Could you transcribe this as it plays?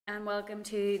And welcome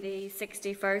to the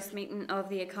 61st meeting of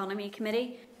the Economy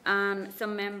Committee.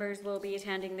 Some members will be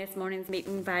attending this morning's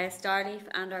meeting via Starleaf,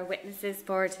 and our witnesses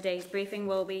for today's briefing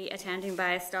will be attending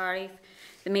via Starleaf.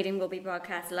 The meeting will be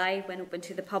broadcast live when open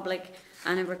to the public,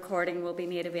 and a recording will be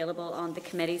made available on the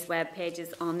committee's web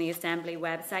pages on the Assembly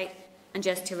website. And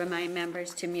just to remind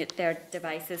members to mute their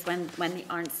devices when they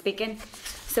aren't speaking.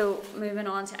 So moving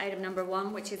on to item number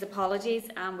 1, which is apologies.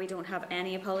 We don't have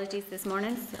any apologies this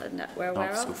morning, so that we're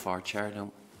aware of. Not so far, Chair,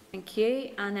 no. Thank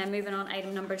you. And then moving on,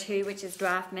 item number 2, which is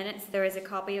draft minutes. There is a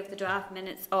copy of the draft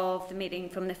minutes of the meeting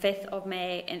from the 5th of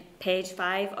May in page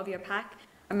 5 of your pack.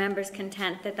 Are members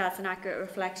content that that's an accurate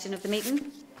reflection of the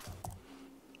meeting?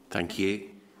 Thank you.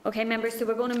 Okay, members, so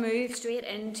we're going to move straight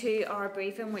into our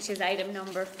briefing, which is item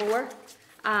number 4.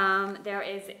 There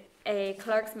is a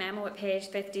clerk's memo at page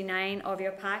 59 of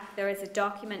your pack. There is a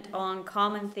document on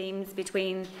common themes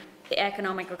between the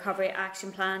Economic Recovery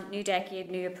Action Plan, New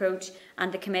Decade, New Approach,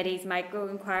 and the committee's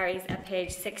micro-inquiries at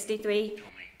page 63.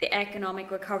 The Economic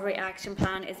Recovery Action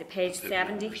Plan is at page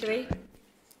 73.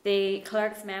 The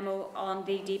clerk's memo on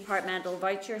the departmental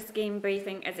voucher scheme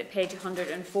briefing is at page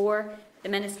 104. The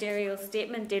ministerial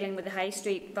statement dealing with the High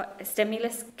Street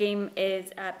stimulus scheme is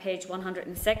at page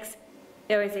 106.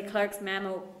 There is a clerk's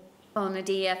memo on the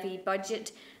DFE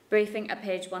budget briefing at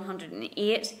page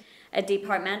 108. A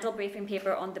departmental briefing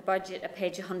paper on the budget at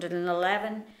page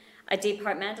 111. A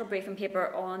departmental briefing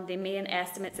paper on the main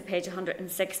estimates at page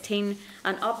 116.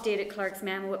 An updated clerk's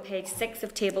memo at page 6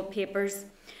 of tabled papers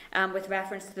with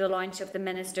reference to the launch of the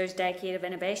Minister's Decade of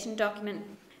Innovation document.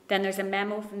 Then there's a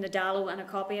memo from the DALO and a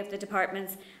copy of the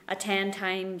department's a 10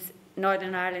 times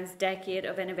Northern Ireland's Decade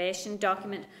of Innovation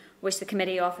document, which the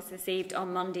committee office received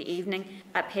on Monday evening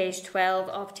at page 12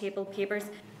 of tabled papers.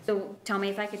 So, Tommy,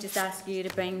 if I could just ask you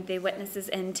to bring the witnesses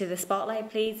into the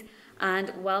spotlight, please.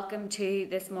 And welcome to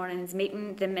this morning's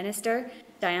meeting the Minister,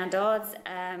 Diane Dodds,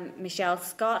 Michelle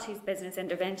Scott, who's Business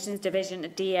Interventions Division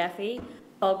at DFE,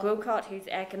 Paul Grocott, who's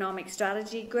Economic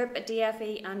Strategy Group at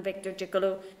DFE, and Victor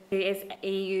Gigolo, who is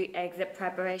EU Exit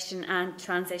Preparation and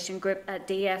Transition Group at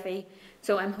DFE.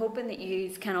 So I'm hoping that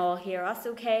you can all hear us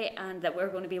okay, and that we're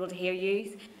going to be able to hear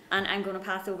you. And I'm going to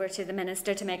pass over to the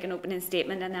Minister to make an opening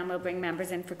statement, and then we'll bring members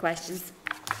in for questions.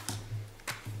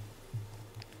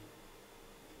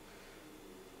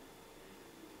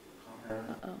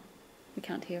 Uh-oh, we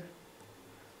can't hear.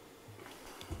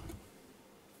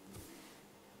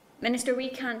 Minister, we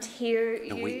can't hear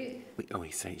you. No, we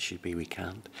say it should be we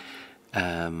can't.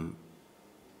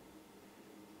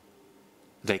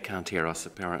 They can't hear us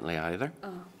apparently either.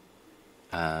 Oh.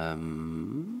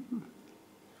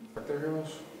 Victor, hear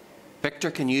us? Victor,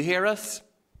 can you hear us?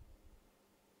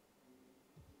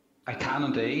 I can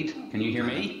indeed. Can you hear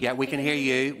me? Yeah, we can hear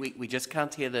you. We just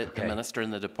can't hear the Minister in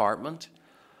the department.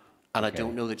 And I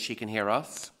don't know that she can hear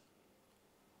us.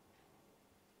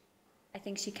 I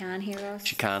think she can hear us.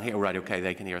 She can hear, right, okay,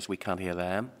 they can hear us, we can't hear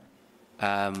them.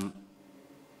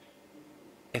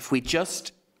 If we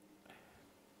just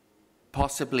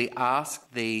possibly ask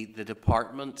the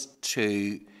department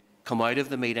to come out of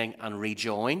the meeting and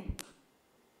rejoin,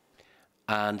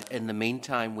 and in the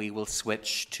meantime we will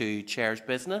switch to Chair's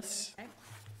business. Okay.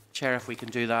 Chair, if we can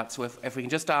do that. So if we can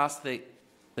just ask the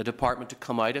department to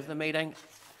come out of the meeting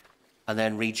and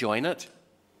then rejoin it.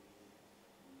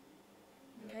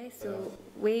 Okay, so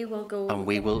we will go to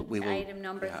item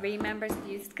number 3, members, if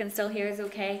you can still hear us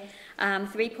okay.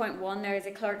 3.1, there is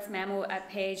a clerk's memo at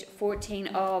page 14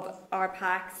 of our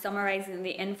pack summarising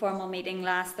the informal meeting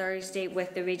last Thursday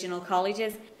with the regional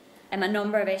colleges. A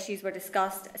number of issues were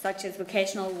discussed, such as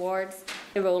vocational awards,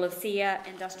 the role of SIA,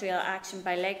 industrial action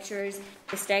by lecturers,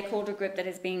 the stakeholder group that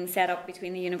is being set up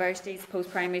between the universities,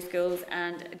 post-primary schools,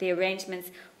 and the arrangements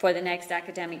for the next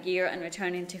academic year and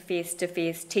returning to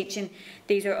face-to-face teaching.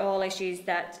 These are all issues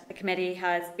that the committee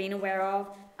has been aware of,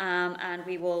 and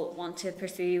we will want to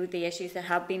pursue the issues that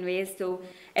have been raised. So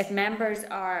if members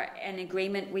are in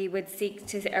agreement, we would seek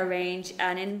to arrange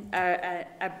an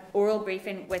oral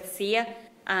briefing with SIA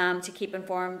to keep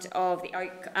informed of the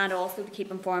and also to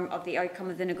keep informed of the outcome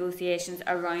of the negotiations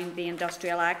around the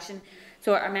industrial action.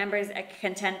 So are members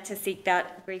content to seek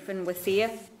that briefing with SIA?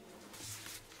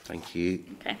 Thank you.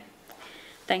 Okay.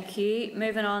 Thank you.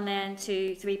 Moving on then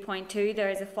to 3.2, there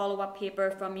is a follow-up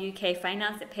paper from UK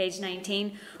Finance at page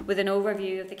 19 with an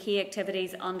overview of the key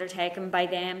activities undertaken by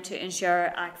them to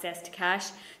ensure access to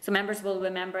cash. So members will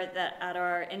remember that at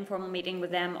our informal meeting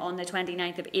with them on the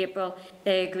 29th of April,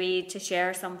 they agreed to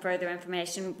share some further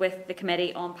information with the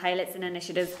committee on pilots and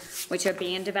initiatives which are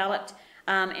being developed.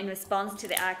 In response to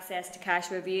the access to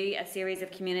cash review, a series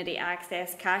of community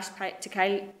access to cash pilots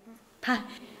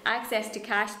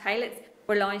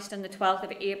were launched on the 12th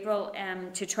of April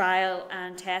to trial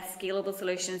and test scalable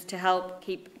solutions to help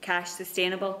keep cash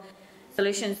sustainable.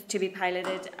 Solutions to be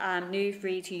piloted, new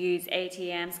free-to-use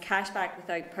ATMs, cashback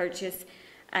without purchase,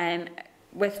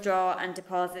 withdraw and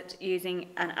deposit using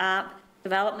an app,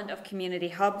 development of community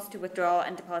hubs to withdraw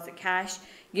and deposit cash,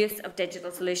 use of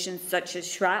digital solutions such as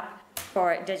SHRAP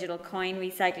for digital coin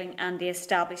recycling, and the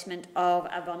establishment of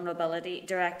a vulnerability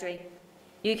directory.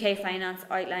 UK Finance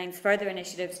outlines further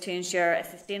initiatives to ensure a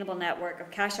sustainable network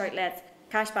of cash outlets,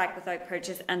 cashback without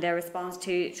purchase, and their response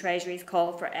to Treasury's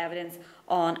call for evidence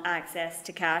on access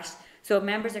to cash. So if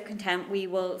members are content, we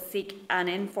will seek an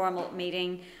informal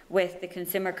meeting with the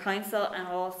Consumer Council and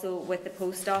also with the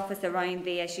Post Office around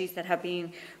the issues that have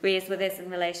been raised with us in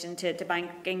relation to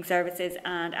banking services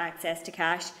and access to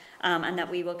cash, and that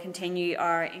we will continue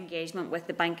our engagement with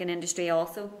the banking industry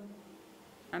also.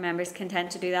 Are members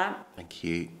content to do that? Thank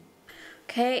you.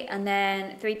 Okay, and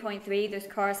then 3.3, there's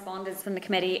correspondence from the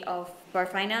Committee for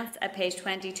Finance at page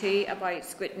 22 about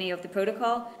scrutiny of the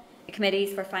protocol. The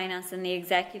Committees for Finance and the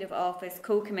Executive Office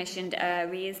co-commissioned a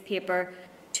raised paper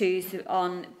to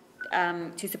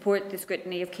support the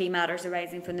scrutiny of key matters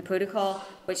arising from the protocol,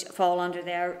 which fall under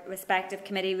their respective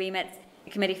committee remits.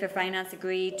 The Committee for Finance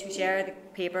agreed to share the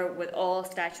paper with all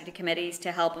statutory committees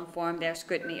to help inform their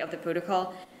scrutiny of the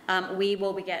protocol. We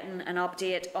will be getting an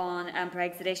update on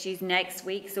Brexit issues next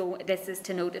week, so this is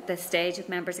to note at this stage if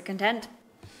members are content.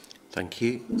 Thank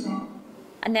you.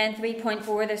 And then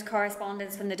 3.4, there's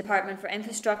correspondence from the Department for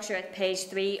Infrastructure at page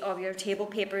 3 of your table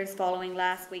papers following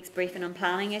last week's briefing on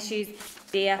planning issues.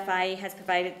 The DFI has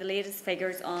provided the latest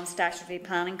figures on statutory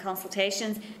planning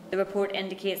consultations. The report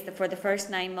indicates that for the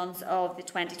first 9 months of the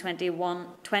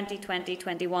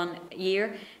 2020-21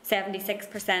 year,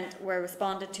 76% were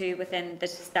responded to within the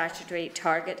statutory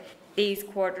target. These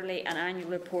quarterly and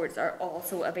annual reports are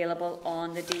also available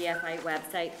on the DFI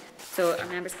website. So are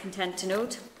members content to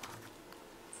note?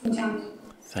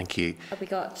 Thank you. Have we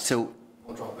got? So,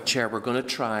 Chair, we're going to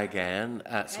try again.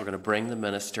 So we're going to bring the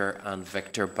Minister and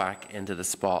Victor back into the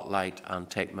spotlight and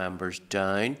take members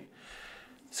down.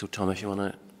 So, Tom, if you want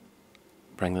to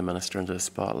bring the Minister into the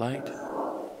spotlight.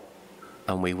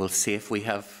 And we will see if we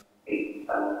have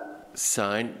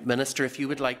sound. Minister, if you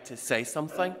would like to say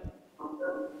something.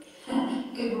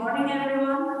 Good morning,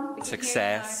 everyone.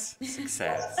 Success.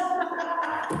 Success.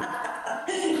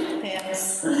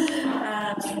 Yes.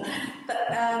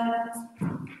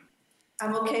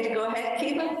 I'm okay to go ahead,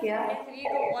 Kiva? Yeah. Yes, if you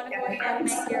want to go ahead and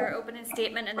make your opening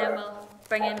statement, and then we'll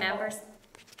bring in members.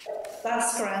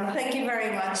 That's grand. Thank you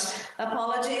very much.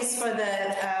 Apologies for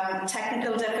the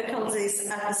technical difficulties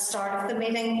at the start of the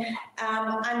meeting.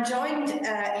 I'm joined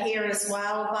here as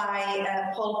well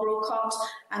by Paul Brocott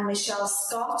and Michelle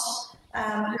Scott, who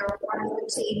are part of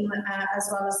the team, as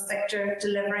well as Victor,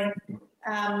 delivering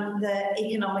the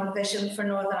economic vision for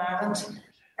Northern Ireland.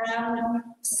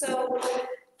 So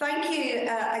thank you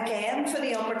again for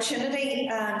the opportunity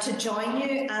to join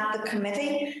you at the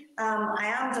committee.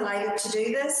 I am delighted to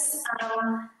do this.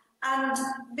 And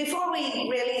before we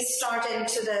really start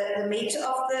into the meat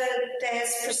of the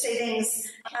day's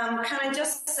proceedings, can I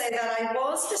just say that I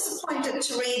was disappointed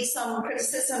to read some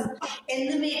criticism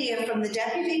in the media from the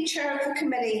Deputy Chair of the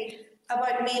committee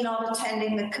about me not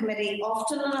attending the committee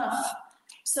often enough.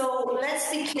 So let's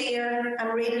be clear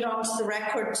and read it onto the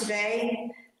record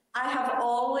today. I have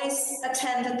always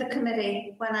attended the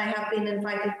committee when I have been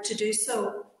invited to do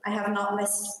so. I have not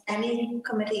missed any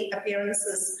committee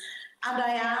appearances. And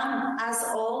I am, as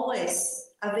always,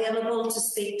 available to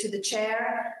speak to the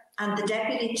Chair and the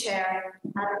Deputy Chair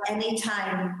at any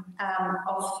time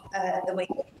of the week.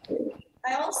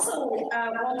 I also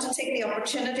want to take the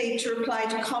opportunity to reply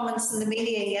to comments in the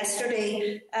media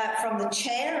yesterday from the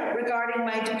Chair regarding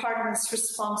my department's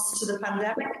response to the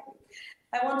pandemic.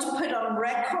 I want to put on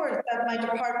record that my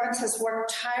department has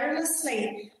worked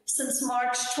tirelessly since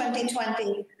March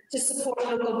 2020 to support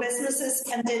local businesses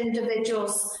and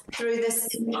individuals through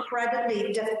this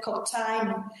incredibly difficult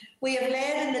time. We have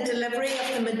led in the delivery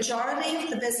of the majority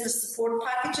of the business support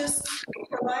packages,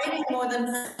 providing more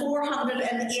than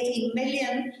 480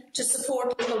 million to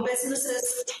support local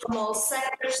businesses from all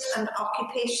sectors and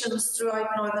occupations throughout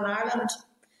Northern Ireland.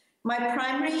 My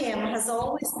primary aim has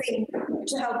always been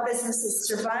to help businesses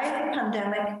survive the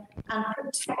pandemic and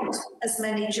protect as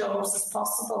many jobs as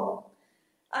possible.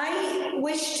 I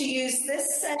wish to use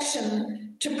this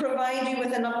session to provide you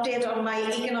with an update on my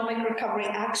Economic Recovery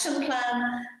Action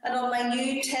Plan and on my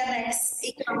new 10x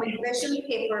Economic Vision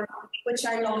paper, which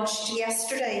I launched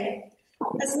yesterday.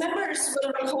 As members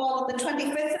will recall, on the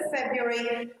 25th of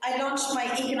February, I launched my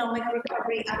Economic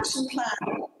Recovery Action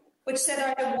Plan. which set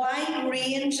out a wide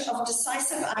range of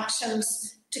decisive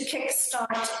actions to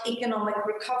kickstart economic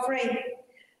recovery.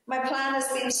 My plan has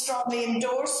been strongly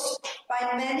endorsed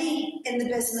by many in the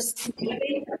business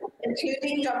community,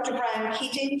 including Dr. Brian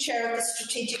Keating, Chair of the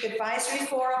Strategic Advisory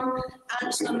Forum,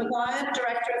 Angela McGowan,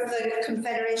 Director of the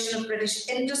Confederation of British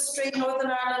Industry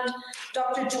Northern Ireland,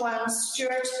 Dr. Joanne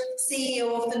Stewart,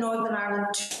 CEO of the Northern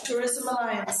Ireland Tourism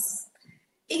Alliance.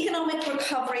 Economic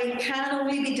recovery can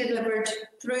only be delivered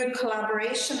through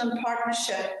collaboration and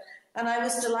partnership, and I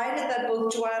was delighted that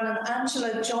both Joanne and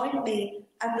Angela joined me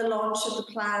at the launch of the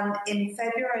plan in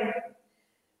February.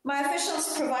 My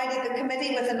officials provided the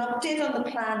committee with an update on the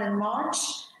plan in March,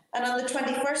 and on the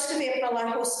 21st of April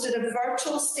I hosted a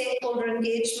virtual stakeholder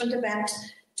engagement event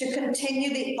to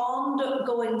continue the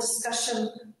ongoing discussion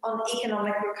on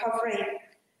economic recovery.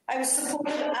 I was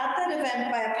supported at that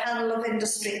event by a panel of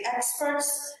industry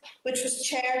experts, which was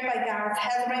chaired by Gareth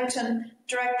Hetherington,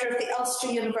 Director of the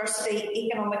Ulster University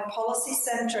Economic Policy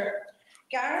Centre.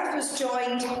 Gareth was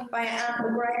joined by Anne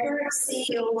McGregor,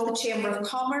 CEO of the Chamber of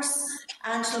Commerce,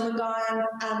 Angela McGowan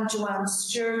and Joanne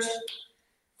Stewart.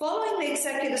 Following the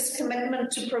Executive's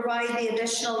commitment to provide the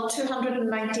additional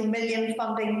 $290 million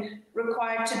funding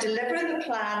required to deliver the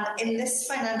plan in this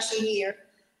financial year,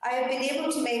 I have been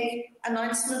able to make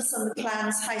announcements on the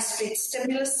plan's High Street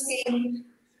Stimulus Scheme,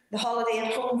 the Holiday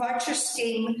at Home Voucher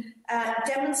Scheme,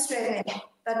 demonstrating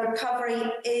that recovery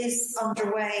is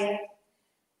underway.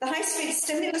 The High Street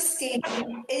Stimulus Scheme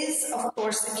is, of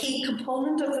course, a key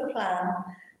component of the plan,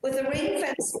 with a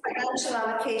ring-fenced financial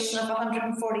allocation of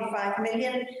 $145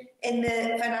 million in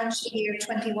the financial year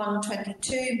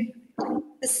 21-22.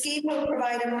 The scheme will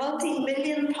provide a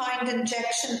multi-million-pound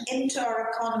injection into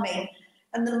our economy,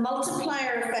 and the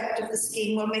multiplier effect of the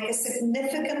scheme will make a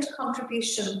significant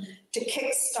contribution to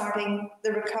kick-starting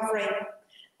the recovery.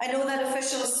 I know that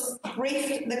officials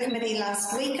briefed the committee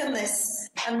last week on this,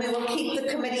 and we will keep the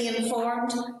committee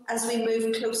informed as we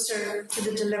move closer to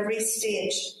the delivery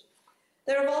stage.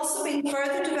 There have also been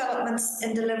further developments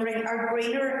in delivering our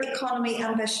greener economy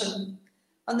ambition.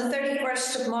 On the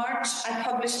 31st of March, I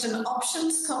published an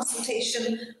options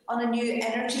consultation on a new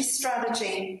energy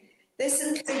strategy. This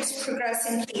includes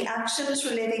progressing key actions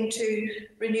relating to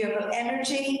renewable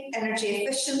energy, energy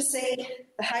efficiency,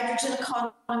 the hydrogen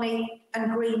economy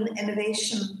and green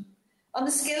innovation. On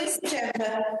the skills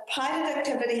agenda, pilot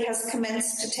activity has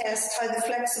commenced to test how the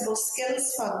Flexible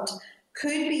Skills Fund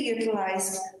could be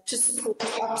utilised to support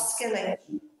upskilling.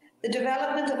 The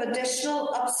development of additional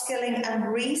upskilling and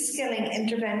reskilling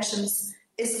interventions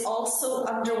is also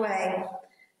underway.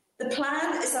 The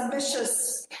plan is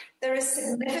ambitious. There is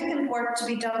significant work to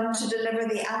be done to deliver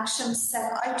the actions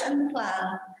set out in the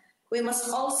plan. We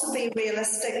must also be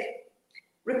realistic.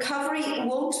 Recovery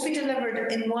won't be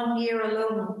delivered in 1 year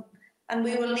alone, and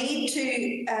we will need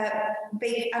to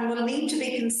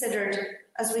be considered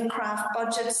as we craft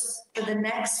budgets for the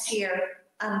next year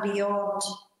and beyond.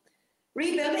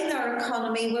 Rebuilding our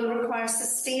economy will require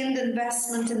sustained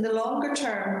investment in the longer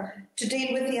term to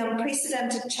deal with the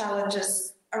unprecedented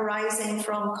challenges arising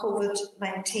from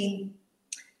COVID-19.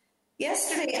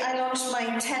 Yesterday, I launched my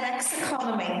 10X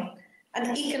economy,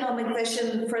 an economic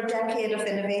vision for a decade of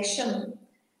innovation,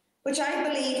 which I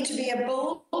believe to be a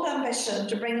bold ambition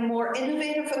to bring a more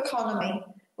innovative economy,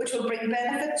 which will bring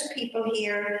benefit to people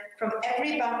here from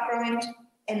every background,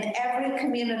 in every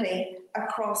community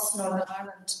across Northern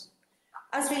Ireland.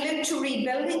 As we look to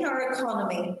rebuilding our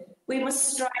economy, we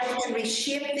must strive to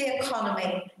reshape the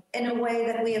economy in a way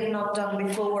that we have not done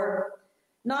before.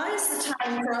 Now is the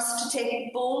time for us to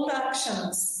take bold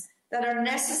actions that are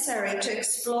necessary to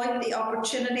exploit the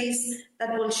opportunities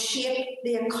that will shape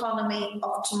the economy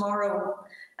of tomorrow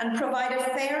and provide a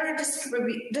fairer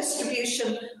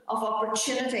distribution of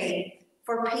opportunity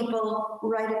for people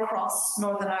right across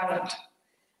Northern Ireland.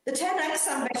 The 10X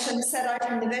ambition set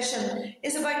out in the vision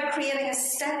is about creating a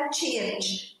step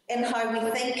change in how we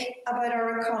think about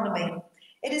our economy.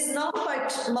 It is not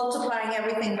about multiplying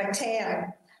everything by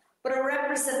 10, but a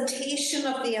representation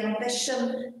of the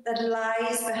ambition that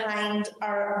lies behind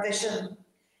our vision.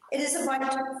 It is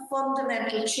about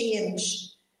fundamental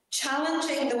change,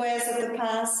 challenging the ways of the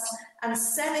past and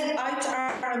setting out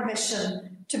our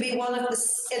ambition to be one of the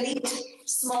elite,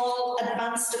 small,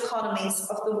 advanced economies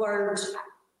of the world.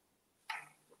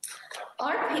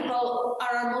 Our people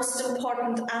are our most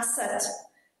important asset,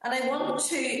 and I want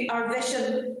our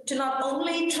vision to not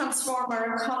only transform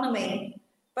our economy,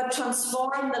 but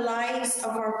transform the lives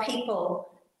of our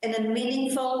people in a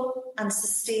meaningful and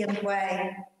sustained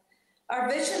way. Our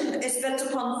vision is built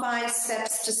upon 5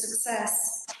 steps to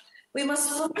success. We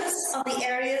must focus on the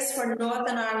areas where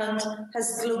Northern Ireland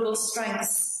has global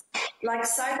strengths. like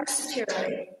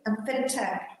cybersecurity and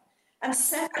fintech, and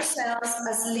set ourselves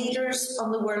as leaders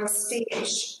on the world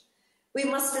stage. We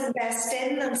must invest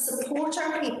in and support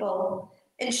our people,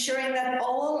 ensuring that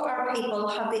all our people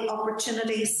have the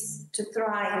opportunities to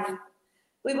thrive.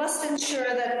 We must ensure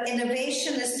that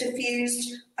innovation is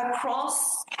diffused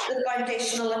across the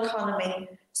foundational economy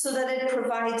so that it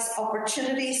provides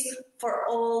opportunities for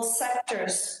all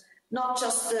sectors, not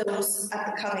just those at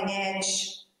the cutting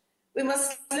edge. We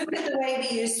must look at the way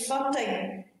we use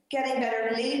funding, getting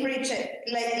better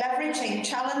leveraging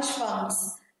challenge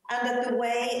funds, and at the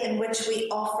way in which we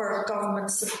offer government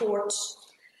support.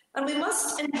 And we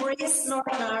must embrace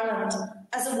Northern Ireland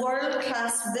as a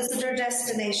world-class visitor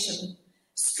destination,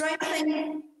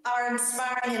 strengthening our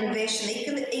inspiring innovation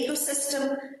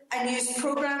ecosystem and use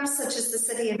programmes such as the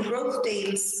City and Growth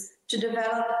Deals to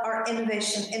develop our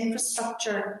innovation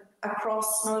infrastructure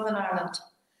across Northern Ireland.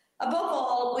 Above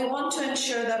all, we want to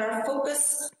ensure that our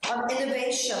focus on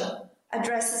innovation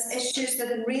addresses issues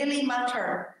that really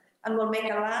matter and will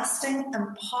make a lasting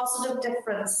and positive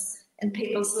difference in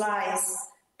people's lives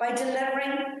by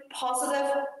delivering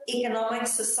positive economic,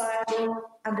 societal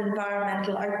and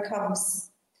environmental outcomes.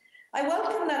 I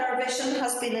welcome that our vision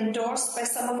has been endorsed by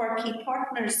some of our key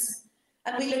partners,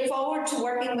 and we look forward to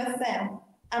working with them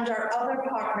and our other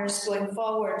partners going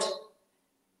forward.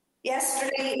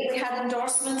 Yesterday, we had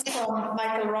endorsements from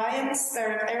Michael Ryan,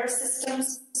 Spirit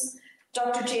Aerosystems,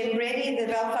 Dr. Jane Brady, the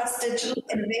Belfast Digital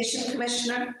Innovation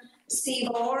Commissioner, Steve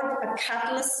Orr at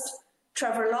Catalyst,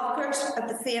 Trevor Lockhart at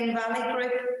the Thane Valley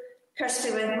Group, Kirsty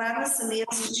McManus and the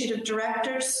Institute of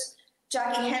Directors,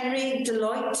 Jackie Henry,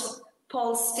 Deloitte,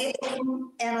 Paul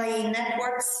Statham, NIE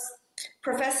Networks,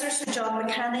 Professor Sir John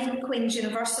McCanny, Queen's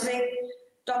University,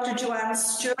 Dr. Joanne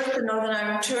Stewart, the Northern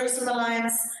Ireland Tourism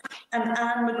Alliance, and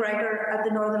Anne McGregor at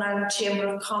the Northern Ireland Chamber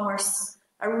of Commerce.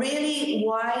 A really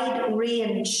wide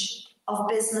range of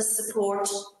business support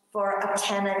for a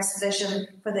 10x vision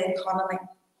for the economy.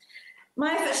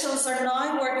 My officials are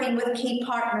now working with key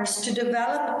partners to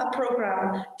develop a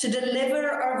programme to deliver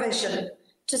our vision,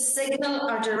 to signal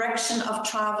our direction of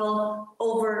travel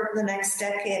over the next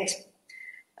decade.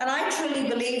 And I truly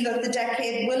believe that the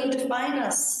decade will define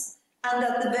us and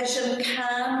that the vision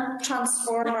can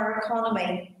transform our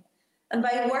economy. And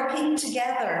by working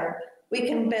together, we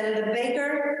can build a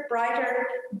bigger, brighter,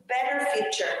 better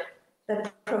future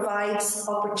that provides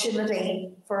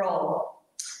opportunity for all.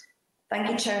 Thank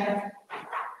you, Chair.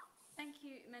 Thank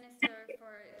you, Minister,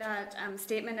 for that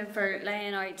statement and for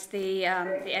laying out the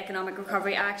Economic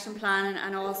Recovery Action Plan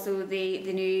and also the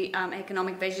new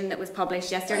economic vision that was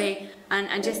published yesterday.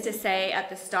 And just to say at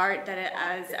the start that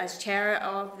as Chair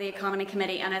of the Economy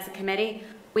Committee and as a committee,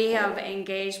 we have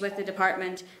engaged with the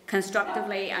Department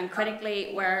constructively and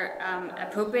critically where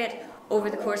appropriate over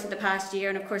the course of the past year,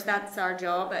 and of course that's our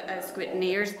job as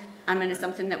scrutineers, and it's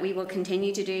something that we will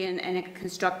continue to do in a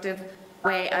constructive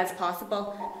way as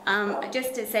possible.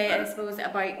 Just to say, I suppose,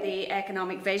 about the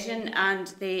economic vision and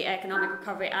the Economic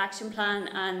Recovery Action Plan,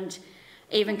 and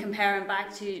even comparing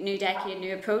back to New Decade,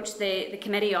 New Approach, the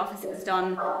committee office has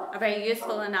done a very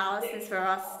useful analysis for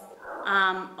us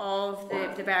of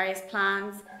the various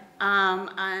plans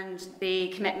and the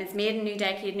commitments made in New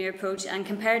Decade, New Approach, and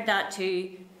compared that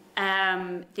to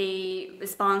the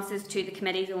responses to the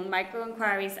committee's own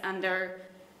micro-inquiries, and there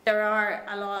are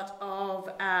a lot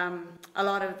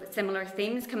of similar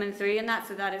themes coming through in that,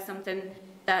 so that is something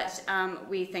that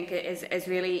we think is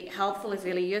really helpful, is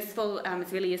really useful,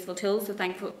 it's a really useful tool, so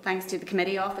thanks to the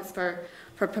committee office for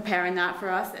preparing that for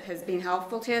us. It has been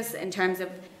helpful to us in terms of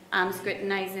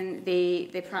scrutinising the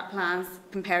plans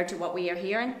compared to what we are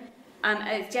hearing.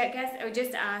 I guess I would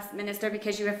just ask, Minister,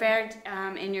 because you referred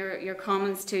in your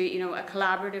comments to a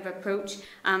collaborative approach,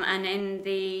 and in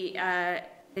the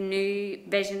new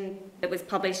vision that was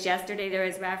published yesterday, there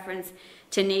is reference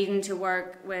to needing to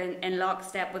work in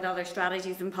lockstep with other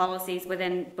strategies and policies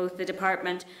within both the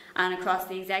department and across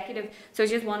the executive. So I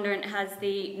was just wondering, has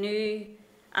the new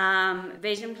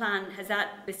vision plan, has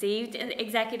that received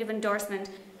executive endorsement?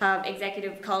 Have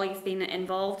executive colleagues been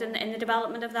involved in the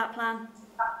development of that plan?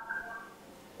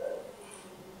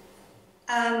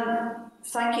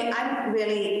 Thank you. I'm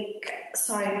really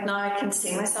sorry, now I can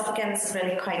see myself again. It's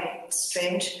really quite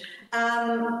strange.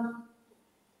 No,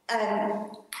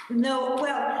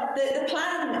 well, the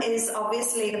plan is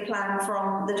obviously the plan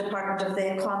from the Department of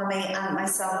the Economy and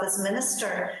myself as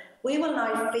Minister. We will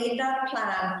now feed that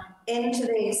plan into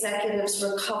the Executive's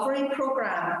recovery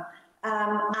programme.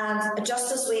 And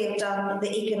just as we have done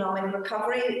the economic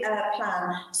recovery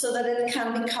plan, so that it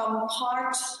can become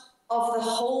part of the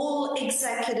whole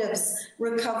Executive's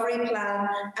recovery plan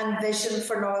and vision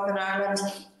for Northern Ireland,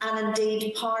 and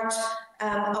indeed part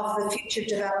of the future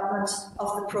development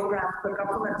of the programme for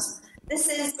government. This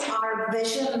is our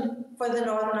vision for the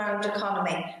Northern Ireland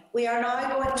economy. We are now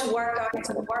going to work out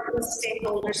and work with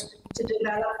stakeholders to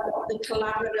develop the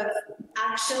collaborative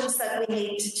actions that we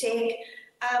need to take.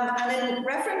 And in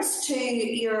reference to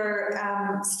your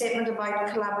statement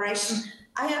about collaboration,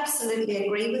 I absolutely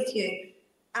agree with you.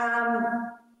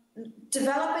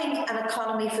 Developing an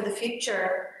economy for the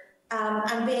future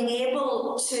and being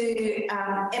able to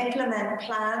implement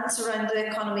plans around the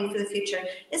economy for the future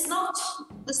is not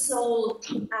the sole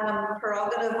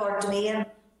prerogative or domain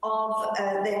of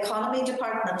the economy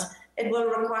department. It will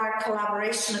require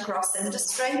collaboration across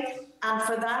industry, and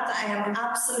for that I am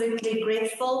absolutely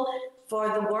grateful for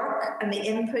the work and the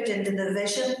input into the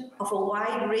vision of a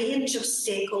wide range of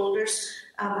stakeholders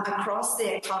across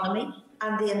the economy,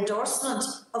 and the endorsement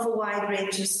of a wide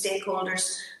range of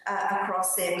stakeholders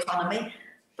across the economy.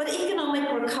 But economic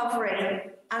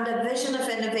recovery and a vision of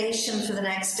innovation for the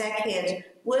next decade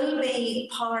will be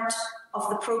part of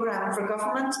the programme for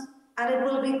government, and it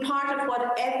will be part of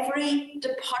what every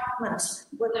department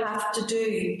will have to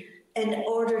do in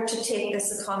order to take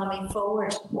this economy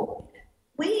forward.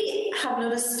 We have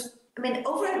noticed, I mean,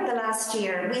 over the last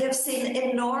year, we have seen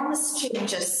enormous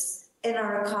changes in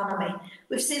our economy.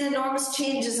 We've seen enormous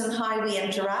changes in how we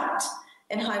interact,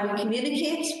 in how we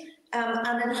communicate,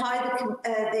 and in how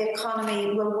the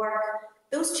economy will work.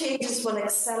 Those changes will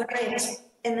accelerate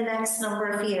in the next number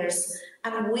of years,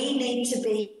 and we need to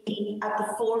be at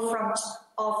the forefront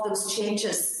of those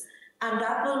changes. And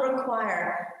that will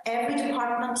require every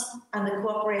department and the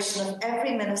cooperation of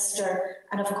every minister,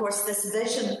 and of course this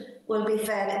vision will be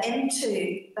fed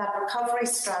into that recovery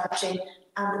strategy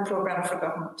and the programme for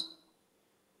government.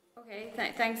 Okay,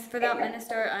 thanks for that,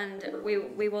 Minister, and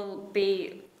we will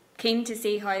be keen to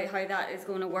see how that is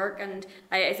going to work. And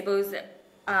I suppose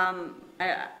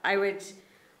I would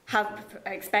have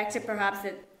expected perhaps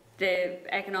that the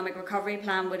economic recovery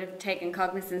plan would have taken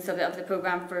cognizance of the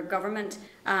programme for government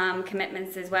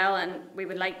commitments as well, and we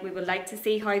would like to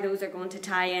see how those are going to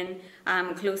tie in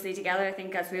closely together. I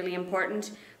think that's really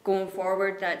important going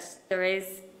forward, that there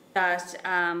is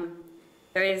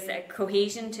a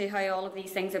cohesion to how all of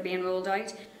these things are being rolled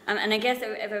out. And I guess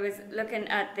if I was looking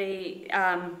at the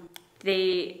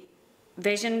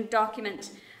vision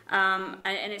document, and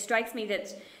it strikes me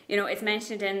that, you know, it's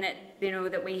mentioned in that, you know,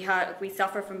 that we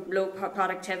suffer from low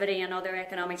productivity and other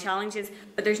economic challenges,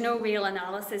 but there's no real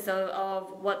analysis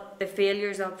of what the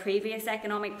failures of previous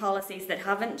economic policies that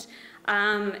haven't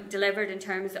delivered in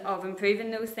terms of improving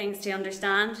those things, to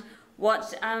understand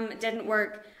what didn't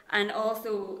work. And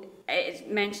also it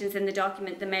mentions in the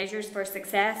document the measures for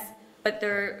success, but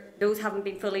those haven't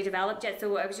been fully developed yet.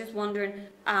 So I was just wondering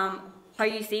how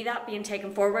you see that being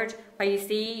taken forward, how you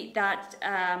see that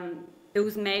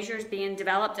those measures being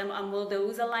developed, and will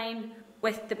those align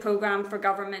with the programme for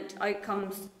government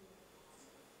outcomes?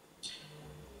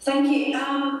 Thank you.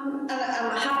 And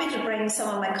I'm happy to bring some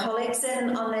of my colleagues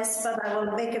in on this, but I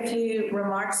will make a few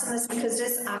remarks on this because it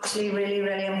is actually really,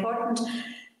 really important.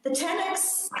 The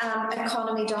 10X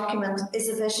economy document is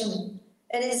a vision.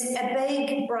 It is a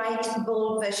big, bright,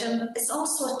 bold vision. It's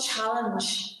also a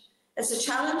challenge. It's a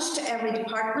challenge to every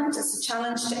department. It's a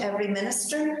challenge to every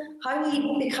minister. How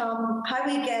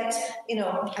we get, you know,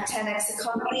 a 10X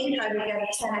economy, how we get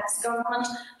a 10X government,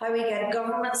 how we get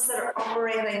governments that are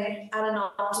operating at an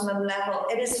optimum level.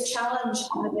 It is a challenge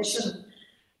and a vision.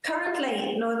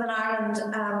 Currently, Northern Ireland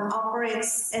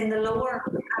operates in the lower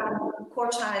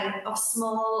quartile of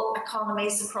small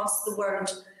economies across the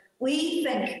world. We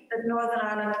think that Northern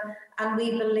Ireland, and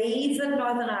we believe that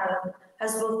Northern Ireland,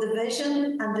 has both the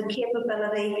vision and the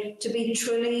capability to be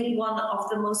truly one of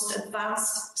the most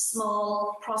advanced,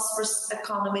 small, prosperous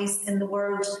economies in the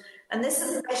world. And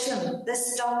this vision,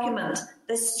 this document,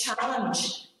 this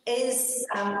challenge is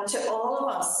to all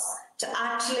of us to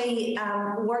actually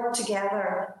work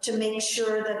together to make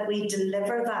sure that we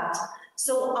deliver that.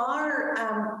 So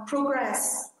our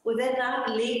progress within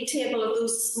that league table of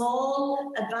those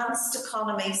small, advanced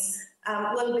economies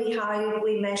will be how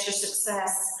we measure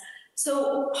success.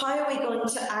 So how are we going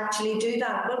to actually do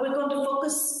that? Well, we're going to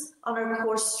focus on our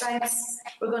core strengths.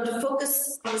 We're going to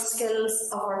focus on the skills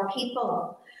of our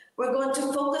people. We're going to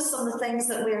focus on the things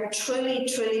that we are truly,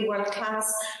 truly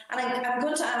world-class. And I'm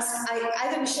going to ask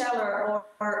either Michelle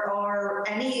or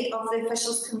any of the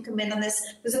officials can come in on this,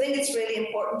 because I think it's really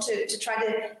important to try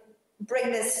to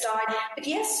bring this down. But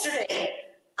yesterday,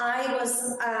 I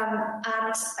was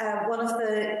at one of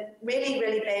the really,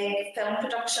 really big film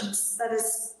productions that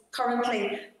is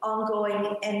currently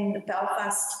ongoing in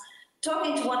Belfast.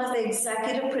 Talking to one of the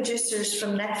executive producers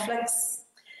from Netflix,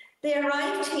 they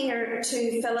arrived here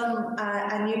to film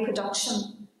a new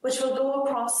production, which will go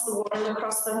across the world,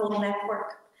 across the whole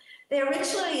network. They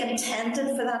originally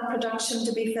intended for that production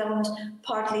to be filmed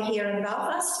partly here in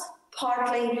Belfast,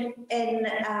 partly in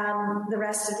the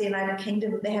rest of the United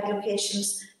Kingdom. They had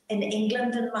locations in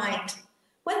England in mind.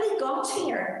 When they got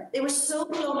here, they were so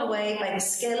blown away by the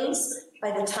skills,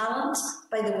 by the talent,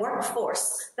 by the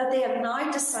workforce, that they have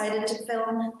now decided to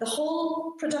film the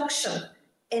whole production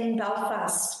in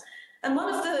Belfast. And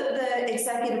one of the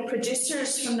executive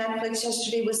producers from Netflix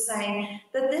yesterday was saying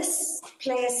that this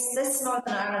place, this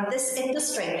Northern Ireland, this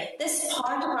industry, this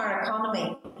part of our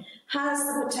economy has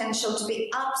the potential to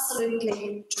be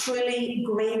absolutely, truly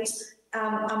great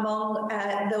among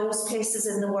those places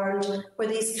in the world where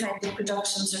these kinds of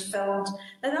productions are filmed.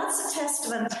 Now that's a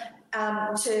testament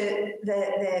to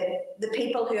the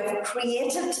people who have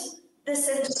created this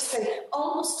industry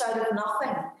almost out of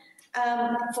nothing.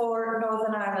 For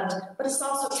Northern Ireland, but it's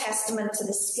also a testament to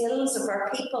the skills of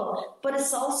our people, but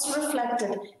it's also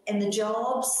reflected in the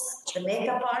jobs, the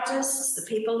makeup artists, the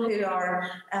people who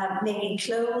are making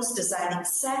clothes, designing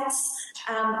sets,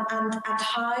 and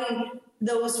how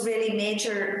those really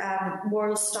major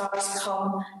world stars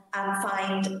come and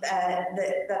find that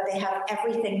they have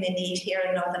everything they need here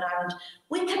in Northern Ireland.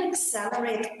 We can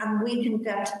accelerate and we can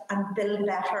get and build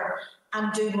better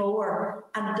and do more.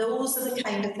 And those are the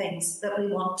kind of things that we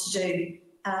want to do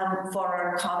for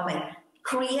our economy.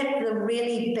 Create the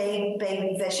really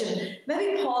big vision.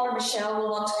 Maybe Paul or Michelle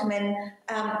will want to come in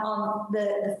on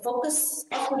the focus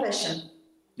of the vision.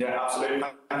 Yeah, absolutely.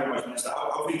 Thank you very much, Minister.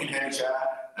 Hopefully you can hear me,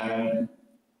 Chair.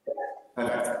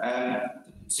 Perfect.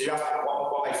 So you asked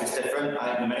what makes this different. I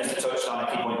think the Minister touched on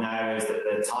a key point now is that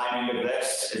the timing of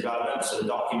this is relevant. So the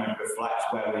document reflects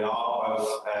where we are, both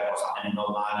what's happening in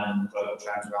Northern Ireland and global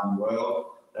trends around the world.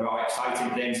 There are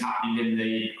exciting things happening in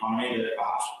the economy that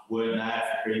perhaps weren't there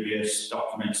for previous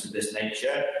documents of this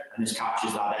nature, and this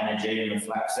captures that energy and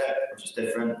reflects it, which is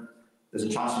different. There's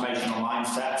a transformational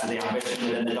mindset, so the ambition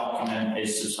within the document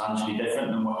is substantially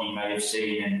different than what you may have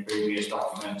seen in previous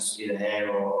documents, either here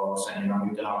or certainly when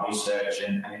we've done our research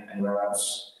and anywhere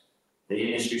else. The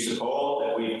industry support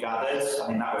that we've gathered, I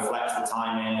think that reflects the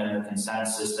timing and the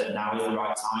consensus that now is the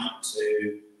right time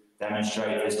to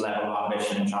demonstrate this level of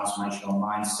ambition and transformational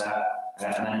mindset.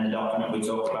 And then in the document we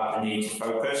talk about the need to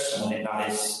focus, and I think that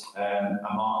is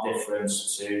a marked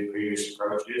difference to previous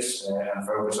approaches, and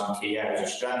focus on key areas of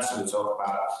strength. So we talk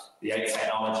about the 8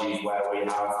 technologies where we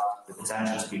have the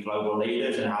potential to be global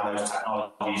leaders and how those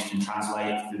technologies can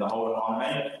translate through the whole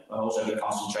economy, but also be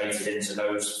concentrated into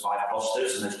those 5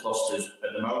 clusters, and those clusters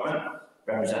at the moment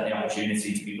represent the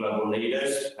opportunity to be global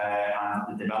leaders,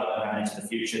 and the development of them into the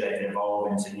future, they can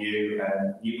evolve into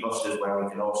new clusters where we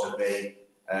can also be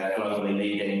globally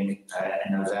leading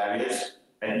in those areas.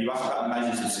 And you asked about the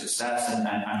measures of success,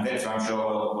 and Victor, I'm sure,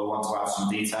 will want to add some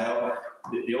detail.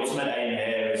 The ultimate aim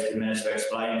here, as the Minister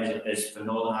explained, is for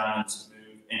Northern Ireland to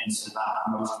move into that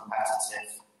most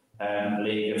competitive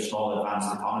league of small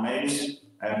advanced economies.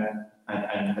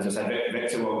 And as I said,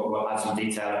 Victor will add some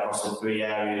detail across the 3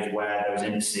 areas where those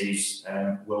indices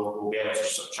will be able to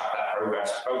sort of track that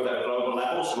progress, both at a global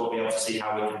level, so we'll be able to see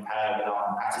how we compare with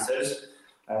our competitors.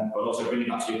 But also bringing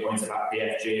back to your point about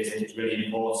PFG, I think it's really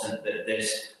important that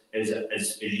this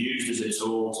is used as a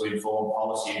tool to inform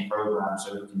policy and programmes,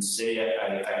 so we can see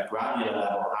at a granular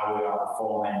level how we are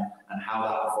performing and how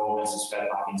that performance is fed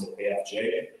back into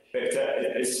PFG.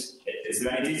 Victor, is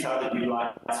there any detail that you'd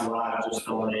like to add just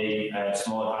on the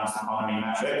small advanced economy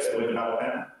metrics that we're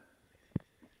developing?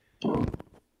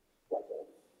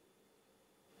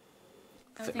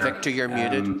 Victor, you're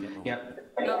muted. Yeah.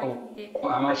 Oh,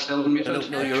 am I still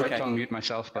muted? No, you're okay. I tried to unmute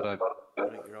myself, but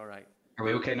You're all right. Are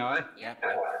we okay now? Yeah.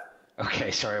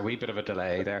 Okay, sorry, a wee bit of a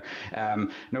delay there.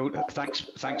 No, thanks,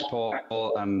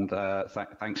 Paul, and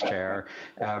thanks, Chair.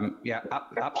 Yeah,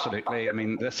 absolutely. I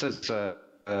mean, this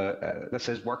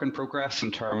is work in progress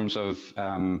in terms of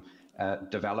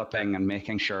developing and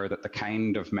making sure that the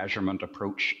kind of measurement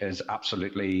approach is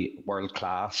absolutely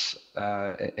world-class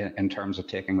in terms of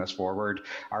taking this forward.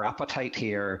 Our appetite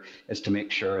here is to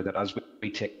make sure that as we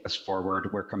take this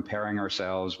forward, we're comparing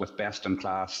ourselves with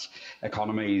best-in-class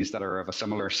economies that are of a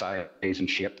similar size and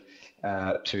shape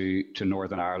to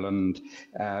Northern Ireland,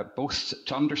 both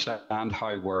to understand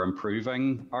how we're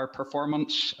improving our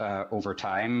performance over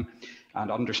time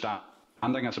and understanding,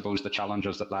 I suppose, the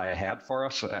challenges that lie ahead for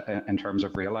us in terms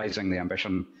of realising the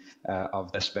ambition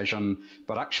of this vision,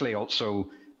 but actually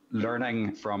also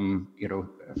learning from,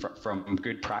 from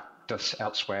good practice practice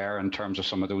elsewhere in terms of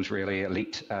some of those really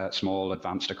elite, small,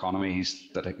 advanced economies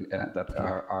that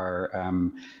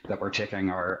we're taking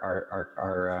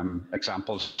our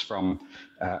examples from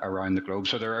around the globe.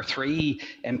 So there are three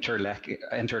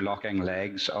interlocking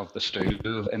legs of the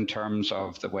stool in terms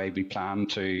of the way we plan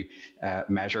to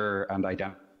measure and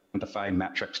identify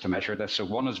metrics to measure this. So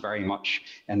one is very much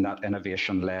in that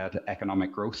innovation-led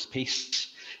economic growth piece,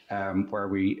 where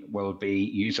we will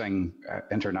be using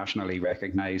internationally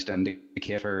recognised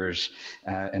indicators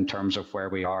in terms of where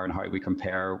we are and how we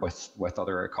compare with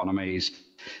other economies.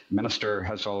 The Minister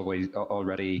has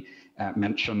already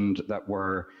mentioned that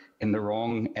we're in the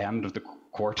wrong end of the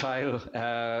quartile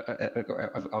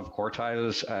of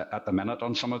quartiles at the minute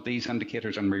on some of these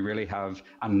indicators, and we really have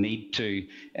a need to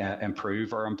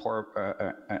improve our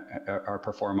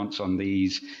performance on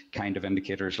these kind of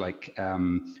indicators like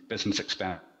business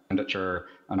expenditure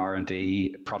and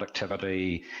R&D,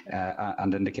 productivity,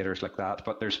 and indicators like that.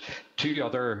 But there's two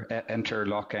other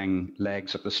interlocking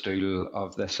legs of the stool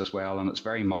of this as well, and it's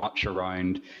very much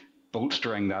around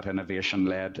bolstering that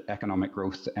innovation-led economic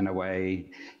growth in a way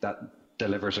that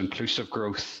delivers inclusive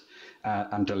growth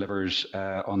and delivers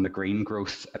on the green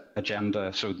growth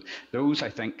agenda. So those, I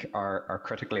think, are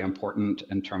critically important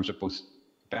in terms of both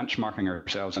benchmarking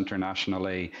ourselves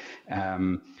internationally,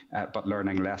 but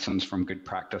learning lessons from good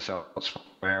practice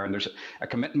elsewhere. And there's a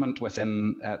commitment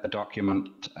within the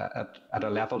document at a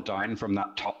level down from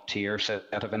that top tier set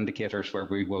of indicators, where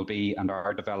we will be and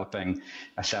are developing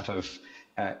a set of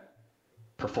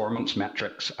performance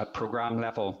metrics at programme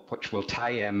level, which will tie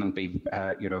in and be,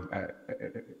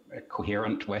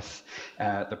 coherent with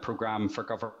the programme for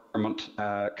government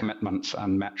commitments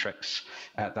and metrics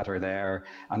that are there.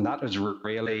 And that is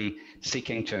really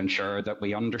seeking to ensure that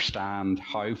we understand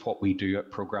how what we do at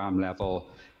programme level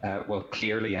will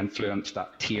clearly influence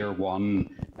that tier one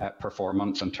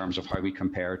performance in terms of how we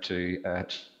compare to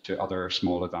other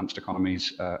small advanced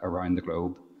economies around the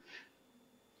globe.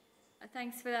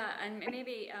 Thanks for that. And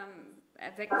maybe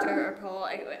Victor or Paul,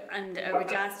 and I would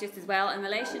ask just as well, in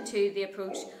relation to the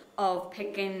approach of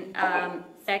picking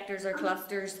sectors or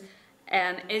clusters,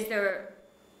 is there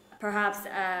perhaps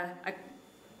a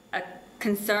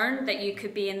concern that you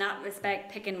could be, in that respect,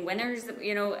 picking winners,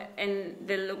 in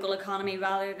the local economy,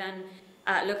 rather than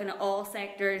looking at all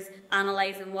sectors,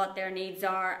 analysing what their needs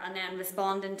are, and then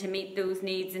responding to meet those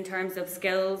needs in terms of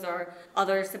skills or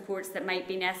other supports that might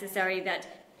be necessary, that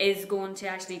is going to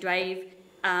actually drive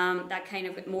that kind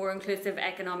of more inclusive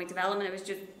economic development? It was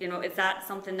just, is that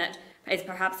something that is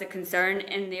perhaps a concern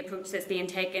in the approach that's being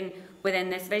taken within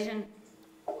this vision?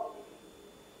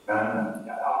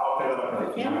 I'll pick that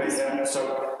up.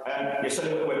 So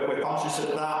we're conscious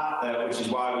of that, which is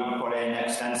why we put in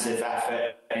extensive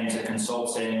effort into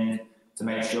consulting to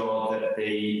make sure that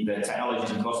the technologies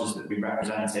and clusters that we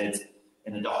represented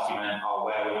in the document are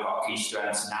where we've got key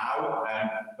strengths now.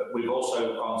 But we've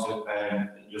also gone to,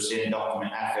 you'll see in the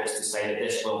document, efforts to say that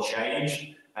this will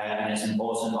change, and it's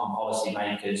important on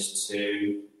policymakers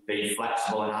to be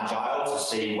flexible and agile to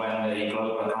see when the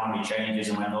global economy changes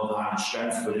and when Northern Ireland's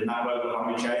strengths within that global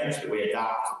economy change, that we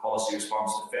adapt the policy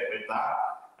response to fit with that.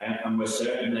 And we're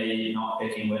certainly not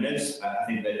picking winners. I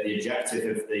think that the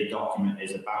objective of the document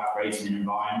is about creating an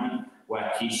environment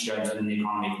where key strengths within the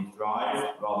economy can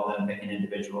thrive, rather than picking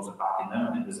individuals and backing them.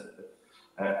 I think there's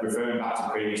referring back to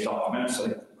previous documents, I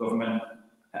think the government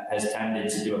has tended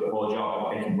to do a poor job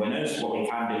of picking winners. What we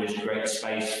can do is create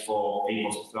space for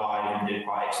people to thrive and do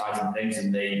quite exciting things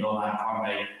in the Northern Ireland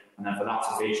economy, and then for that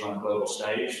to feature on the global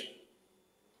stage.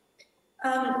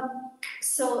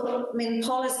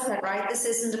 Paul is quite right. This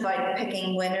isn't about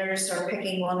picking winners or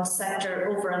picking one sector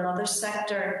over another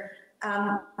sector.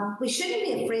 We shouldn't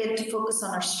be afraid to focus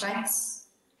on our strengths.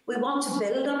 We want to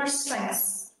build on our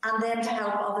strengths and then to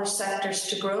help other sectors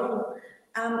to grow.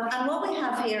 And what we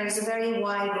have here is a very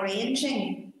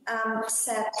wide-ranging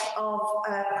set of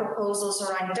proposals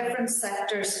around different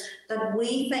sectors that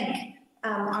we think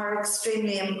are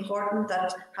extremely important,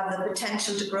 that have the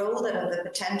potential to grow, that have the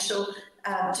potential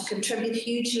to contribute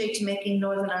hugely to making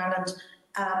Northern Ireland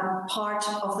part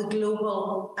of the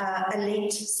global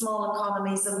elite small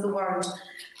economies of the world.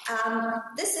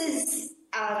 This is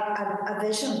a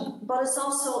vision, but it's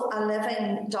also a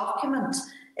living document.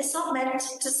 It's not meant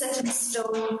to sit in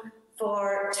stone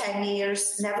for 10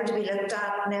 years, never to be looked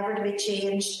at, never to be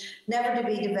changed, never to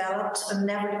be developed, and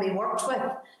never to be worked with.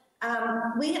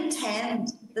 We intend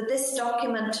that this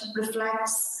document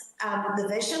reflects the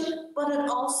vision, but it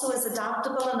also is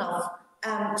adaptable enough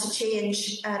to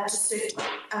change to suit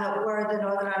where the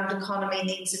Northern Ireland economy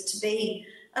needs it to be.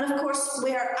 And of course,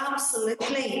 we are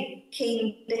absolutely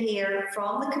keen to hear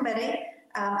from the committee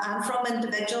and from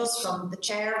individuals, from the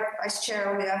chair, vice chair,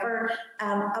 or whoever,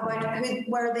 about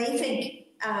where they think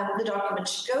the document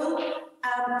should go,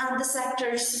 and the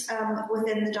sectors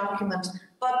within the document.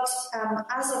 But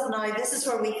as of now, this is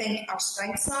where we think our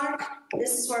strengths are.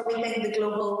 This is where we think the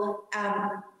global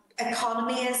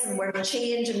economy is, and where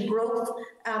change and growth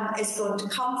is going to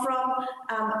come from,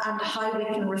 and how we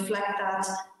can reflect that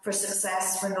for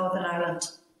success for Northern Ireland.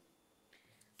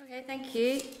 Okay, thank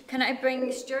you. Can I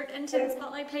bring Stuart into the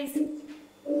spotlight, please?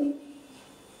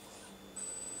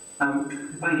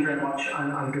 Thank you very much,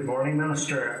 and good morning,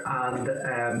 Minister,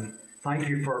 and thank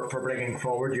you for bringing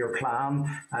forward your plan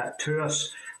to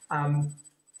us.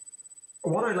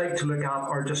 What I'd like to look at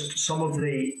are just some of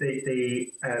the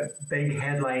big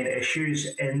headline issues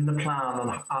in the plan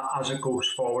and as it goes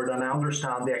forward. And I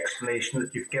understand the explanation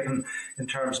that you've given in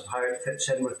terms of how it fits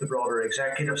in with the broader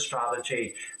executive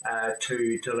strategy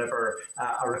to deliver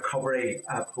a recovery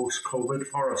post-COVID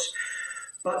for us.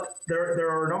 But there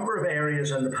are a number of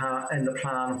areas in the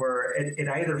plan where it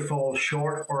either falls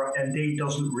short or indeed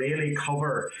doesn't really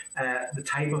cover the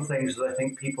type of things that I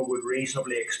think people would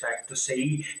reasonably expect to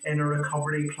see in a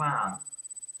recovery plan.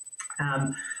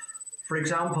 For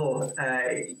example,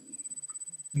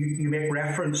 you make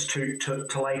reference to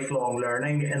lifelong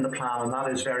learning in the plan, and that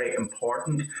is very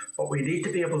important. But we need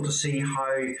to be able to see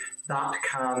how that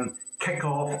can kick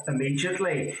off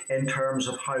immediately in terms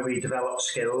of how we develop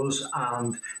skills,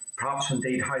 and perhaps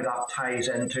indeed how that ties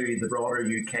into the broader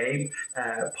UK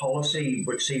policy,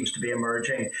 which seems to be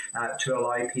emerging to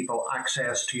allow people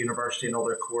access to university and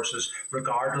other courses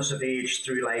regardless of age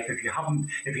through life. If you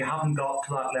haven't got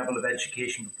to that level of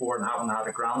education before and haven't had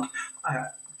a grant,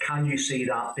 can you see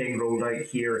that being rolled out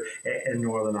here in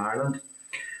Northern Ireland?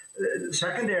 The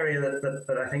second area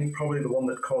that I think probably the one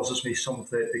that causes me some of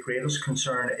the greatest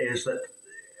concern is that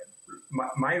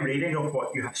my reading of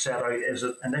what you have set out is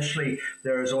that initially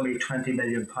there is only £20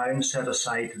 million set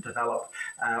aside to develop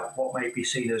what might be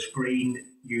seen as Green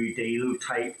New Deal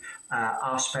type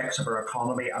aspects of our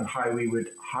economy, and how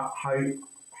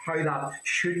that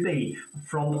should be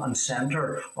front and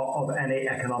centre of any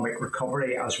economic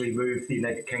recovery as we move the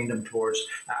United Kingdom towards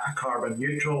a carbon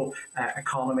neutral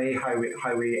economy, how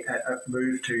we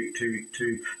move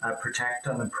to protect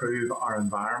and improve our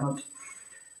environment.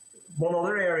 One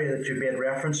other area that you made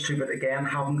reference to, but again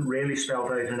haven't really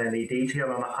spelled out in any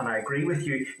detail, and I agree with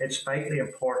you, it's vitally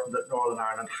important that Northern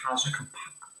Ireland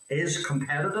is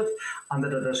competitive, and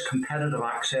that it has competitive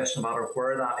access no matter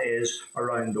where that is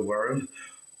around the world.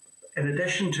 In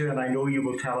addition to, and I know you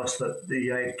will tell us that the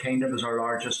United Kingdom is our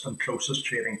largest and closest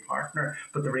trading partner,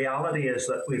 but the reality is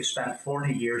that we've spent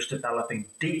 40 years developing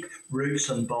deep roots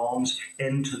and bonds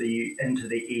into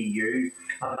the EU,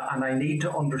 and I need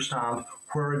to understand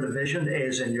where the vision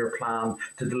is in your plan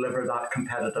to deliver that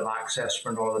competitive access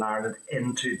for Northern Ireland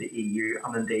into the EU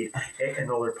and indeed in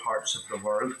other parts of the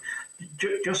world.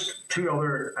 Just two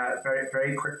other very,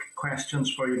 very quick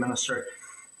questions for you, Minister.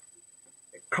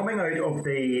 Coming out of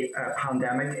the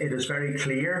pandemic, it is very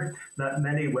clear that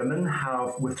many women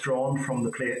have withdrawn from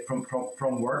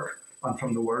from work and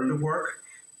from the world of work.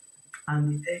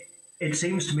 And it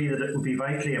seems to me that it would be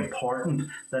vitally important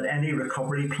that any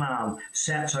recovery plan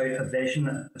sets out a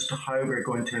vision as to how we're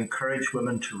going to encourage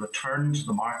women to return to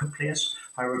the marketplace,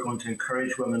 how we're going to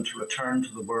encourage women to return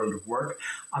to the world of work,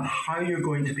 and how you're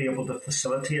going to be able to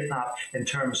facilitate that in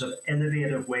terms of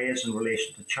innovative ways in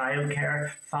relation to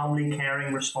childcare, family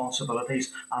caring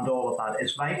responsibilities, and all of that.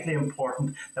 It's vitally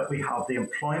important that we have the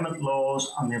employment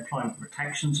laws and the employment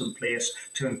protections in place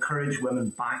to encourage women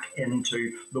back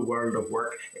into the world of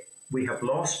work. We have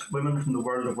lost women from the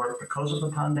world of work because of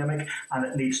the pandemic, and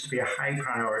it needs to be a high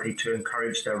priority to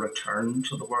encourage their return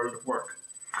to the world of work.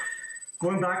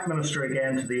 Going back, Minister,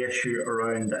 again to the issue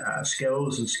around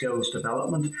skills and skills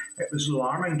development, it was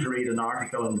alarming to read an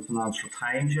article in the Financial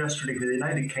Times yesterday where the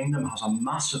United Kingdom has a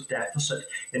massive deficit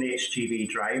in HGV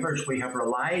drivers. We have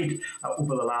relied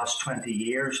over the last 20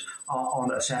 years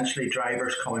on essentially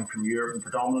drivers coming from Europe and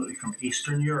predominantly from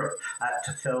Eastern Europe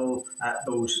to fill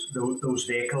those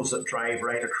vehicles that drive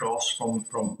right across from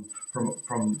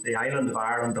the island of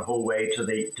Ireland the whole way to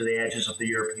the edges of the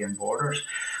European borders.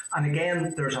 And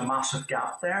again, there's a massive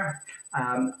gap there,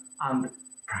 and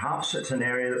perhaps it's an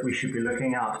area that we should be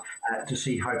looking at to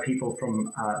see how people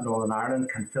from Northern Ireland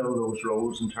can fill those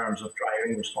roles in terms of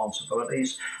driving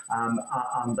responsibilities, and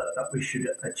that we should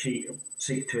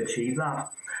seek to achieve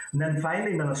that. And then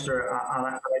finally, Minister, and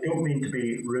I don't mean to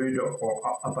be rude or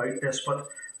about this, but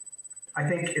I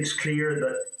think it's clear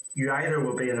that you either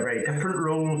will be in a very different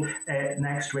role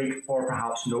next week or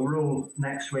perhaps no role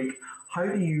next week. How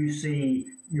do you see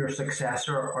your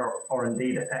successor, or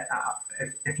indeed,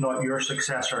 if not your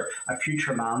successor, a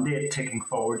future mandate taking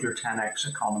forward your 10x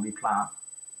economy plan?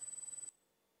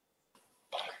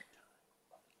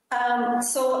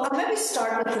 So I'll maybe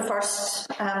start with the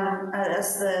first,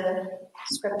 as the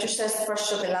scripture says, the first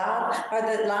shall be last, or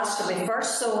the last shall be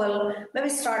first. So we'll maybe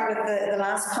start with the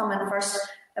last comment first.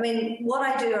 I mean, what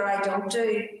I do or I don't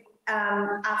do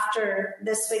after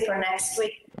this week or next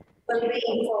week will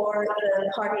be for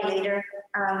the party leader,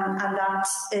 and that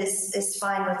is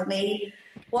fine with me.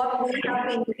 What we have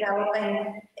been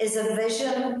developing is a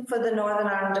vision for the Northern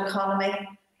Ireland economy,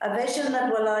 a vision that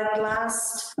will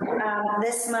outlast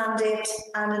this mandate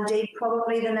and indeed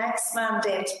probably the next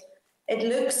mandate. It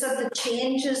looks at the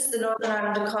changes the Northern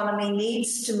Ireland economy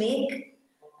needs to make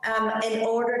in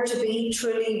order to be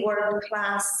truly world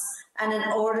class and in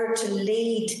order to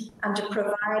lead and to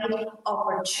provide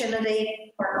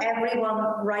opportunity for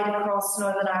everyone right across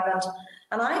Northern Ireland.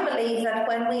 And I believe that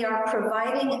when we are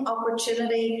providing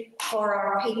opportunity for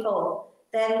our people,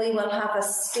 then we will have a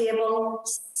stable,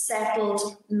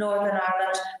 settled Northern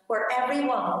Ireland where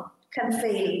everyone can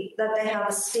feel that they have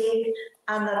a stake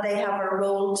and that they have a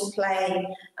role to play.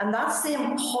 And that's the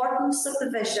importance of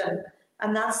the vision,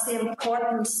 and that's the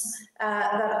importance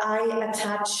that I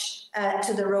attach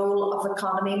to the role of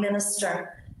Economy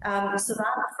Minister. So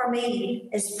that, for me,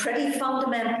 is pretty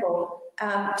fundamental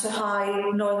to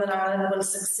how Northern Ireland will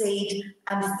succeed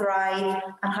and thrive,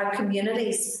 and how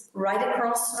communities right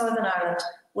across Northern Ireland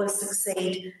will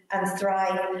succeed and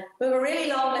thrive. We have a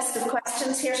really long list of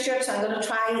questions here, Stuart, so I'm going to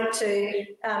try to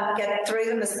get through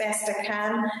them as best I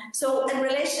can. So in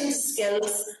relation to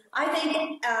skills, I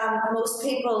think most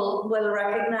people will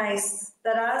recognise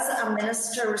that as a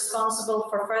minister responsible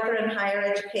for further and higher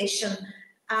education,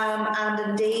 and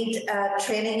indeed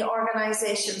training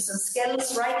organisations and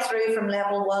skills right through from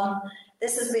level 1.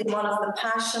 This has been one of the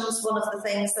passions, one of the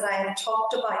things that I have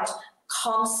talked about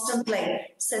constantly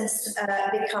since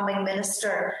becoming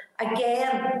minister.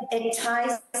 Again, it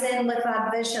ties in with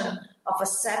that vision of a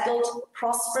settled,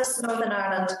 prosperous Northern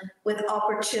Ireland with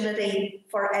opportunity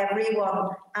for everyone,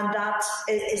 and that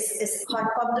is quite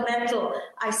fundamental.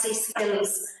 I see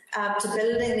skills to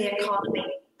building the economy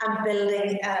and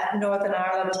building Northern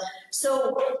Ireland.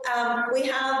 So we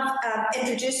have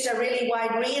introduced a really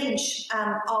wide range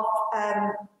of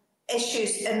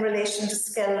issues in relation to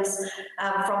skills,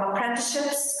 from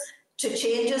apprenticeships to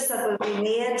changes that will be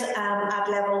made at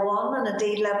level 1 and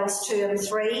indeed levels 2 and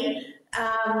 3,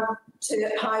 to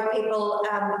how people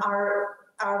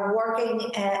are working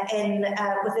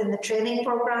within the training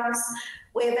programmes.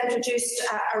 We have introduced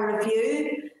a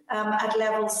review at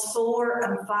levels 4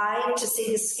 and 5 to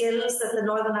see the skills that the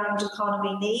Northern Ireland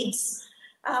economy needs.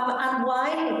 And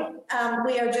why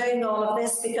we are doing all of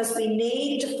this, because we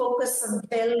need to focus and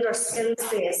build our skills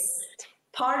base.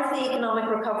 Part of the Economic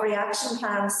Recovery Action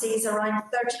Plan sees around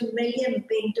 30 million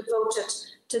being devoted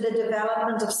to the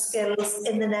development of skills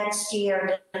in the next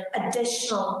year,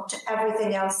 additional to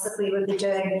everything else that we will be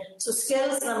doing. So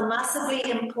skills are a massively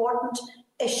important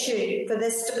issue for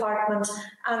this department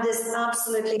and is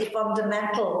absolutely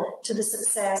fundamental to the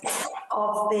success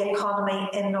of the economy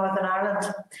in Northern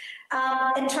Ireland.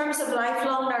 In terms of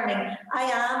lifelong learning, I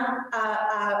am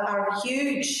a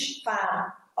huge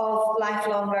fan of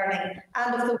lifelong learning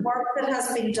and of the work that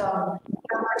has been done,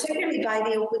 particularly by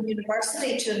the Open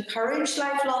University, to encourage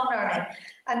lifelong learning.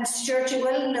 And Stuart, you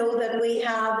will know that we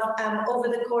have, over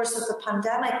the course of the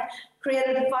pandemic,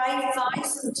 created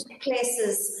 5,000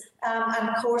 places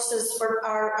and courses for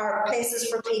our places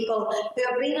for people who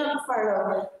have been on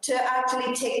furlough to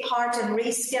actually take part in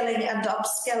reskilling and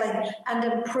upskilling and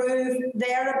improve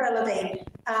their ability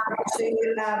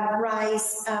to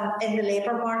rise in the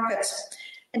labour market.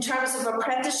 In terms of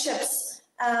apprenticeships,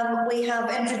 we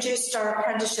have introduced our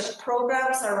apprenticeship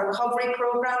programmes, our recovery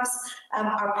programmes,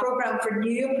 our programme for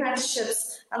new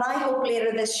apprenticeships, and I hope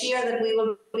later this year that we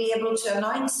will be able to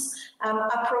announce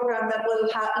a programme that will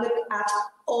look at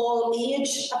all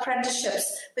age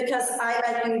apprenticeships, because I,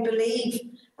 like you, believe,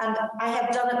 and I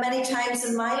have done it many times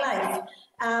in my life,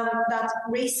 that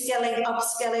reskilling,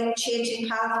 upskilling, changing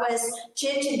pathways,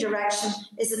 changing direction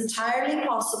is entirely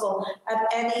possible at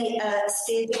any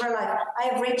stage of our life. I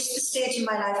have reached the stage in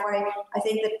my life where I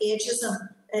think that ageism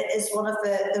is one of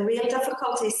the real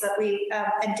difficulties that we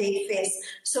indeed face.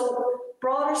 So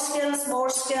broader skills, more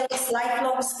skills,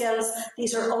 lifelong skills,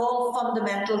 these are all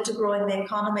fundamental to growing the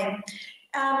economy.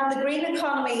 The green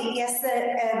economy, yes,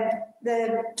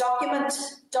 the document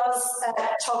does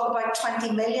talk about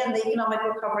 20 million. The Economic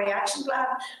Recovery Action Plan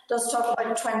does talk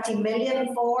about 20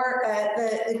 million for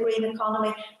the green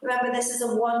economy. Remember, this is a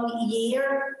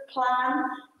 1-year plan.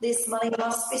 This money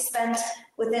must be spent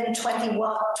within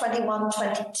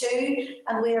 21-22,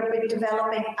 and we are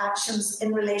developing actions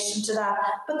in relation to that.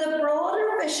 But the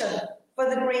broader vision for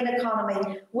the green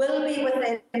economy will be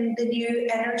within the new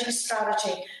energy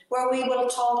strategy, where we will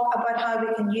talk about how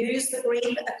we can use the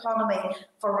green economy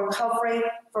for recovery,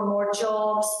 for more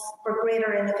jobs, for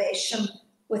greater innovation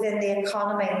within the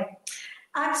economy.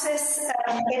 Access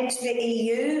into the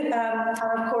EU, and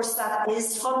of course that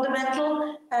is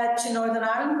fundamental to Northern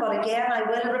Ireland, but again I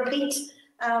will repeat,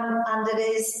 and it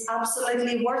is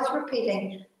absolutely worth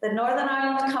repeating, that Northern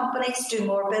Ireland companies do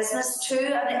more business to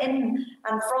and in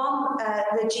and from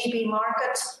the GB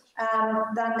market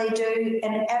than they do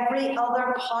in every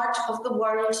other part of the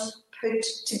world put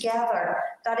together.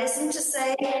 That isn't to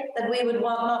say that we would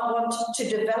not want to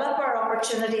develop our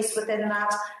opportunities within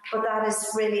that, but that is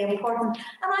really important.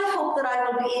 And I hope that I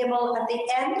will be able at the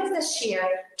end of this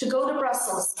year to go to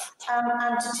Brussels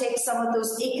and to take some of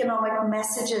those economic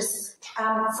messages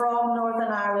from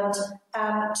Northern Ireland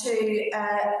to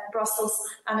Brussels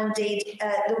and indeed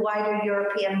the wider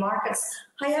European markets.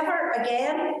 However,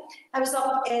 again, I was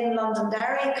up in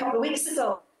Londonderry a couple of weeks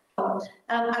ago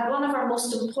at one of our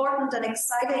most important and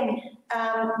exciting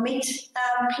meat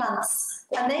plants,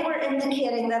 and they were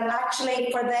indicating that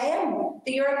actually for them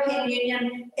the European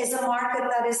Union is a market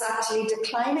that is actually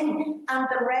declining and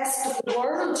the rest of the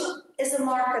world is a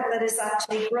market that is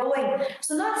actually growing.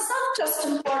 So that's not just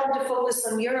important to focus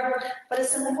on Europe, but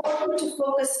it's important to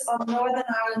focus on Northern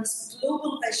Ireland's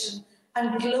global vision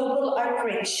and global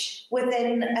outreach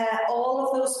within all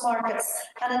of those markets.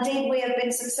 And indeed, we have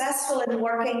been successful in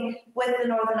working with the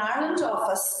Northern Ireland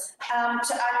office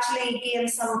to actually gain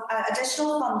some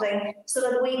additional funding so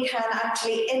that we can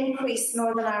actually increase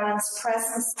Northern Ireland's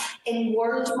presence in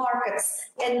world markets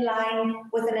in line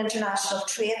with an international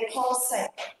trade policy.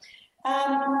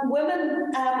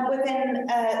 Women within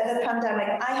the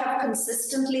pandemic, I have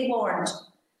consistently warned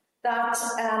that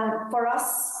for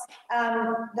us,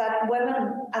 that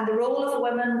women and the role of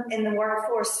women in the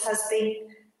workforce has been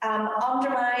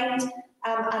undermined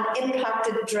and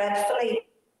impacted dreadfully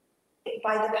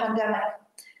by the pandemic,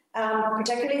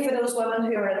 particularly for those women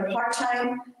who are in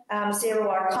part-time,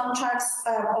 zero-hour contracts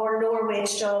or lower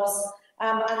wage jobs.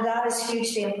 And that is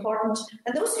hugely important.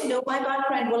 And those who know my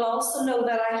background will also know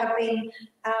that I have been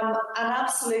an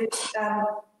absolute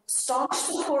staunch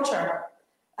supporter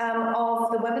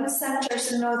of the women's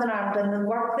centres in Northern Ireland and the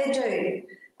work they do.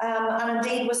 And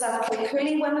indeed was at the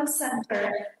Cooley Women's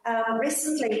Centre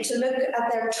recently to look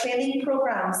at their training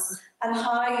programmes and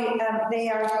how they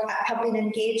have been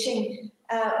engaging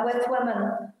with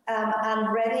women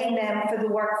and readying them for the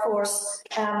workforce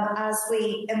as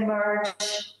we emerge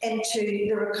into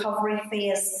the recovery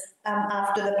phase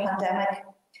after the pandemic.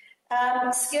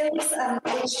 Skills and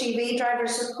HGV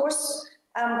drivers, of course,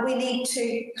 we need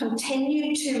to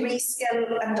continue to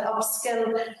reskill and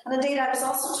upskill. And indeed, I was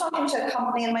also talking to a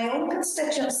company in my own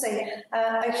constituency,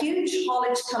 a huge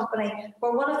haulage company,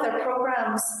 where one of their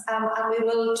programmes, and we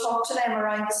will talk to them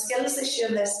around the skills issue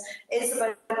in this, is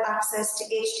about access to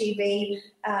HGV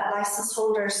licence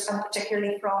holders, and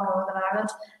particularly from Northern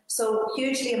Ireland. So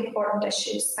hugely important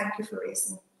issues. Thank you for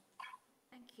raising.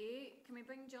 Thank you. Can we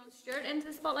bring John Stewart into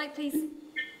the spotlight, please?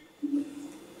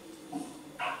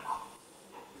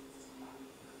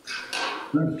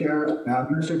 Thanks, Chair.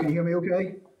 Minister, can you hear me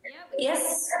okay?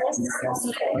 Yes. Thanks. I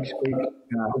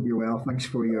hope you're well. Thanks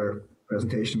for your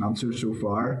presentation answers so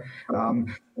far.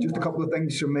 Just a couple of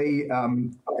things from me,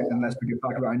 unless we get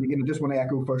back around again. I just want to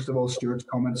echo, first of all, Stuart's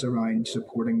comments around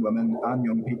supporting women and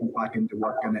young people back into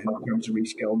work and in terms of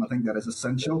reskilling. I think that is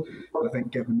essential. But I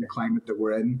think given the climate that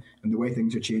we're in and the way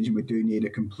things are changing, we do need a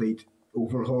complete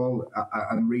overhaul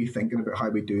and rethinking about how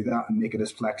we do that and make it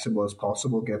as flexible as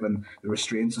possible given the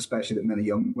restraints, especially that many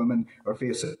young women are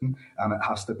facing, and it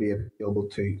has to be available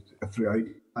to throughout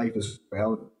life as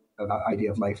well. That idea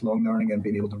of lifelong learning and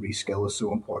being able to reskill is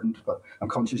so important, but I'm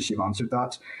conscious you've answered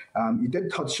that. You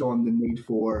did touch on the need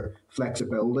for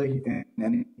flexibility,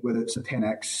 in whether it's a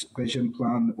 10x vision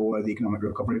plan or the economic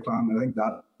recovery plan. I think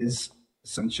that is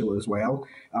essential as well.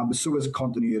 But so is a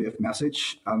continuity of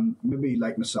message. Maybe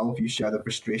like myself, you share the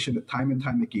frustration that time and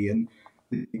time again,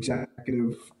 the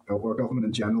executive or government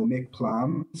in general make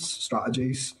plans,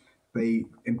 strategies. They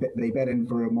bed in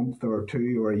for a month or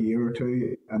two or a year or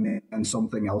two, and then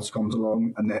something else comes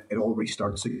along and it all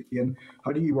restarts again.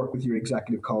 How do you work with your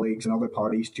executive colleagues and other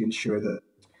parties to ensure that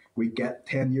we get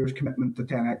 10 years commitment to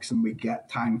 10x, and we get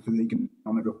time for the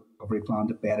economic recovery plan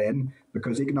to bed in,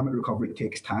 because economic recovery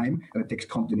takes time and it takes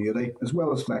continuity as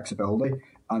well as flexibility.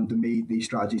 And to me, these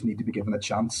strategies need to be given a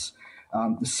chance.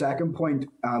 The second point,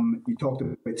 you talked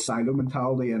about silo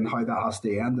mentality and how that has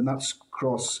to end, and that's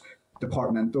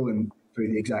cross-departmental and through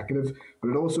the executive, but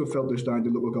it also filters down to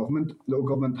local government. Local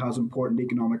government has important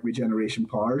economic regeneration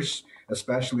powers,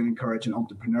 especially in encouraging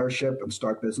entrepreneurship and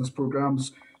start business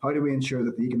programs. How do we ensure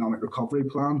that the economic recovery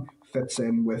plan fits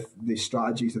in with the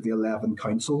strategies of the 11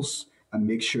 councils and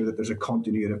make sure that there's a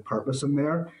continuity of purpose in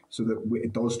there so that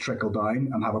it does trickle down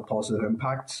and have a positive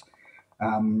impact?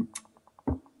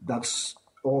 That's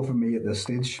all from me at this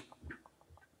stage.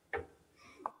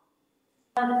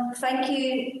 Thank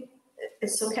you.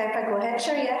 It's okay if I go ahead,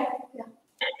 sure, yeah.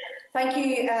 Thank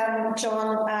you,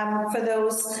 John, for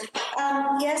those.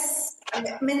 Yes,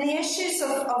 I mean, the issues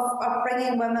of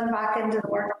bringing women back into the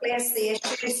workplace, the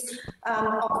issues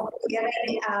of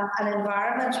creating an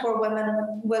environment where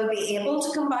women will be able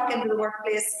to come back into the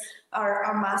workplace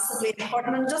are massively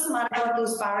important. And it doesn't matter what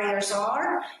those barriers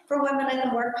are for women in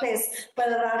the workplace,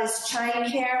 whether that is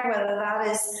childcare, whether that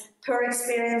is poor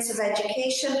experience of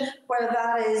education, whether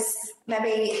that is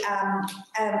maybe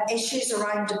issues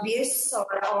around abuse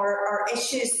or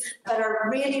issues that are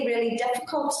really, really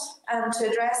difficult to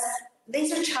address.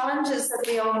 These are challenges that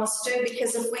we all must do,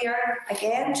 because if we are,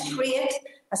 again, to create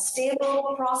a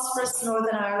stable, prosperous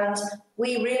Northern Ireland,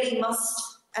 we really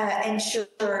must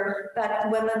ensure that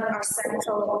women are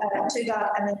central to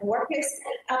that and in the workplace.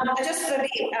 I just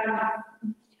maybe,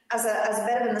 as a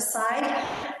bit of an aside,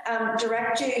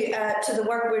 direct you to the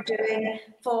work we're doing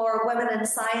for women in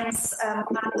science and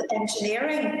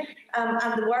engineering,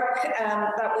 and the work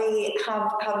that we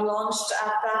have launched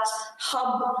at that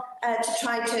hub to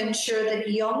try to ensure that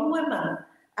young women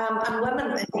and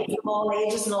women from all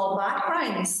ages and all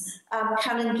backgrounds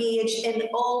can engage in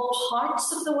all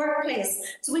parts of the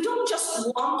workplace. So we don't just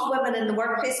want women in the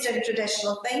workplace doing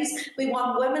traditional things, we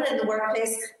want women in the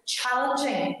workplace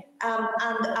challenging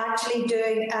and actually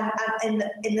doing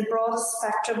in the broadest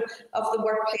spectrum of the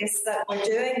workplace that we're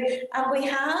doing. And we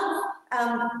have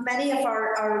many of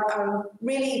our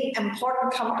really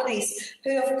important companies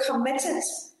who have committed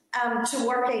to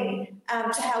working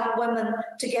to help women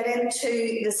to get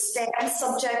into the STEM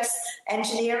subjects,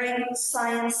 engineering,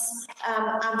 science,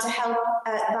 and to help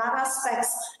that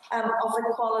aspects of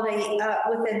equality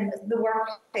within the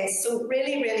workplace. So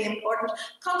really, really important.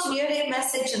 Continuity of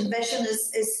message and vision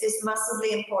is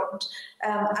massively important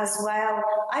as well.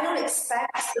 I don't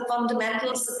expect the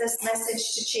fundamentals of this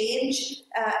message to change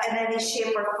in any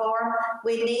shape or form.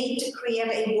 We need to create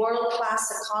a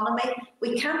world-class economy.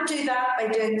 We can't do that by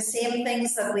doing the same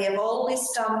things that we have always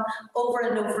done over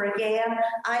and over again.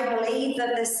 I believe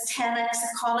that this 10x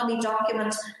economy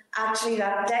document, actually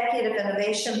that decade of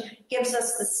innovation, gives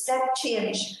us the step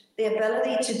change, the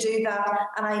ability to do that,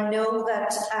 and I know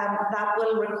that that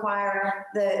will require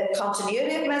the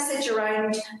continuity of message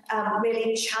around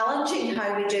really challenging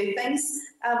how we do things,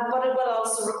 but it will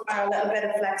also require a little bit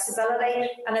of flexibility,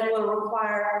 and it will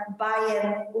require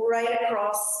buy-in right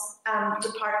across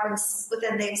departments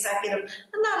within the executive,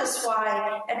 and that is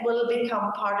why it will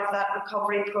become part of that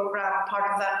recovery programme,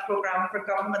 part of that programme for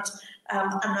government,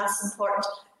 and that's important.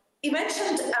 You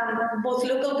mentioned both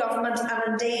local government, and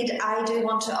indeed I do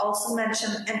want to also mention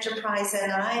Enterprise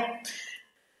NI.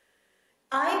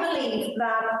 I believe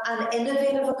that an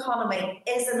innovative economy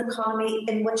is an economy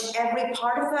in which every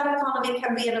part of that economy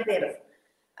can be innovative.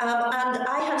 And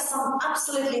I have some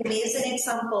absolutely amazing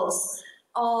examples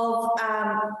of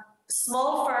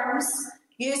small firms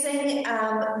using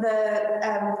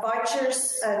the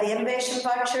vouchers, the innovation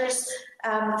vouchers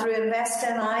through Invest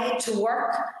NI to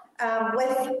work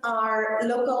with our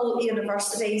local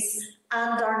universities,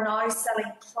 and are now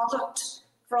selling product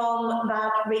from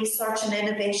that research and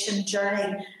innovation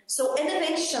journey. So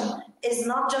innovation is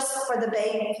not just for the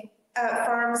big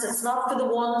firms, it's not for the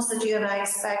ones that you and I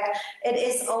expect, it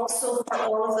is also for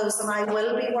all of those, and I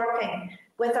will be working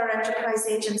with our enterprise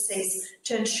agencies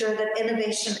to ensure that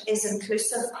innovation is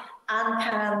inclusive and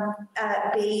can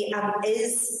be and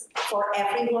is for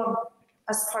everyone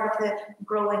as part of the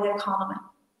growing economy.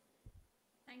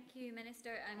 Thank you,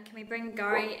 Minister. And can we bring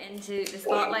Gary into the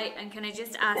spotlight? And can I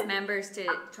just ask members to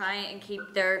try and keep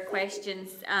their questions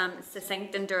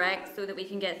succinct and direct so that we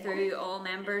can get through all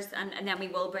members, and then we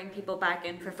will bring people back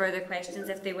in for further questions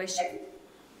if they wish.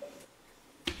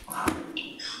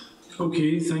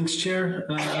 Okay, thanks, Chair,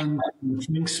 and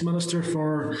thanks, Minister,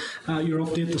 for your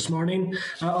update this morning.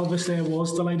 Obviously, I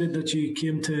was delighted that you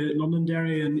came to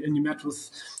Londonderry and you met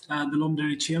with the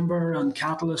Londonderry Chamber and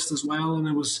Catalyst as well, and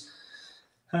it was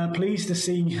Pleased to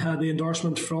see the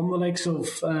endorsement from the likes of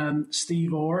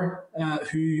Steve Orr,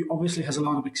 who obviously has a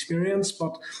lot of experience,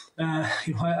 but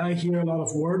I hear a lot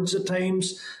of words at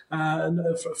times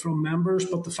from members,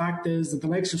 but the fact is that the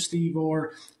likes of Steve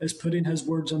Orr is putting his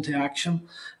words into action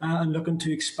and looking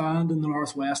to expand in the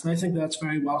Northwest, and I think that's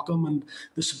very welcome, and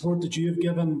the support that you have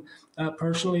given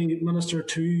personally, Minister,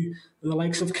 to the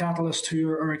likes of Catalyst who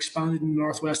are expanding in the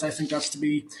Northwest, I think that's to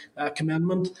be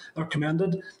commended.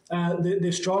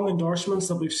 The strong endorsements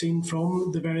that we've seen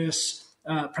from the various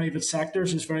private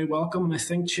sectors is very welcome, and I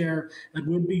think, Chair, it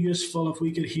would be useful if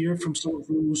we could hear from some of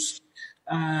those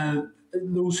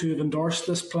who have endorsed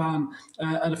this plan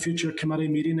at a future committee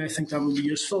meeting. I think that would be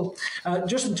useful.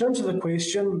 Just in terms of the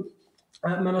question,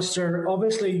 Minister,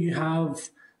 obviously you have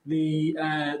the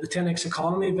 10x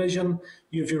economy vision,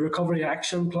 you have your recovery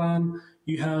action plan,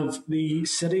 you have the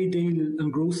city deal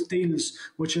and growth deals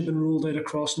which have been rolled out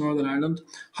across Northern Ireland.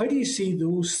 How do you see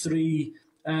those three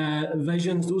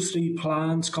visions, those three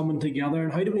plans coming together,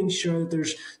 and how do we ensure that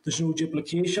there's no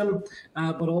duplication,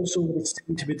 but also that it's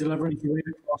to be delivered right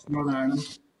across Northern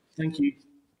Ireland? Thank you.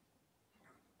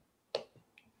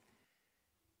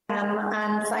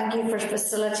 And thank you for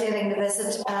facilitating the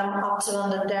visit up to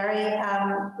Londonderry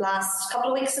last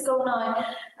couple of weeks ago now.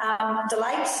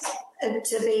 Delighted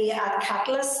to be at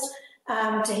Catalyst,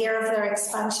 to hear of their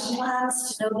expansion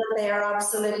plans, to know that they are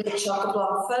absolutely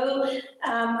chock-a-block full,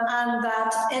 and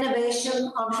that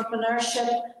innovation,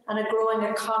 entrepreneurship and a growing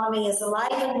economy is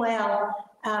alive and well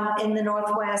in the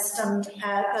Northwest, and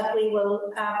that we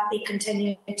will be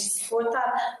continuing to support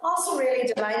that. Also really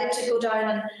delighted to go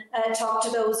down and talk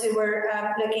to those who were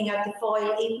looking at the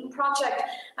Foyle Eden project.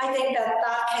 I think that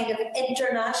kind of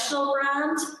international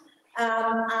brand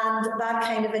and that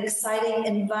kind of exciting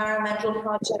environmental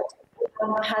project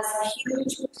has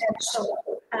huge potential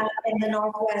in the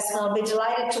Northwest, and I'll be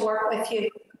delighted to work with you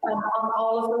on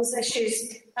all of those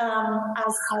issues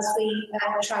as we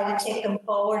try to take them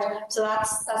forward. So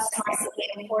that's massively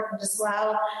important as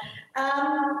well.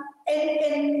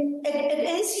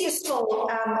 It is useful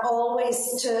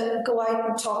always to go out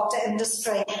and talk to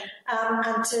industry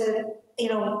and to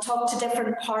talk to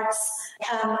different parts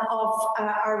of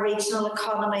our regional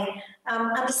economy.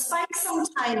 And despite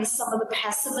sometimes some of the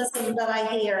pessimism that I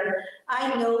hear,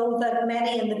 I know that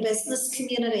many in the business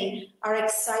community are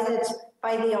excited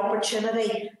by the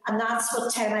opportunity, and that's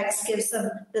what 10x gives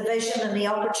them, the vision and the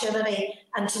opportunity,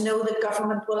 and to know that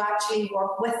government will actually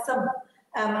work with them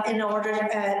in order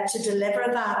to deliver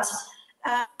that.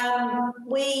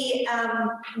 We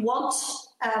want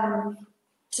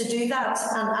to do that,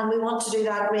 and we want to do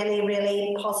that really,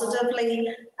 really positively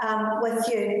with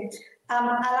you.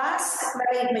 I'll ask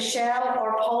maybe Michelle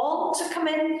or Paul to come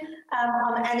in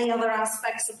on any other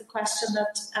aspects of the question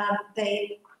that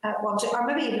they want to, or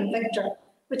maybe even Victor.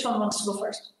 Which one wants to go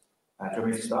first? Do you want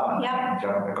me to start? Yeah.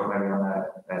 Pick up maybe on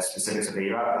the specifics of the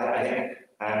ERAP. I think,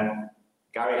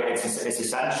 Gary, it's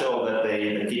essential that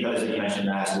the key pillars that you mentioned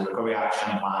there, so the recovery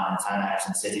action plan and 10x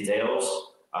and city deals,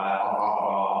 are part of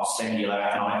our singular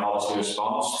economic policy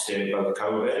response to both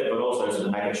COVID, but also to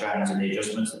the mega trends and the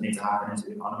adjustments that need to happen into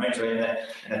the economy. So in the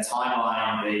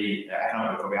timeline, the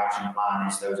economic recovery action plan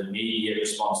is those immediate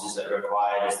responses that are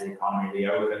required as the economy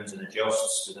reopens and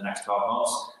adjusts to the next 12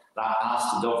 months. That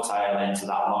has to dovetail into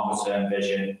that longer-term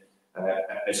vision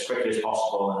as quickly as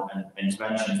possible, and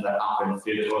interventions that happen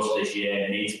through the course of this year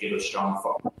need to give us strong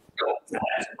focus on the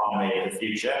economy in the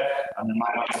future. And the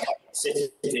city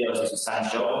deals is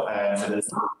essential. So there's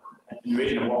in the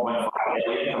region of 1.5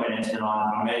 billion coming into the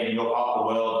economy. In your part of the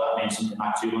world, that means something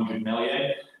like 200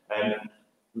 million.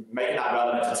 Making that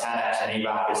relevant to 10x and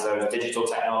ERAP is those digital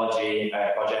technology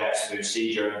projects through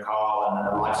CEDA and CARL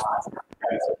and the life sciences.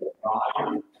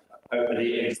 Over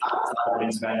the exact type of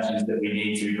interventions that we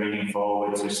need to be bringing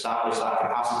forward to establish that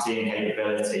capacity and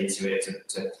capability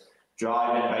to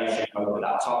drive innovation both at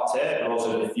that top tier, but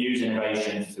also diffuse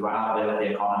innovation throughout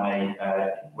the economy,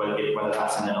 whether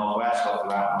that's in the Northwest or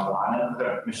throughout Northern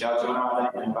Ireland. Michelle, do you want to add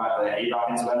anything about the ERAP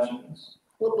interventions?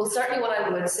 Well, certainly what I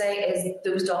would say is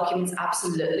those documents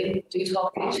absolutely do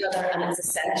talk to each other, and it's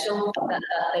essential that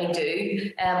they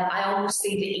do. I almost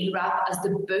see the ERAP as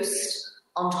the boost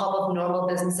on top of normal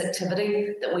business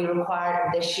activity that we require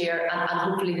this year and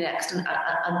hopefully next and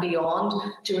beyond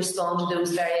to respond to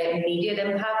those very immediate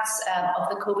impacts of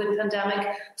the COVID pandemic.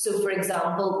 So, for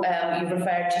example, you've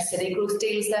referred to city growth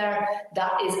deals there.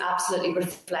 That is absolutely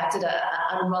reflected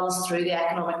and runs through the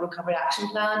Economic Recovery Action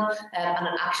Plan, and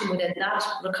an action within that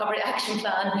Recovery Action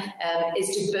Plan is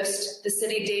to boost the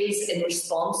city deals in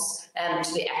response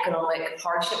to the economic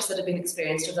hardships that have been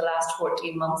experienced over the last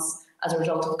 14 months. as a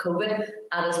result of COVID.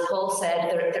 And as Paul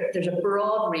said, there's a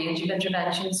broad range of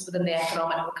interventions within the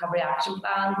Economic Recovery Action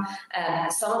Plan,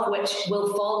 some of which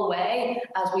will fall away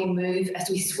as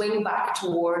we swing back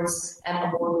towards a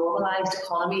more normalised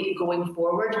economy going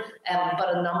forward.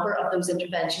 But a number of those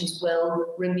interventions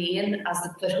will remain as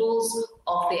the footholds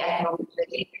of the economic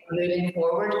policy moving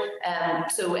forward.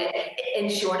 So in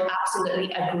short,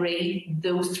 absolutely agree,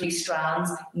 those three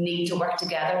strands need to work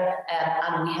together,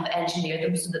 and we have engineered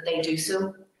them so that they do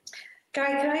so.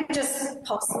 Gary, can I just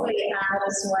possibly add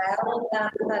as well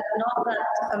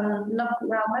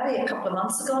maybe a couple of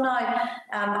months ago now,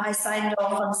 I signed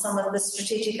off on some of the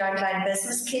strategic outline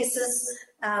business cases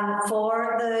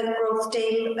for the growth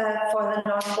deal for the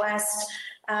Northwest.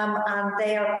 And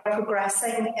they are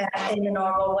progressing in the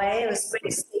normal way. It was great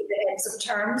to see the heads of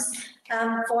terms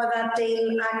for that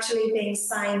deal actually being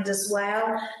signed as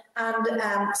well.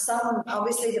 And some,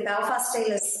 obviously the Belfast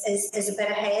deal is a bit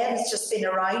ahead, it's just been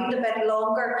around a bit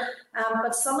longer,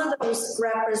 but some of those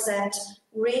represent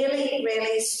really,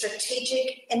 really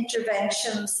strategic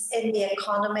interventions in the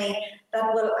economy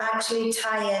that will actually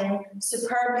tie in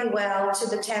superbly well to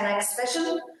the 10X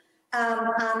vision.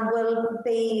 And will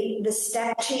be the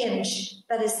step change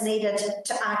that is needed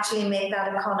to actually make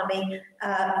that economy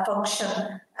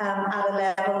function at a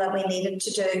level that we need it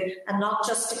to do, and not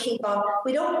just to keep on.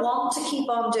 We don't want to keep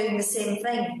on doing the same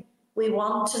thing. We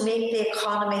want to make the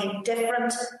economy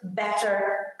different,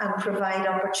 better, and provide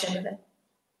opportunity.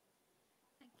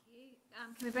 Thank you.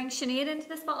 Can we bring Sinead into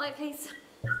the spotlight, please?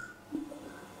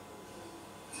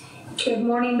 Good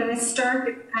morning,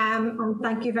 Minister, and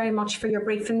thank you very much for your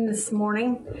briefing this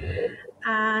morning.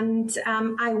 And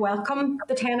I welcome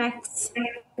the 10X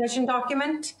vision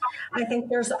document. I think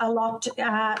there's a lot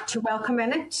to welcome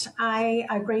in it. I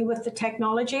agree with the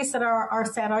technologies that are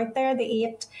set out there, the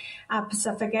 8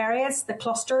 Pacific areas. The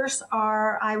clusters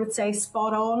are, I would say,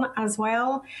 spot on as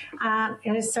well.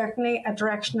 It is certainly a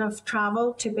direction of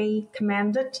travel to be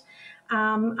commended.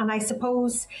 And I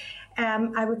suppose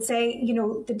I would say, you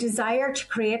know, the desire to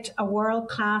create a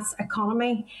world-class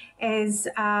economy is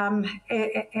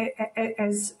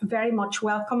very much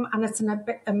welcome, and it's an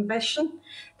ambition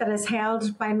that is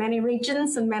held by many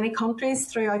regions and many countries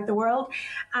throughout the world.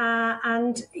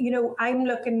 And, you know, I'm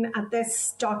looking at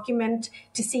this document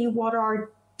to see what our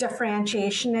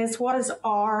differentiation is, what is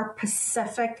our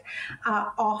Pacific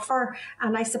offer.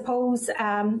 And I suppose,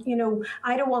 you know,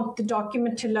 I don't want the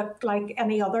document to look like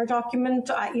any other document.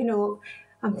 You know,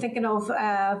 I'm thinking of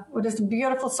what is a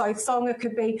beautiful South song. It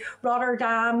could be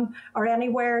Rotterdam or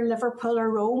anywhere, Liverpool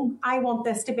or Rome. I want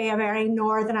this to be a very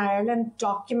Northern Ireland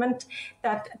document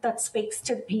that speaks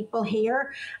to people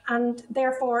here. And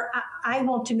therefore, I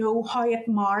want to know how it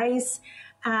marries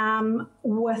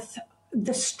with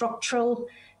the structural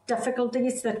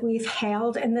difficulties that we've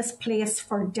held in this place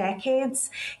for decades.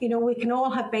 You know, we can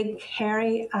all have big,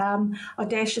 hairy,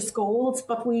 audacious goals,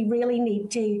 but we really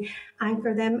need to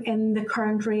anchor them in the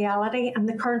current reality. And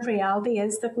the current reality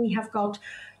is that we have got,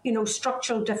 you know,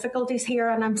 structural difficulties here,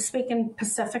 and I'm speaking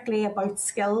specifically about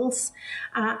skills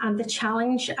and the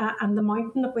challenge and the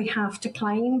mountain that we have to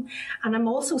climb. And I'm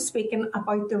also speaking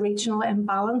about the regional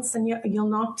imbalance, and you'll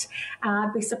not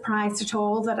be surprised at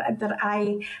all that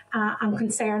I am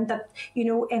concerned that, you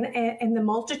know, in the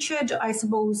multitude, I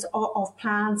suppose, of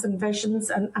plans and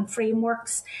visions and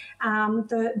frameworks,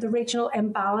 the regional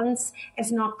imbalance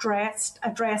is not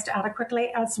addressed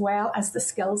adequately, as well as the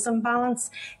skills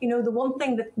imbalance. You know, the one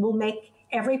thing that will make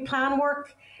every plan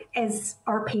work is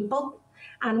our people,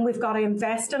 and we've got to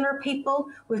invest in our people.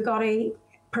 We've got to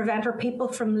prevent our people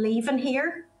from leaving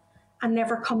here and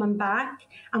never coming back,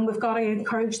 and we've got to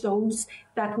encourage those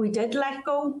that we did let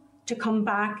go to come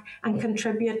back and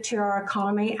contribute to our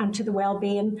economy and to the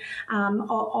well-being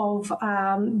of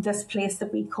this place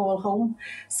that we call home.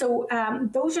 So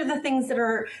those are the things that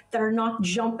are not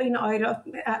jumping out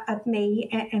at me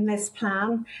in this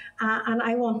plan. And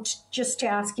I want just to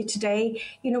ask you today,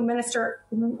 you know, Minister,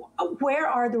 where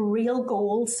are the real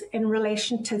goals in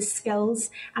relation to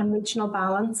skills and regional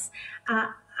balance?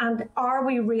 And are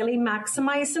we really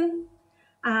maximising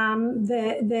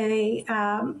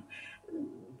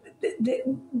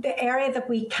the area that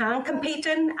we can compete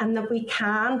in and that we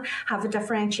can have a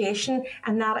differentiation,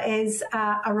 and that is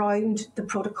around the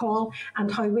protocol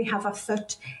and how we have a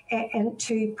foot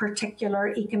into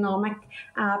particular economic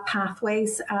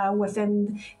pathways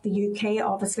within the UK,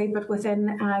 obviously, but within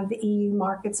the EU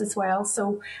markets as well.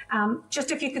 So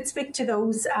just if you could speak to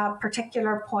those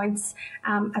particular points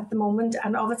at the moment.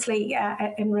 And obviously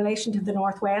in relation to the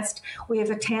Northwest, we have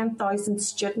a 10,000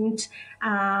 student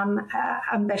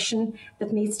ambition ambition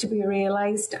that needs to be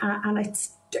realised, and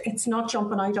it's not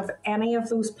jumping out of any of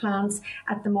those plans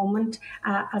at the moment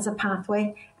as a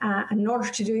pathway. In order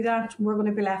to do that, we're going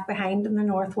to be left behind in the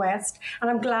Northwest. And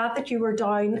I'm glad that you were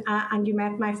down and you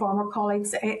met my former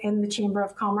colleagues in the Chamber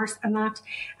of Commerce, and that,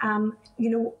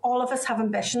 all of us have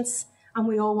ambitions. And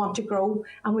we all want to grow,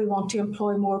 and we want to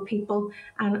employ more people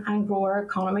and grow our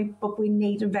economy. But we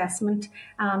need investment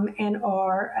in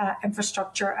our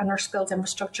infrastructure and our skills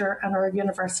infrastructure and our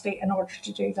university in order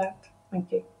to do that. Thank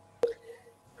you.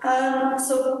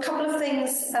 So a couple of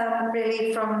things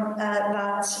really from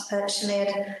that,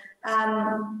 Sinead.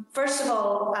 First of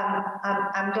all,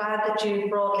 I'm glad that you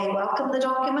broadly welcome the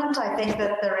document. I think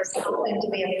that there is nothing to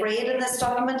be afraid in this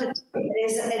document.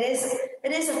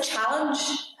 It is a challenge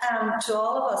to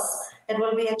all of us. It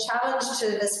will be a challenge to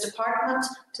this department,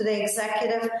 to the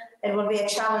executive. It will be a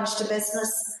challenge to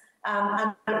business,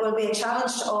 and it will be a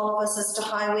challenge to all of us as to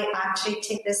how we actually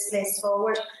take this place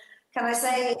forward. Can I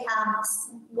say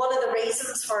one of the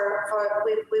reasons for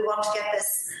we want to get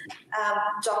this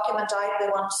document out, we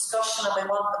want discussion and we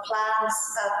want the plans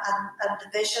and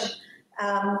the vision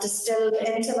distilled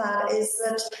into that, is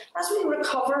that as we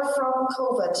recover from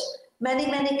COVID, many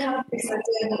countries are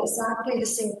doing exactly the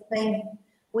same thing.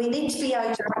 We need to be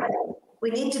out early. We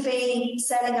need to be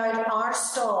setting out our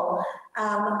stall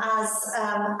as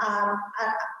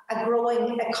a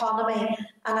growing economy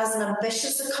and as an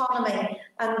ambitious economy.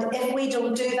 And if we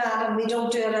don't do that and we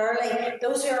don't do it early,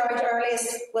 those who are out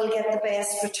earliest will get the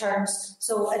best returns.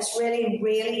 So it's really,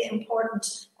 really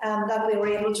important that we were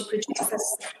able to produce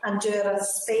this and do it at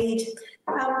speed.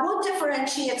 What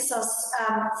differentiates us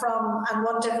from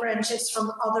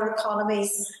other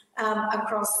economies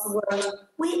across the world?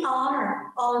 We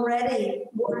are already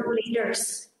world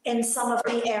leaders in some of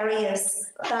the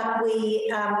areas that we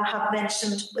have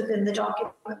mentioned within the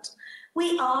document.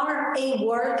 We are a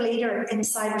world leader in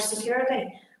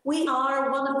cybersecurity. We are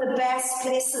one of the best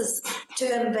places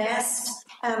to invest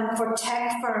for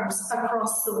tech firms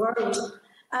across the world.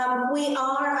 We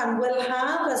are and will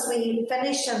have, as we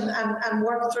finish and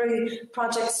work through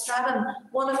Project Stratum,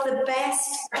 one of the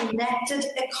best connected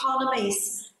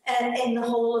economies in the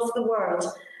whole of the world.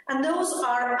 And those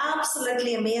are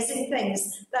absolutely amazing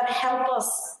things that help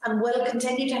us and will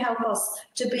continue to help us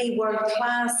to be world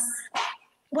class.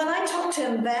 When I talk to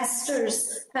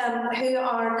investors who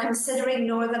are considering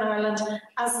Northern Ireland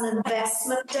as an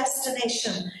investment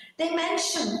destination, they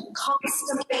mention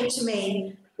constantly to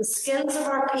me the skills of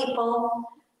our people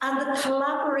and the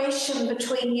collaboration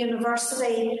between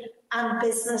university and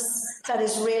business that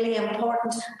is really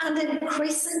important. And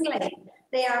increasingly,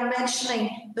 they are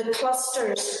mentioning the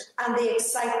clusters and the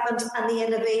excitement and the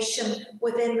innovation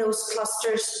within those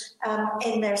clusters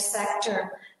in their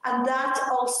sector. And that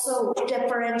also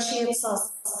differentiates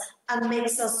us and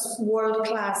makes us world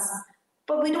class.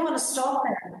 But we don't want to stop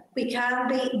there. We can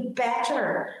be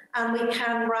better and we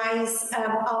can rise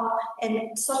up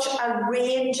in such a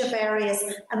range of areas,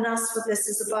 and that's what this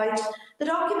is about. The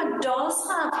document does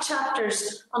have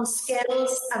chapters on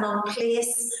skills and on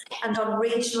place and on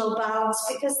regional balance,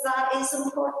 because that is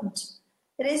important.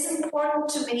 It is important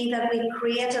to me that we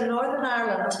create a Northern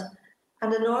Ireland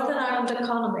and a Northern Ireland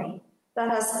economy that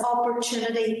has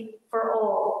opportunity for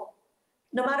all.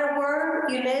 No matter where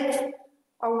you live,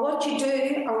 or what you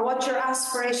do, or what your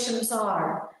aspirations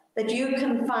are, that you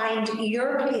can find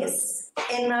your place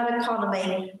in that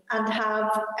economy and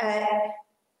have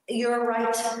your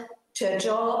right to a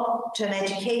job, to an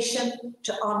education,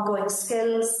 to ongoing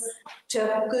skills, to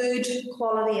a good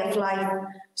quality of life.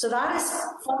 So that is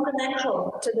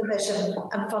fundamental to the vision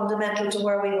and fundamental to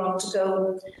where we want to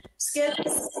go.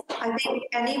 Skills, I think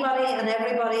anybody and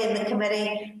everybody in the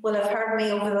committee will have heard me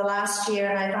over the last year,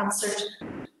 and I've answered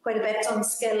quite a bit on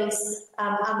skills,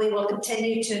 and we will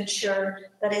continue to ensure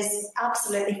that is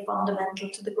absolutely fundamental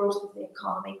to the growth of the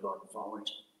economy going forward.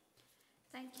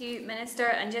 Thank you, Minister.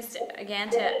 And just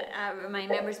again to remind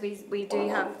members, we do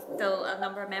have still a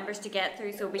number of members to get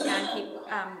through, so we can keep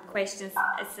questions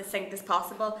as succinct as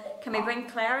possible. Can we bring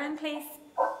Claire in, please?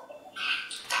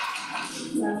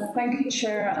 Thank you,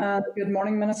 Chair. Good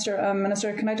morning, Minister.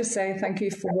 Minister, can I just say thank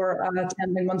you for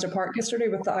attending Windsor Park yesterday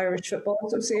with the Irish Football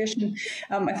Association.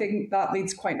 I think that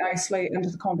leads quite nicely into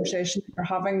the conversation we're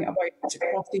having about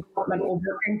cross-departmental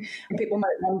working. And people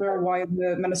might wonder why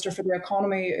the Minister for the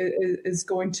Economy is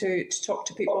going to talk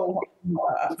to people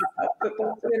at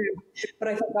football stadium. But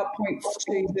I think that points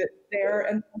to their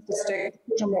interest to stay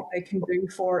and what they can do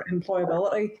for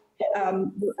employability,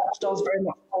 which does very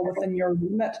much fall within your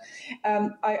remit.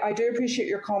 I do appreciate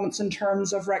your comments in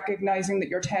terms of recognising that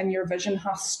your 10-year vision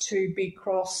has to be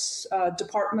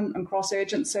cross-department and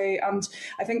cross-agency, and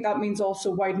I think that means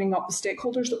also widening up the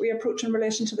stakeholders that we approach in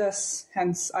relation to this,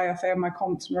 hence IFA and my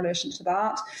comments in relation to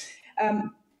that.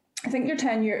 I think your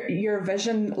 10-year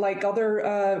vision, like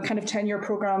other kind of 10-year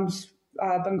programmes,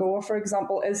 Bengoa, for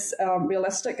example, is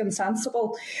realistic and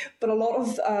sensible, but a lot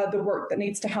of the work that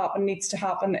needs to happen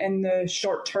in the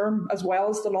short term as well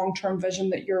as the long-term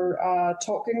vision that you're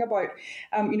talking about.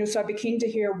 So I'd be keen to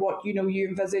hear what you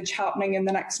envisage happening in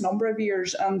the next number of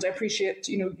years, and I appreciate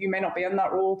you may not be in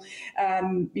that role,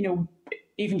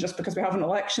 even just because we have an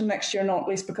election next year, not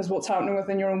least because what's happening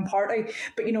within your own party.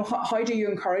 But, how do you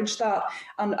encourage that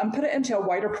and put it into a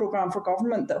wider programme for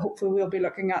government that hopefully we'll be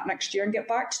looking at next year, and get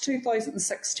back to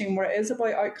 2016 where it is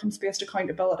about outcomes-based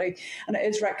accountability and it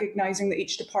is recognising that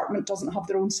each department doesn't have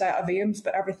their own set of aims,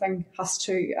 but everything has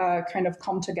to kind of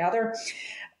come together.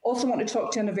 Also want to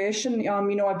talk to innovation.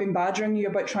 I've been badgering you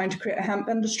about trying to create a hemp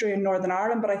industry in Northern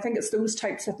Ireland, but I think it's those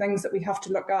types of things that we have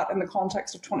to look at in the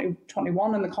context of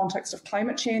 2021, in the context of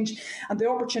climate change and the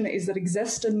opportunities that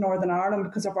exist in Northern Ireland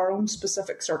because of our own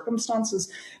specific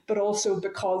circumstances, but also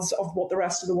because of what the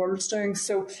rest of the world is doing.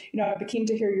 So, I'd be keen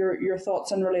to hear your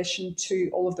thoughts in relation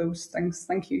to all of those things.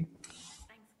 Thank you.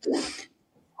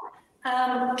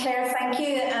 Claire, thank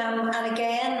you. And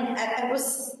again, it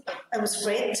was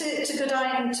great to go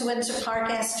down to Windsor Park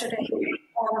yesterday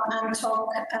and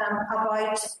talk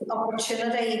about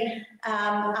opportunity,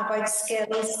 about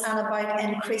skills, and about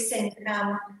increasing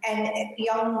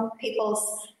young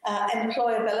people's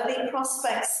employability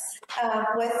prospects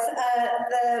with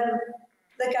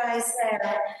the guys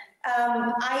there.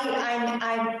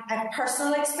 I have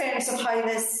personal experience of how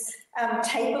this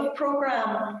type of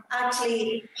programme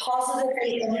actually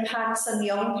positively impacts on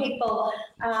young people.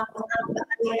 I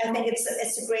think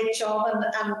it's a great job,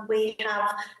 and we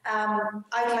have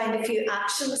outlined a few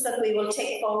actions that we will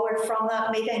take forward from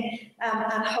that meeting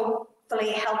and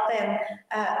hopefully help them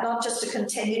not just to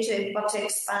continue to, but to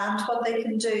expand what they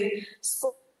can do.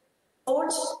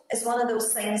 Sport is one of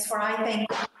those things where I think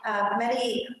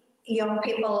many young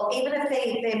people, even if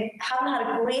they haven't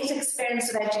had a great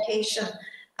experience with education,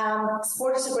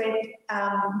 sport is a great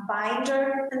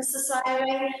binder in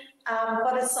society,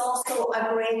 but it's also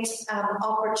a great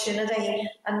opportunity.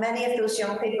 And many of those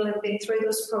young people who've been through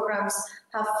those programmes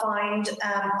have found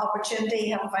opportunity,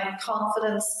 have found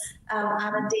confidence,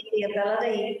 and indeed the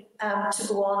ability to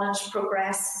go on and to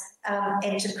progress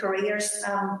into careers.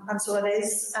 And so it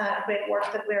is great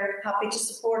work that we're happy to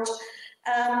support.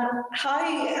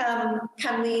 How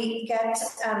can we get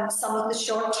some of the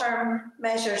short-term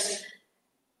measures?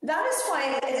 That is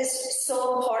why it is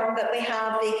so important that we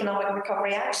have the Economic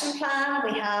Recovery Action Plan,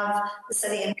 we have the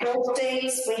City and Growth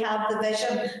Deals, we have the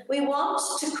vision. We want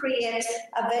to create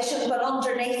a vision, but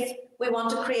underneath we want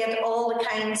to create all the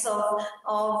kinds of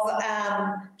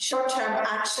short-term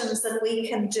actions that we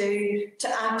can do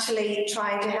to actually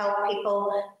try to help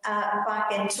people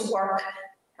back into work.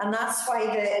 And that's why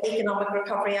the Economic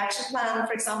Recovery Action Plan,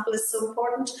 for example, is so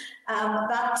important.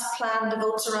 That plan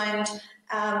devotes around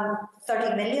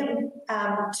 30 million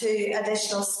to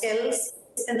additional skills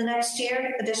in the next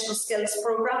year, additional skills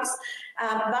programmes.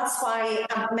 That's why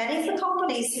many of the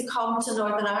companies who come to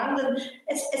Northern Ireland,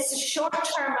 it's a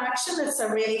short-term action, it's a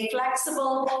really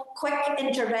flexible, quick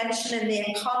intervention in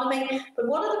the economy. But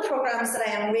one of the programmes that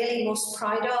I am really most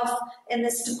proud of in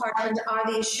this department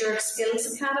are the Assured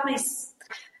Skills Academies.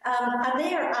 And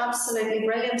they are absolutely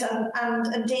brilliant,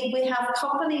 and indeed we have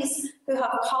companies who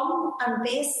have come and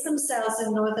based themselves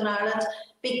in Northern Ireland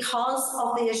because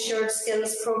of the Assured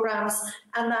Skills programmes,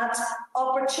 and that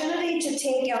opportunity to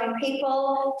take young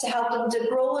people, to help them to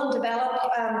grow and develop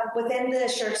within the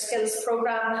Assured Skills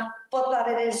programme, but that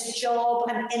it is job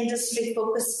and industry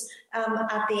focused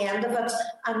at the end of it,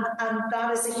 and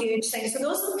that is a huge thing. So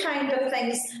those are the kind of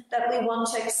things that we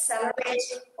want to accelerate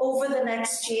over the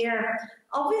next year.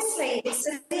 Obviously,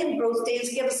 City and Growth Deals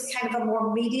give us kind of a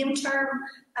more medium-term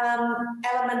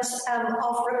element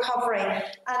of recovery.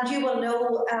 And you will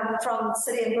know from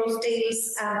City and Growth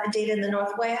Deals, indeed in the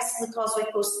Northwest, the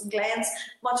Causeway Coast and Glens,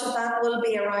 much of that will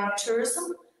be around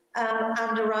tourism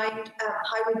and around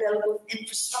how we build both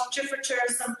infrastructure for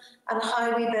tourism and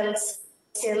how we build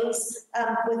skills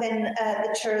within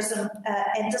the tourism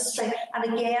industry.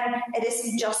 And again, it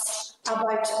isn't just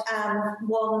about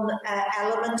one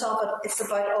element of it, it's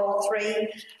about all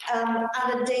three. And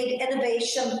indeed,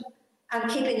 innovation and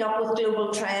keeping up with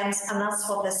global trends, and that's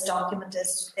what this document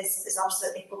is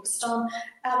absolutely focused on.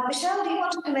 Michelle, do you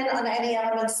want to come in on any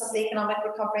elements of the Economic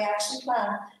Recovery Action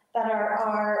Plan that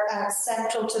are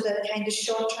central to the kind of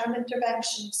short-term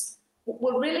interventions?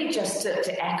 Well, really just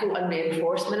to echo and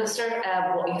reinforce, Minister,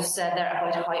 what you've said there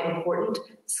about how important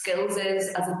skills is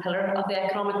as a pillar of the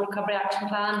Economic Recovery Action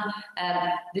Plan.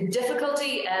 The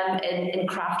difficulty in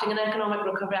crafting an Economic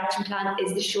Recovery Action Plan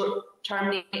is the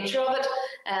short-term nature of it.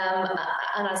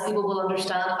 And as people will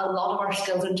understand, a lot of our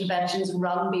skills interventions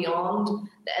run beyond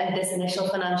this initial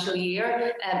financial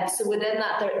year. So within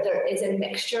that, there is a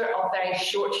mixture of very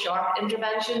short, sharp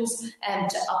interventions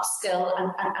to upskill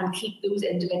and keep those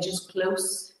individuals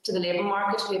close to the labour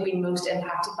market who have been most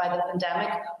impacted by the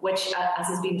pandemic, which, as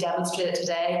has been demonstrated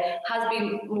today, has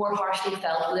been more harshly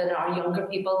felt within our younger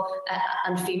people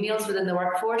and females within the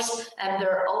workforce.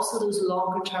 There are also those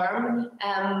longer term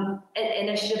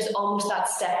initiatives, almost that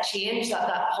step change,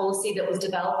 that policy that was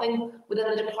developing within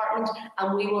the department,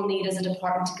 and we will need as a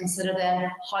department to consider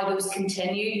then how those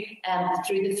continue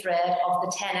through the thread of the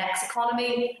 10x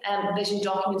economy vision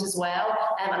document as well,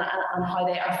 and how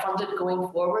they are funded going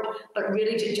forward. But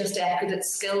really just to echo that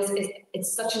skills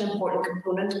it's such an important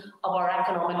component of our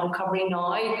economic recovery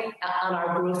now and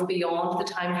our growth beyond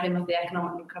the timeframe of the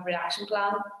Economic Recovery Action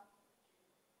Plan.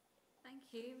 Thank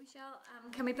you, Michelle.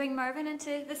 Can we bring Mervyn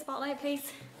into the spotlight,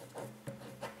 please?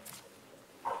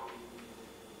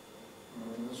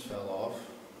 Just fell off.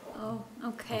 Oh,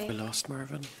 okay. Have we lost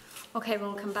Mervyn? Okay,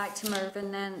 we'll come back to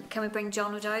Mervyn then. Can we bring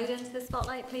John O'Dowd into the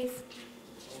spotlight, please?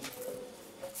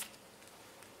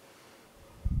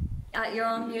 You're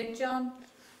on mute, John.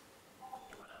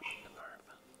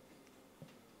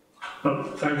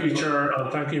 Thank you, Chair,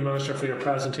 and thank you, Minister, for your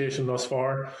presentation thus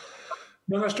far.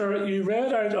 Minister, you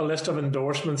read out a list of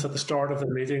endorsements at the start of the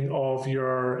meeting of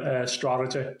your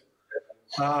strategy,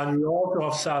 and you also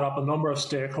have set up a number of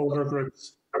stakeholder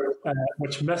groups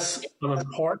which miss an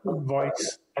important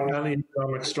voice in any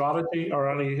economic strategy or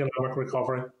any economic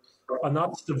recovery, and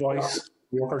that's the voice of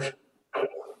workers.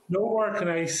 Nowhere can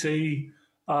I see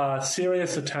a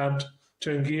serious attempt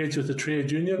to engage with the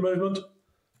trade union movement,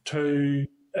 to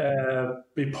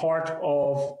be part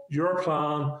of your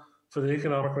plan for the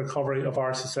economic recovery of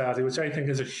our society, which I think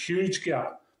is a huge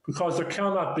gap, because there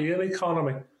cannot be an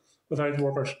economy without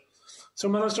workers. So,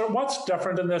 Minister, what's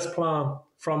different in this plan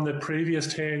from the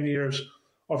previous 10 years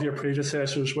of your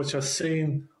predecessors, which has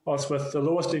seen us with the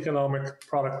lowest economic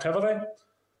productivity,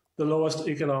 the lowest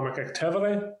economic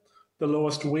activity, the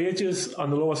lowest wages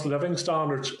and the lowest living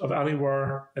standards of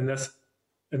anywhere in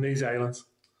these islands?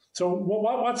 So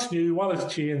what's new? What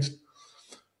has changed?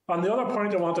 And the other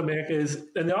point I want to make is,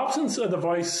 in the absence of the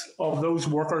voice of those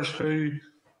workers who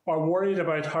are worried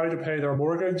about how to pay their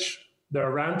mortgage,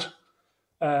 their rent,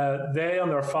 they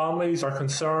and their families are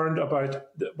concerned about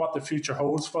what the future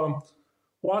holds for them.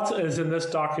 What is in this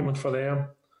document for them?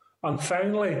 And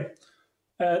finally,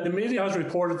 the media has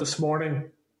reported this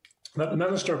morning that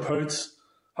Minister Pouts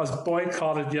has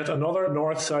boycotted yet another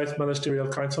North-South Ministerial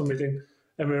Council meeting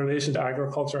in relation to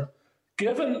agriculture.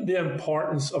 Given the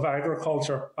importance of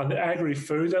agriculture and the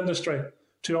agri-food industry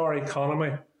to our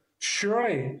economy,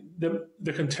 surely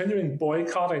the continuing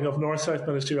boycotting of North-South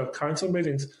Ministerial Council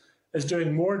meetings is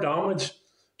doing more damage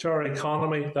to our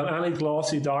economy than any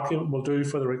glossy document will do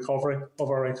for the recovery of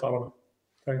our economy.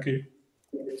 Thank you.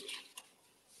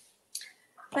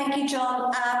 Thank you,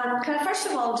 John. Can I first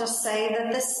of all just say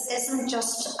that this isn't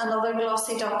just another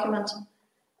glossy document.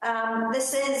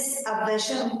 This is a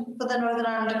vision for the Northern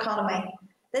Ireland economy.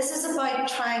 This is about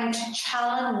trying to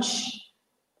challenge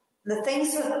the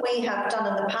things that we have done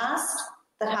in the past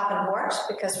that haven't worked,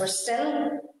 because we're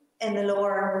still in the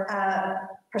lower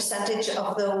percentage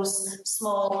of those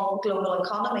small global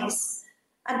economies,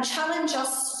 and challenge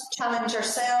us, challenge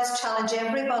ourselves, challenge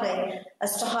everybody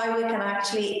as to how we can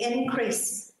actually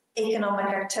increase economic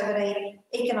activity,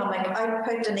 economic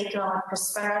output and economic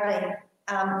prosperity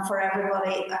for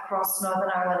everybody across Northern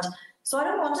Ireland. So I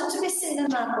don't want it to be seen in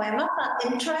that way. I'm not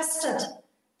that interested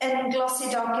in glossy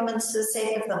documents for the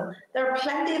sake of them. There are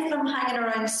plenty of them hanging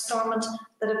around Stormont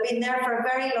that have been there for a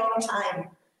very long time.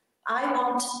 I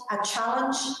want a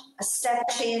challenge, a step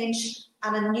change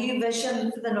and a new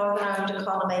vision for the Northern Ireland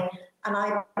economy, and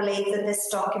I believe that this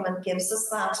document gives us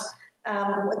that,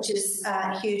 which is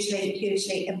hugely,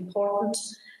 hugely important.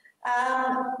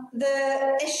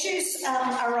 The issues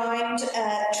around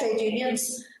trade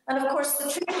unions, and of course the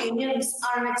trade unions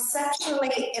are an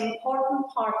exceptionally important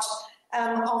part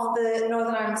of the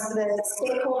Northern Ireland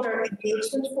Stakeholder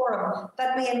Engagement Forum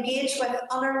that we engage with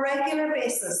on a regular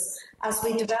basis as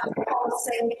we develop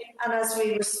policy and as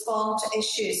we respond to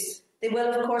issues. They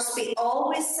will, of course, be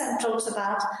always central to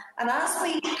that. And as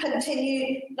we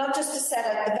continue, not just to set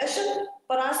out the vision,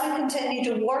 but as we continue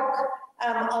to work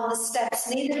on the steps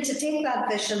needed to take that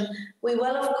vision, we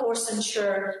will, of course,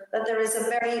 ensure that there is a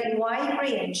very wide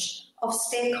range of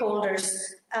stakeholders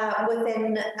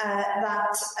within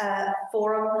that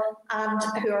forum and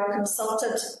who are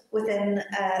consulted within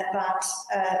that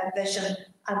vision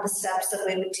and the steps that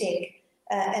we would take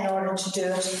in order to do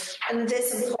it. And it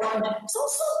is important. It's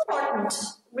also important,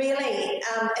 really,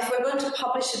 if we're going to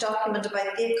publish a document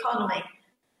about the economy,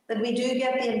 that we do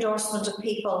get the endorsement of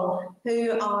people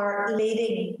who are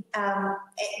leading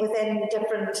within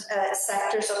different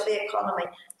sectors of the economy.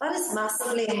 That is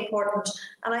massively important.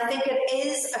 And I think it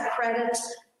is a credit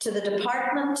to the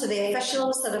department, to the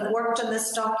officials that have worked on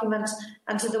this document,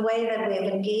 and to the way that we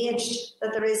have engaged,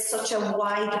 that there is such a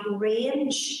wide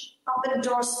range of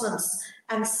endorsements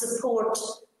and support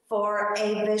for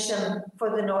a vision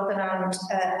for the Northern Ireland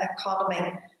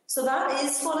economy. So that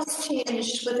is what has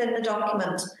changed within the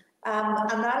document,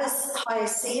 and that is how I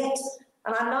see it.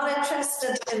 And I'm not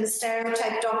interested in the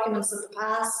stereotype documents of the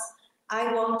past.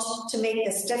 I want to make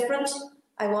this different.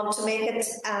 I want to make it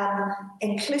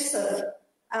inclusive,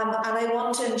 and I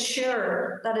want to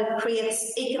ensure that it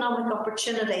creates economic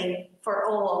opportunity for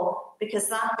all, because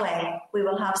that way we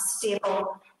will have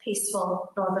stable,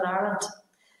 peaceful Northern Ireland.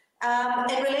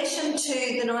 In relation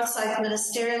to the North-South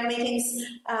Ministerial meetings,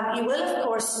 you will of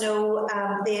course know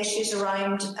the issues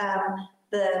around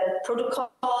the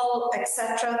protocol,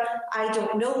 etc. I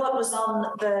don't know what was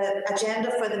on the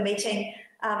agenda for the meeting,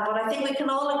 but I think we can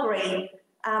all agree,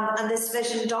 and this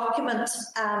vision document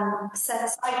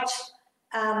sets out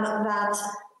that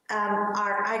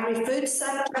our agri-food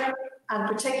sector, and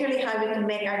particularly how we can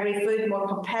make agri-food more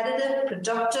competitive,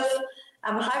 productive,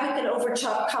 how we can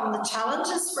overcome the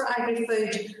challenges for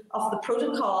agri-food of the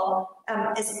protocol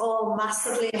is all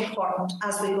massively important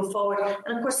as we go forward.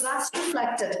 And of course that's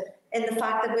reflected in the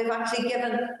fact that we've actually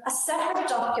given a separate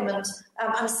document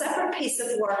and a separate piece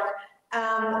of work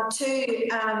to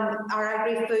our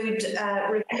agri-food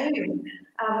review,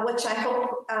 which I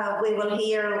hope we will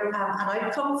hear an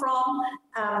outcome from,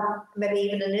 maybe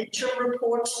even an interim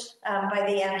report by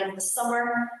the end of the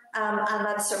summer, and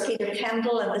that Sir Peter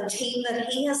Kendall and the team that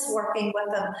he is working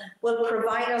with them will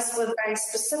provide us with very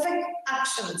specific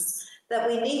actions that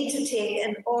we need to take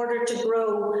in order to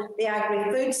grow the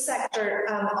agri-food sector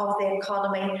of the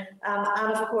economy,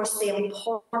 and of course the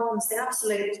importance, the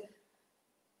absolute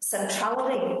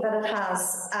centrality that it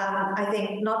has, I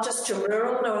think, not just to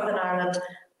rural Northern Ireland,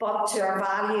 but to our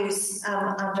values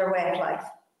and our way of life.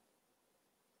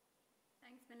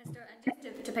 Thanks, Minister. And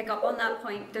just to pick up on that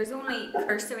point, there's only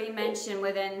cursory mention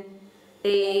within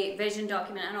the vision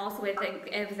document and also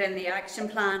within the action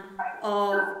plan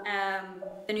of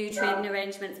the new trading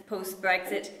arrangements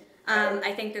post-Brexit.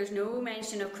 I think there's no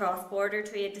mention of cross-border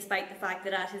trade, despite the fact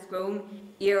that has grown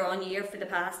year on year for the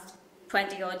past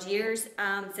 20 odd years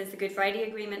since the Good Friday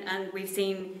Agreement, and we've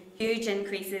seen huge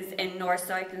increases in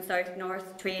North-South and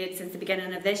South-North trade since the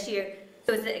beginning of this year.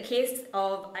 So is it a case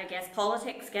of, I guess,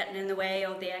 politics getting in the way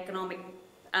of the economic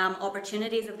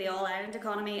opportunities of the all-island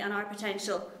economy and our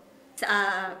potential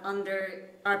of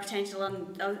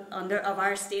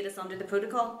our status under the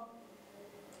protocol?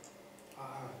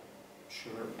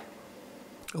 Sure.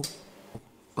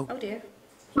 Oh dear.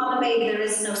 Economy, there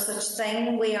is no such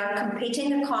thing. We are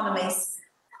competing economies,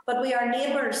 but we are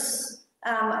neighbours,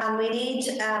 and we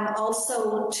need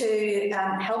also to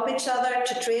help each other,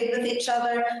 to trade with each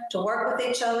other, to work with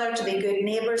each other, to be good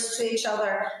neighbours to each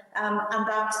other, and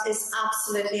that is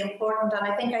absolutely important. And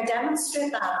I think I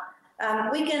demonstrate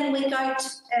that week in, week out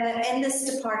in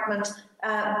this department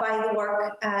by the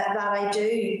work that I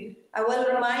do. I will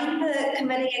remind the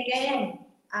committee again,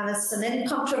 and it's an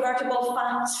incontrovertible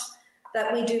fact,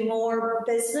 that we do more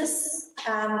business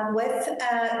with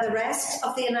the rest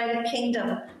of the United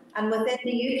Kingdom and within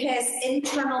the UK's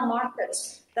internal market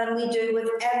than we do with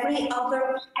every other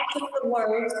part of the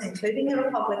world, including the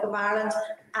Republic of Ireland,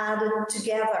 added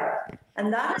together.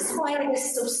 And that is why it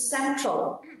is so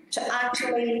central to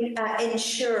actually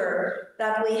ensure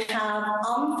that we have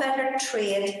unfettered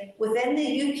trade within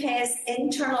the UK's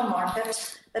internal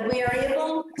market, that we are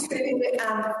able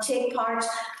to take part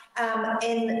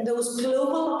in those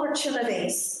global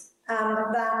opportunities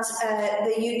that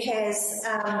the UK's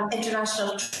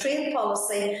international trade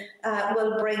policy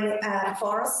will bring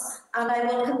for us, and I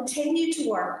will continue to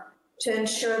work to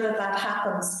ensure that that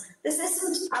happens. This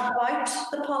isn't about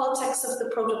the politics of the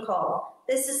protocol.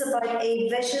 This is about a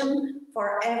vision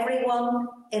for everyone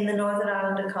in the Northern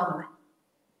Ireland economy.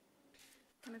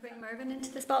 Can we bring Mervyn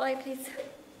into the spotlight, please?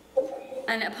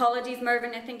 And apologies,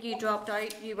 Mervyn, I think you dropped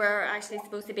out. You were actually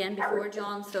supposed to be in before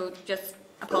John, so just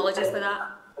apologies for that.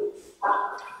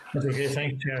 That's okay,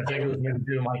 thanks, Chair. I think it was maybe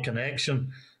due to my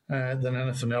connection than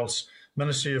anything else.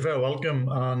 Minister, you're very welcome,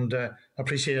 and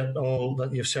appreciate all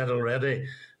that you've said already.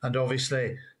 And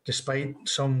obviously, despite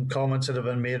some comments that have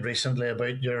been made recently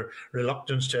about your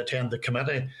reluctance to attend the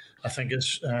committee, I think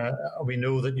we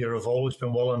know that you have always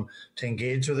been willing to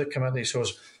engage with the committee. So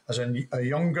as a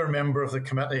younger member of the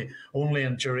committee, only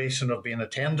in duration of being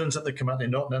attendance at the committee,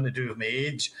 nothing to do with my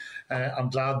age, I'm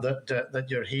glad that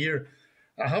you're here.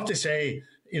 I have to say,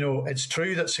 it's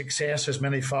true that success has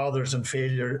many fathers and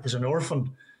failure is an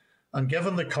orphan. And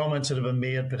given the comments that have been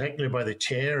made, particularly by the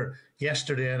chair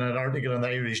yesterday in an article in the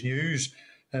Irish News,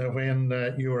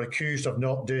 when you were accused of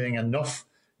not doing enough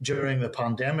during the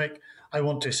pandemic, I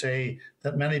want to say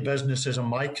that many businesses in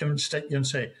my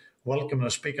constituency welcome, and I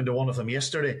was speaking to one of them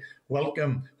yesterday,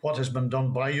 welcome what has been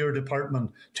done by your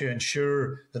department to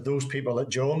ensure that those people that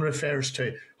John refers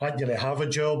to actually have a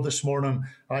job this morning,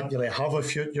 actually have a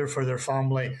future for their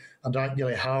family, and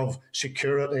actually have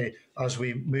security as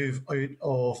we move out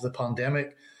of the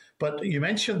pandemic. But you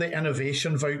mentioned the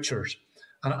innovation vouchers,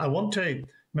 and I want to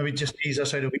maybe just tease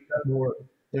this out a wee bit more.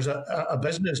 There's a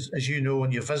business, as you know,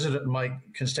 and you visited my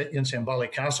constituency in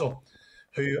Ballycastle,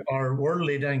 who are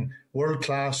world-leading,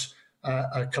 world-class,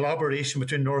 a collaboration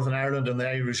between Northern Ireland and the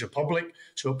Irish Republic.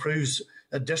 So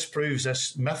it disproves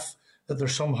this myth that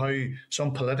there's somehow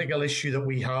some political issue that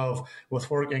we have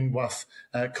with working with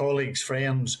colleagues,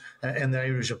 friends in the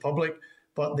Irish Republic.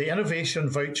 But the innovation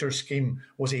voucher scheme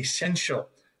was essential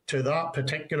to that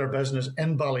particular business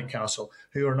in Ballycastle,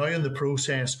 who are now in the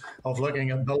process of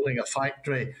looking at building a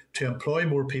factory to employ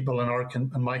more people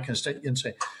in my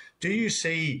constituency. Do you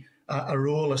see a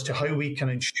role as to how we can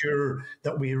ensure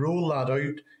that we roll that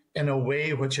out in a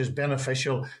way which is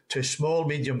beneficial to small,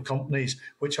 medium companies,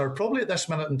 which are probably at this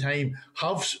minute in time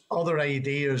have other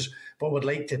ideas, but would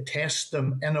like to test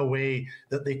them in a way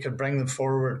that they could bring them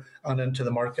forward and into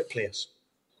the marketplace?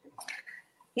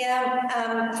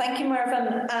 Yeah, thank you,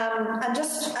 Mervyn. And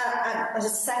just as a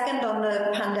second on the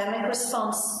pandemic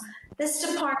response, this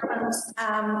department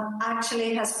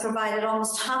actually has provided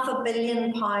almost £500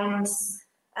 million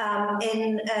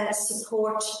in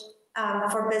support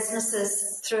for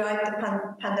businesses throughout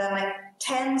the pandemic,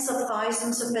 tens of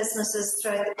thousands of businesses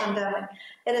throughout the pandemic.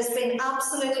 It has been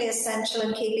absolutely essential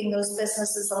in keeping those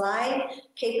businesses alive,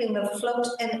 keeping them afloat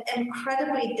in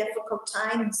incredibly difficult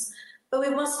times. But we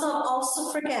must not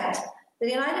also forget the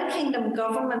United Kingdom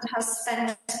government has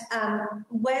spent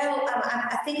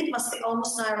I think it must be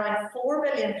almost now around £4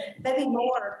 billion, maybe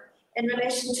more, in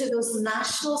relation to those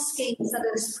national schemes that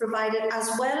it has provided,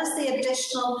 as well as the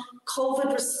additional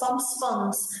COVID response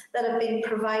funds that have been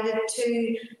provided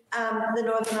to the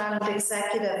Northern Ireland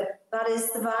Executive. That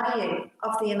is the value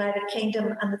of the United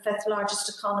Kingdom and the fifth largest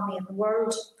economy in the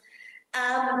world.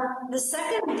 The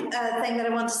second thing that I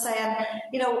want to say, I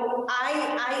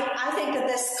think that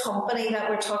this company that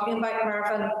we're talking about,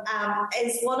 Mervyn,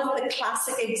 is one of the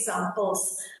classic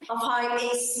examples of how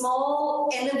a small,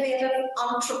 innovative,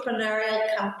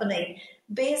 entrepreneurial company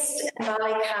based in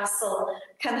Ballycastle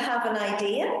can have an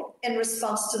idea in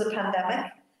response to the pandemic,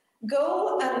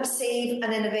 go and receive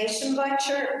an innovation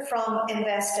voucher from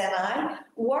InvestNI,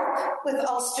 work with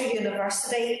Ulster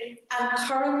University, and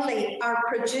currently are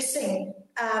producing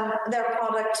their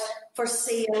product for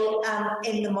sale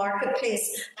in the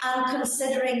marketplace and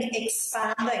considering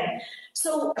expanding.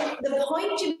 So the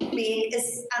point you make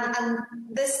is, and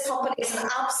this company is an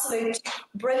absolute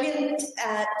brilliant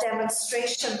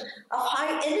demonstration of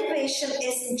how innovation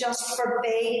isn't just for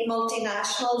big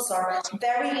multinationals or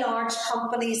very large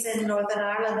companies in Northern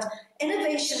Ireland.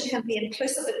 Innovation can be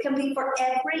inclusive. It can be for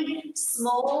every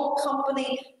small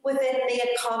company within the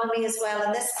economy as well.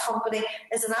 And this company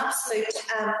is an absolute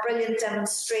brilliant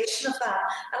demonstration of that.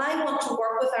 And I want to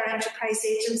work with our enterprise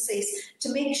agencies to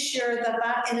make sure that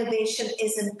that innovation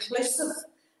is inclusive.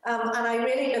 And I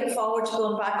really look forward to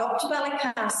going back up to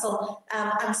Ballycastle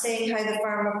and seeing how the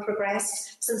firm have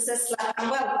progressed since this,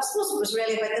 well, I suppose it was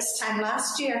really about this time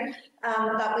last year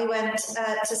that we went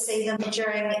to see them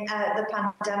during the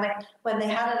pandemic, when they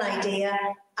had an idea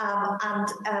and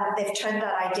they've turned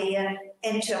that idea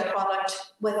into a product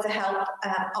with the help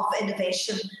of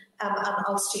innovation at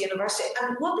Ulster University.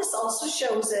 And what this also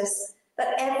shows is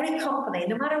that every company,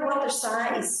 no matter what their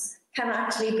size, can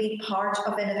actually be part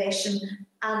of innovation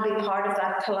and be part of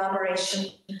that collaboration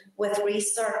with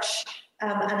research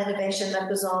and innovation that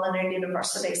goes on in our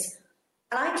universities.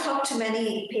 And I talk to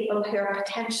many people who are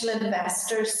potential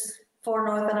investors for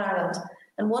Northern Ireland.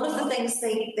 And one of the things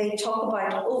they talk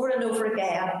about over and over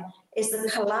again is the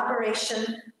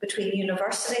collaboration between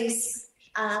universities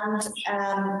and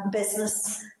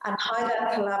business, and how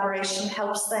that collaboration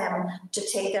helps them to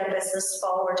take their business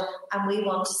forward. And we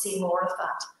want to see more of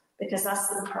that, because that's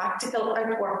the practical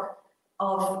outwork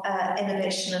of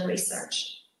innovation and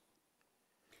research.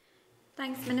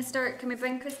 Thanks, Minister. Can we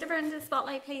bring Christopher into the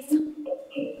spotlight, please?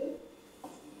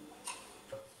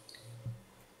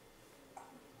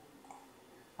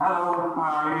 Hello, how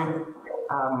are you?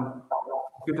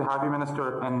 Good to have you,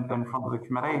 Minister, in front of the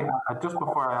committee. Just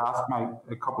before I ask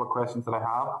a couple of questions that I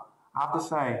have to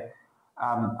say,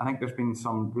 I think there's been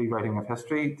some rewriting of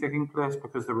history taking place,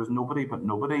 because there was nobody but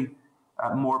nobody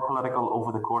more political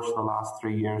over the course of the last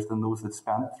 3 years than those that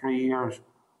spent 3 years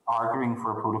arguing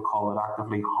for a protocol that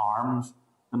actively harms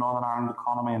the Northern Ireland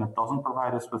economy, and it doesn't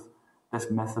provide us with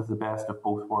this myth of the best of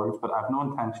both worlds. But I've no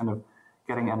intention of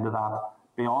getting into that,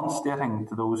 beyond stating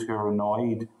to those who are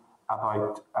annoyed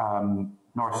about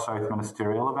North-South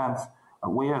ministerial events,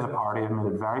 we as a party have made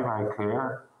it very, very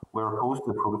clear we're opposed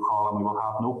to the protocol, and we will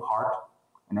have no part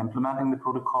in implementing the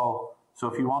protocol. So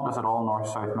if you want us at all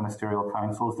North-South ministerial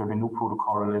councils, there'll be no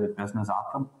protocol-related business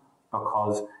at them,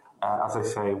 because, as I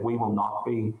say, we will not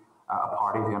be a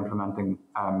party to implementing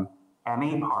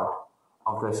any part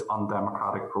of this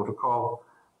undemocratic protocol.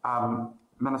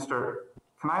 Minister,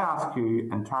 can I ask you,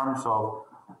 in terms of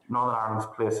Northern Ireland's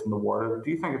place in the world,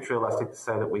 do you think it's realistic to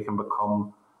say that we can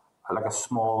become like a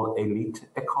small elite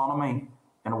economy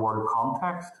in a world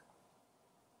context?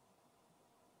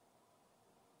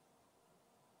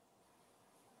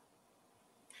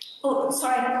 Oh,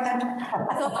 sorry. I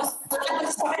thought I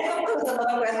was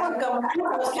another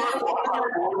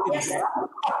question. Yes,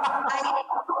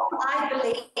 I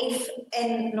believe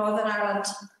in Northern Ireland,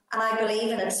 and I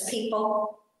believe in its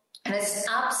people. And it's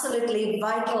absolutely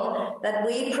vital that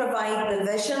we provide the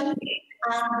vision and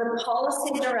the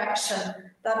policy direction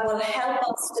that will help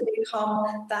us to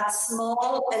become that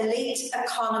small elite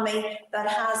economy that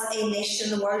has a niche in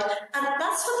the world. And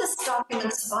that's what this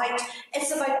document is about.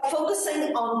 It's about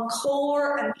focusing on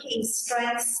core and key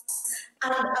strengths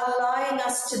and allowing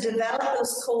us to develop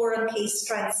those core and key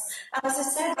strengths. And as I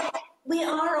said, we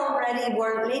are already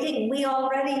world leading. We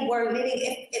already world leading.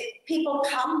 If people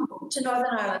come to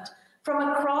Northern Ireland from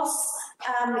across,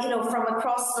 from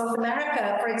across North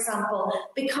America, for example,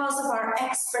 because of our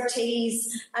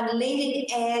expertise and leading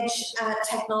edge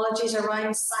technologies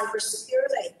around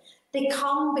cybersecurity. They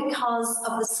come because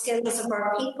of the skills of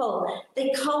our people.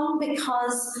 They come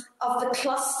because of the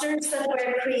clusters that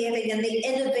we're creating and the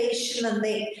innovation and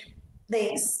the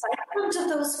excitement of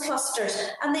those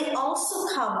clusters. And they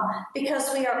also come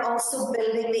because we are also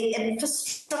building the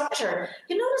infrastructure.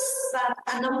 You notice that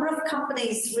a number of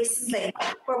companies recently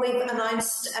where we've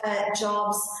announced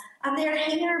jobs, and they're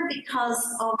here because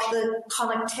of the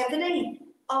connectivity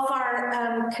of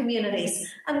our communities.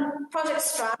 And Project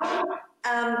Strata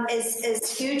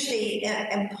is hugely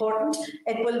important.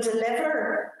 It will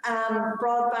deliver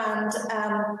broadband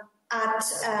at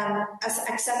as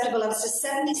acceptable as to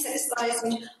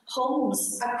 76,000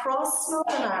 homes across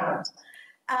Northern Ireland.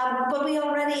 But we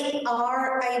already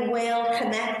are a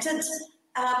well-connected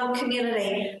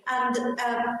community, and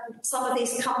some of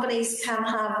these companies can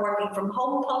have working from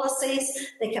home policies.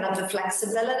 They can have the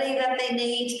flexibility that they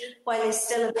need, while they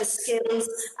still have the skills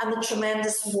and the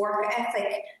tremendous work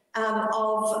ethic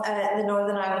of the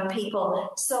Northern Ireland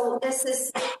people. So this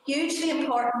is hugely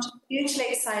important, hugely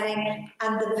exciting,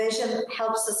 and the vision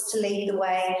helps us to lead the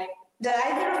way. Did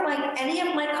any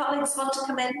of my colleagues want to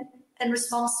come in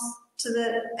response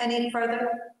to any further?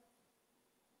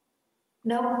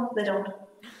 No, they don't.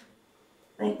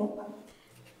 Thank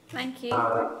you.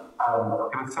 Can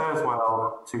I say as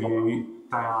well to you,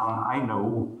 Diane, I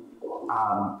know,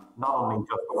 not only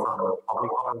just from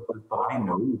public offices, but I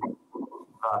know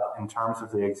that in terms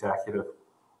of the executive,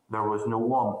 there was no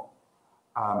one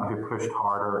who pushed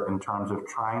harder in terms of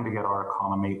trying to get our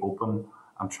economy open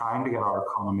and trying to get our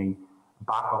economy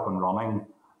back up and running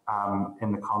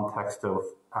in the context of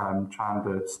trying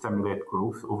to stimulate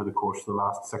growth over the course of the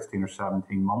last 16 or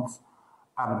 17 months.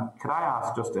 Could I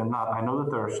ask, just in that, I know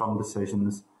that there are some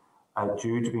decisions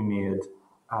due to be made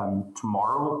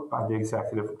tomorrow by the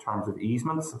executive in terms of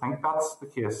easements. I think that's the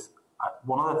case.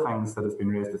 One of the things that has been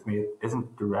raised with me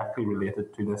isn't directly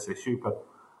related to this issue, but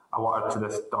I wanted to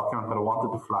this document, but I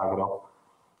wanted to flag it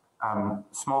up.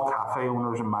 Small cafe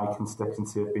owners in my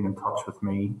constituency have been in touch with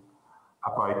me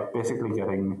about basically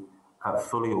getting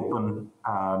fully open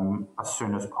as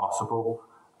soon as possible.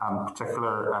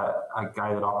 Particular a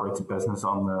guy that operates a business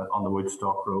on the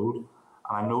Woodstock Road, and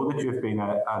I know that you've been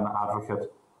an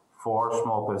advocate for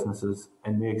small businesses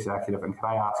in the executive, and can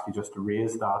I ask you just to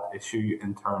raise that issue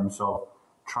in terms of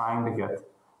trying to get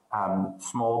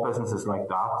small businesses like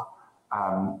that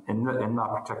in that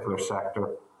particular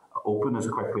sector open as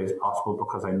quickly as possible,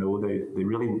 because I know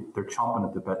they're chomping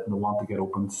at the bit and they want to get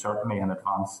open certainly in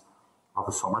advance of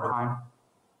the summertime.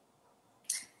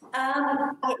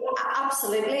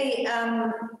 Absolutely.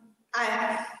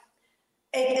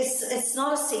 It's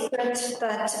not a secret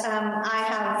that I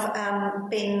have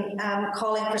been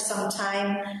calling for some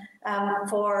time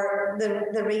for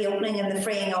the reopening and the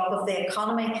freeing up of the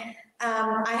economy.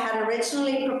 I had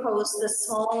originally proposed the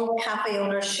small cafe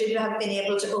owners should have been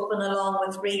able to open along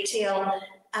with retail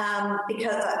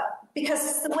because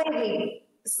it's the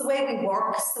way we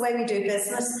work, it's the way we do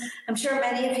business. I'm sure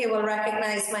many of you will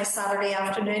recognise my Saturday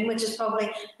afternoon, which is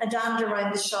probably a dander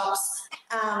around the shops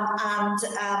and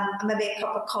maybe a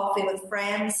cup of coffee with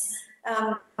friends.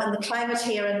 And the climate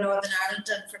here in Northern Ireland,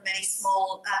 and for many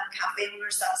small cafe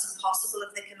owners, that's impossible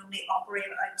if they can only operate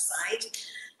outside.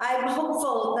 I'm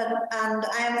hopeful that, and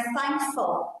I am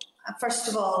thankful, first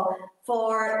of all,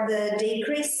 for the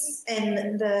decrease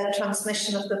in the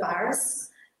transmission of the virus.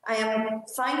 I am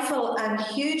thankful and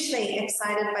hugely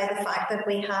excited by the fact that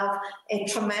we have a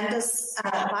tremendous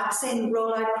vaccine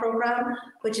rollout programme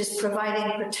which is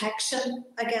providing protection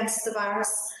against the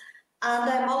virus. And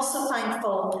I'm also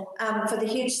thankful for the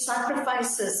huge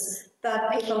sacrifices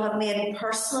that people have made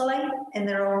personally in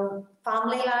their own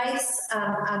family lives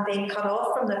and being cut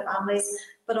off from their families,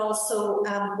 but also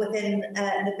within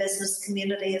the business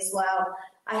community as well.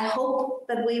 I hope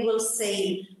that we will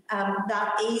see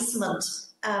that easement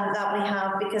that we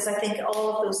have, because I think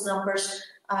all of those numbers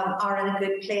are in a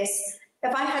good place.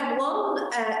 If I had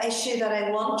one issue that I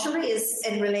want to raise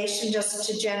in relation just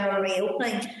to general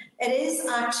reopening, it is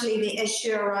actually the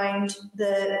issue around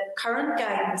the current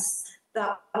guidance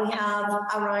that we have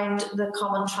around the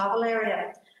common travel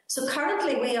area. So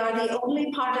currently we are the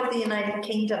only part of the United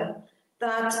Kingdom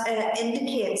that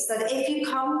indicates that if you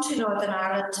come to Northern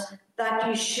Ireland, that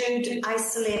you should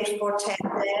isolate for 10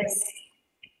 days.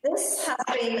 This has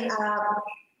been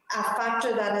a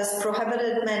factor that has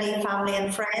prohibited many family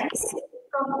and friends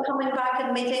from coming back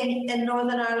and meeting in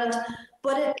Northern Ireland,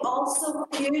 but it also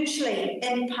hugely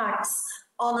impacts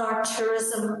on our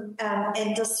tourism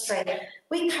industry.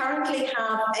 We currently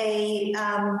have a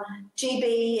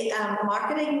GB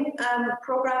marketing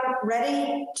programme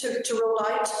ready to roll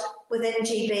out within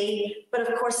GB, but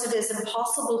of course it is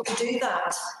impossible to do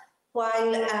that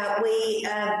while we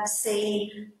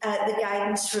see the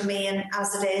guidance remain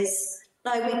as it is.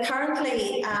 Now, we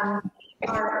currently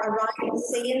are around the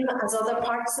same as other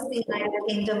parts of the United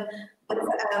Kingdom with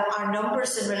our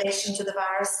numbers in relation to the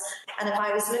virus. And if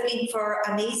I was looking for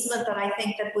an easement that I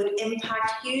think that would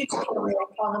impact hugely on the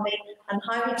economy and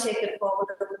how we take it forward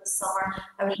over the summer,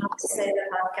 I would have to say that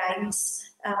that guidance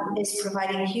is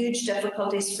providing huge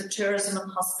difficulties for tourism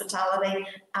and hospitality,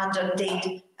 and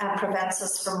indeed prevents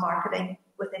us from marketing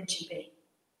within GB.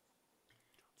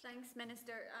 Thanks,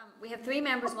 Minister. We have 3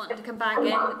 members wanting to come back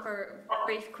in for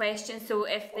brief questions, so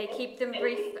if they keep them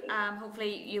brief,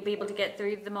 hopefully you'll be able to get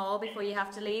through them all before you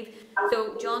have to leave.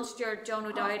 So John Stewart, John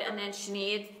O'Dowd and then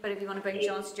Sinead, but if you want to bring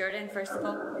John Stewart in first of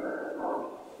all.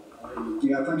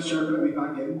 Yeah, thanks, Chair, for letting me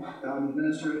back in.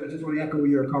 Minister, I just want to echo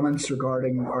your comments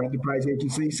regarding our enterprise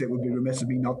agencies. It would be remiss of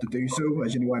me not to do so.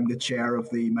 As you know, I'm the chair of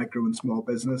the Micro and Small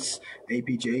Business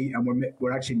APG, and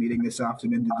we're actually meeting this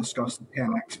afternoon to discuss the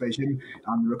 10X vision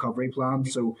and the recovery plan.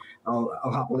 So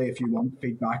I'll happily, if you want,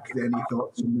 feedback any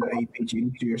thoughts from the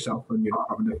APG to yourself and your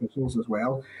department officials as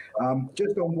well.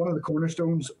 Just on one of the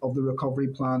cornerstones of the recovery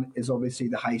plan is obviously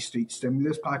the high street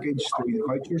stimulus package through the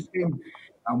voucher scheme.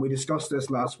 And we discussed this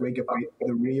last week about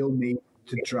the real need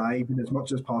to drive as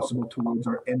much as possible towards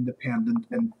our independent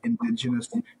and Indigenous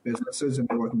businesses in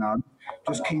Northern Ireland.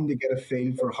 Just keen to get a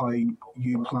feel for how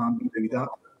you plan to do that.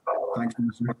 Thanks,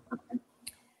 Minister.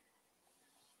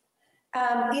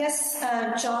 Yes,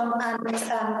 John, and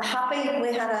happy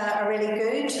we had a really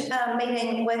good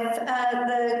meeting with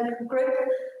the group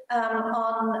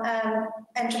on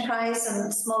enterprise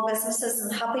and small businesses,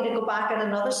 and happy to go back at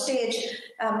another stage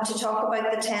to talk about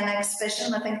the 10X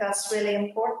vision. I think that's really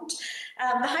important.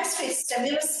 The High Street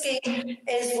Stimulus Scheme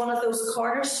is one of those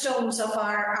cornerstones of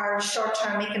our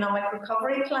short-term economic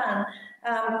recovery plan.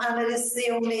 And it is the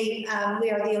only, we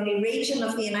are the only region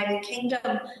of the United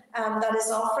Kingdom that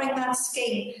is offering that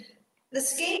scheme. The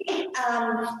scheme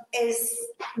is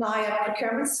now at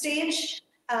procurement stage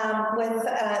with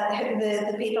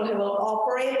the people who will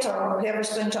operate, or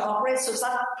whoever's going to operate. So it's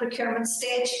at procurement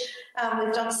stage.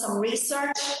 We've done some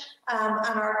research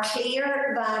and are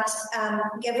clear that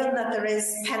given that there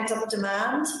is pent-up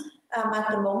demand at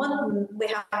the moment, we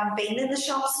haven't been in the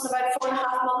shops in about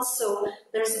 4.5 months, so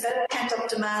there's a bit of pent-up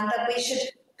demand, that we should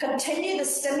continue the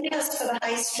stimulus for the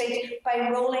high street by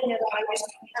rolling it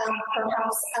out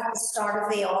perhaps at the start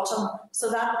of the autumn.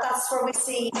 So that's where we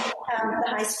see the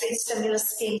high street stimulus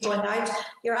scheme going out.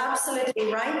 You're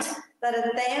absolutely right that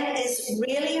it then is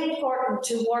really important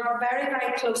to work very,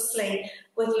 very closely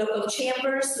with local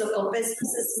chambers, local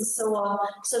businesses and so on,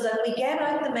 so that we get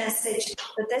out the message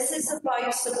that this is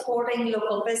about supporting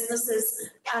local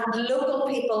businesses and local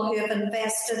people who have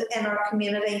invested in our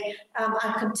community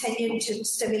and continue to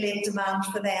stimulate demand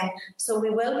for them. So we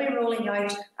will be rolling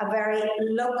out a very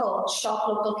local, shop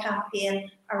local campaign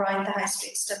around the high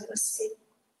street stimulus scheme.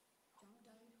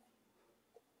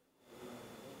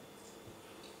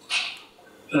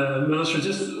 Minister,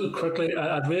 just quickly,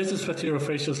 I'd raised this with your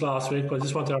officials last week, but I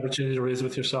just want the opportunity to raise it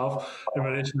with yourself in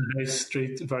relation to the High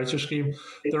Street voucher scheme.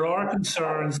 There are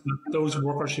concerns that those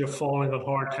workers who are falling on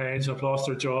hard times, who have lost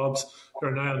their jobs, who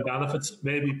are now on benefits,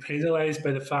 may be penalised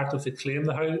by the fact that they claim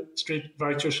the High Street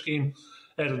voucher scheme.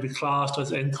 It'll be classed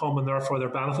as income and therefore their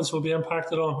benefits will be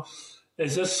impacted on.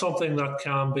 Is this something that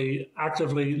can be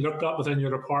actively looked at within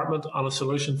your department and a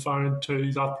solution found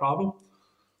to that problem?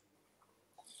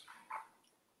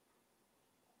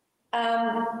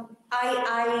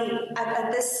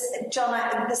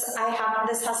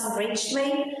 This hasn't reached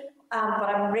me, but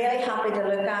I'm really happy to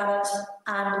look at it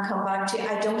and come back to you.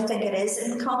 I don't think it is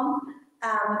income,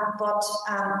 but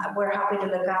we're happy to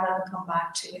look at it and come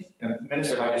back to you.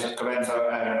 Minister, if I just comment, so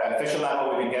at official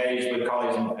level, we've engaged with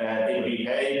colleagues in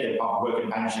DWP, the Department of Work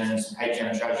and Pensions,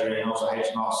 HM Treasury, and also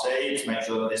HMRC to make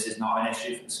sure that this is not an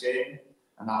issue for the scheme.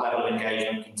 And that level of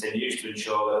engagement continues to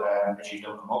ensure that issues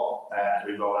don't come up as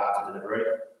we roll out to delivery.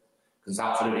 Because it's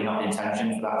absolutely not the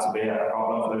intention for that to be a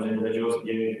problem for those individuals that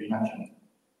you mentioned.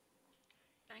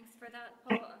 Thanks for that,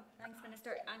 Paul. Thanks,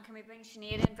 Minister. And can we bring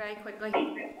Sinead in very quickly?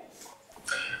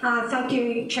 Thank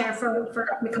you, Chair,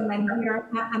 for me coming in here.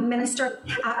 Minister,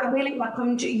 I really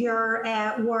welcomed your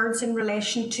words in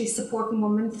relation to supporting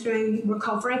women through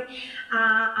recovery.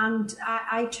 And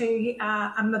I too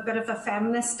am a bit of a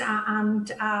feminist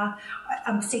and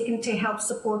I'm seeking to help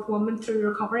support women through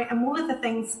recovery. And one of the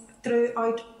things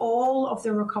throughout all of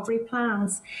the recovery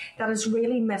plans that is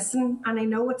really missing, and I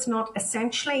know it's not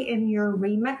essentially in your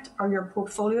remit or your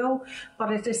portfolio,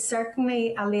 but it is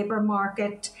certainly a labour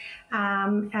market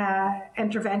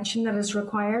intervention that is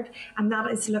required, and that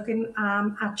is looking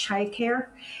at childcare.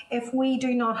 If we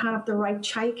do not have the right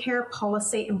childcare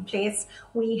policy in place,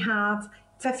 we have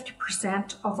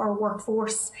 50% of our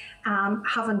workforce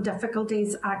having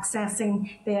difficulties accessing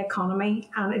the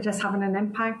economy, and it is having an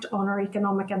impact on our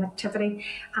economic activity,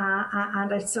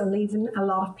 and it's leaving a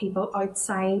lot of people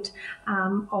outside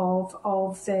of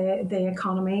the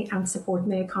economy and supporting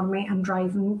the economy and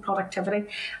driving productivity.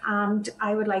 And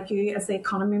I would like you as the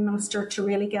Economy Minister to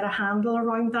really get a handle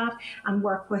around that and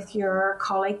work with your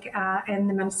colleague in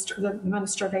the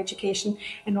Minister of Education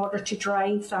in order to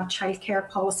drive that childcare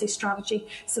policy strategy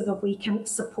so that we can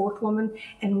support women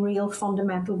in real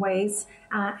fundamental ways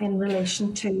in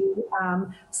relation to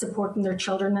supporting their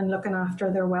children and looking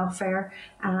after their welfare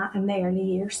in the early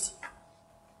years.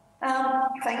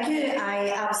 Thank you.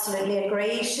 I absolutely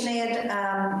agree, Sinead.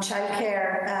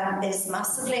 Childcare is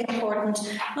massively important,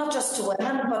 not just to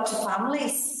women, but to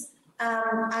families,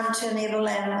 and to enable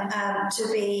them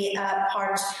to be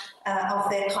part of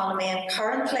the economy. And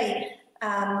currently,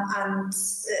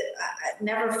 it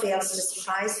never fails to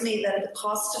surprise me that the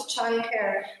cost of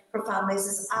childcare for families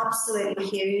is absolutely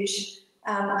huge,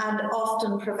 and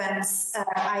often prevents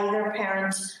either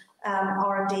parent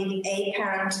or indeed a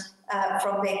parent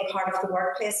from being part of the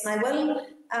workplace. And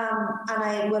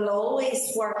I will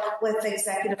always work with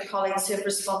executive colleagues who have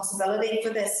responsibility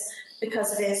for this,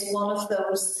 because it is one of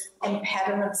those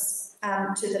impediments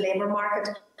to the labour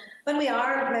market. When we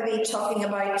are maybe talking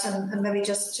about, and maybe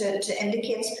just to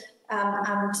indicate,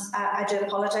 and I do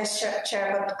apologise,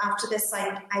 Chair, but after this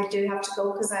I do have to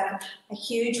go because I have a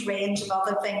huge range of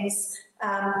other things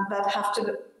that have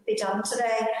to be done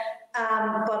today.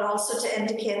 But also to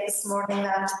indicate this morning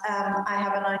that I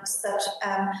have announced that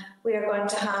we are going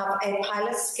to have a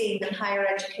pilot scheme in higher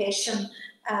education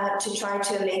to try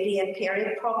to alleviate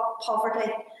period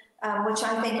poverty, which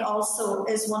I think also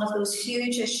is one of those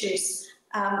huge issues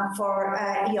for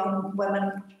young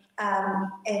women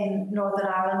in Northern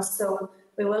Ireland. So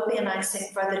we will be announcing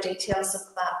further details of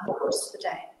that in the course of the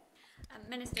day.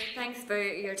 Minister, thanks for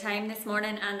your time this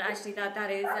morning, and actually that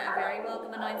is a very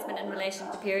welcome announcement in relation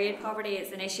to period poverty.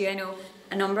 It's an issue I know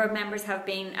a number of members have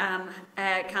been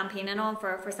campaigning on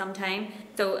for some time,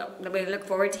 so we look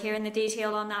forward to hearing the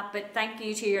detail on that. But thank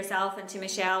you to yourself and to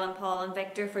Michelle and Paul and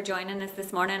Victor for joining us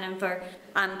this morning and for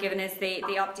giving us the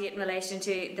update in relation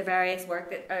to the various work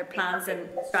that plans and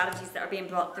strategies that are being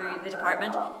brought through the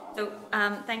department. So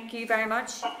thank you very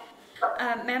much.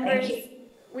 Members,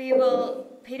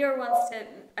 Peter wants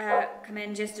to come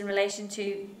in just in relation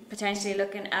to potentially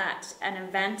looking at an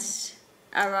event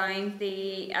around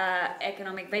the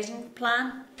economic vision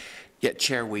plan. Yeah,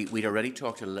 Chair, we'd already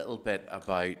talked a little bit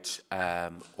about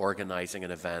organising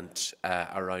an event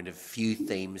around a few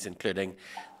themes, including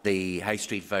the High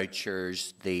Street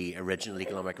vouchers, the original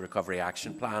Economic Recovery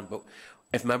Action Plan. But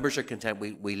if members are content,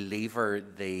 we lever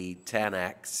the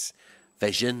 10X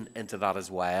vision into that as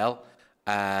well.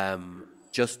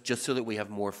 Just so that we have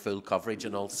more full coverage,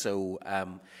 and also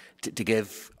to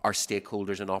give our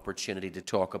stakeholders an opportunity to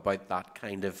talk about that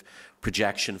kind of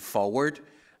projection forward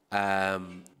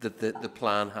that the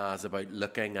plan has about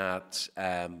looking at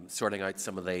sorting out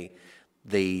some of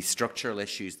the structural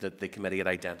issues that the committee had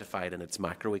identified in its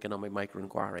macroeconomic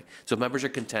micro-inquiry. So if members are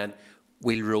content,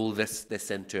 we'll roll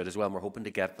this into it as well. And we're hoping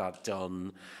to get that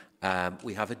done.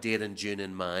 We have a date in June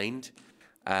in mind,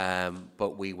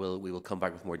 but we will come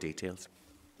back with more details.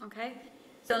 Okay,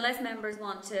 so unless members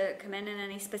want to come in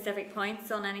any specific points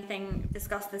on anything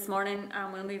discussed this morning,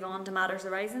 we'll move on to matters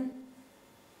arising.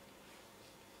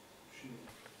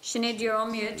 Sinead, you're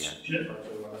on mute. Yeah.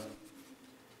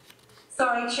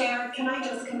 Sorry, Chair, can I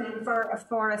just come in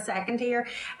for a second here?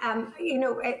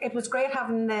 It was great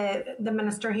having the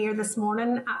Minister here this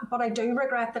morning, but I do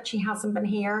regret that she hasn't been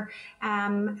here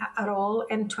at all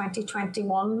in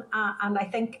 2021. And I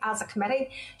think as a committee,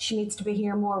 she needs to be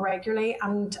here more regularly,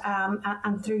 and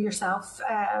through yourself,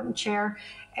 Chair,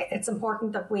 it's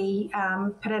important that we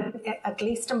put in at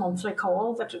least a monthly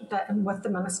call with the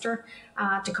Minister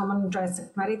to come and address the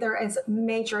committee. There is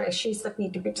major issues that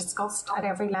need to be discussed at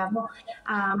every level.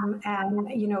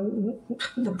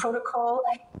 The protocol,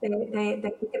 the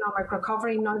economic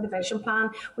recovery, now the vision plan.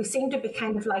 We seem to be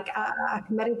kind of like a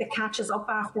committee that catches up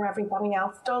after everybody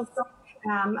else does.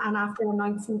 And after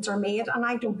announcements are made, and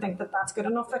I don't think that that's good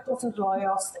enough. It doesn't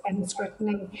allow us any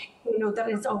scrutiny, that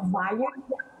is of value.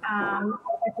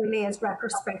 It really is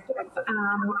retrospective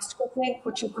scrutiny,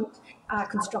 which isn't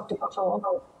constructive at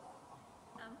all.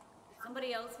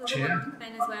 Somebody else was going to come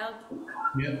in as well.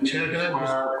 Yeah, Chair, can I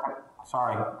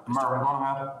sorry, Mervyn, go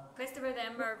ahead. Christopher,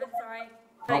 then Mervyn, sorry.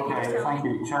 Okay, thank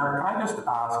you. Chair, can I just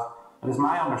ask, it is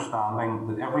my understanding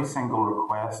that every single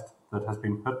request that has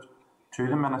been put to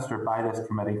the Minister by this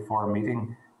committee for a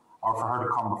meeting, or for her to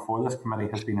come before this committee,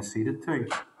 has been acceded to.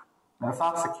 Now, if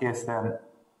that's the case, then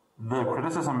the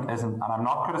criticism isn't, and I'm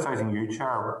not criticising you,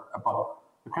 Chair, but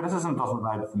the criticism doesn't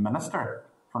lie with the Minister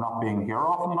for not being here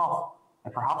often enough.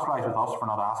 It perhaps lies with us for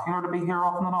not asking her to be here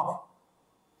often enough.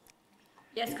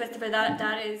 Yes, Christopher,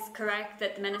 that is correct,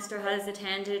 that the Minister has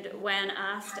attended when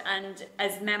asked, and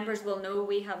as members will know,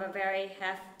 we have a very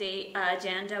hefty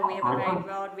agenda. We have a very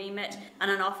broad remit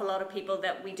and an awful lot of people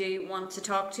that we do want to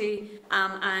talk to,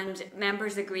 and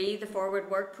members agree the forward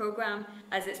work programme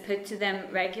as it's put to them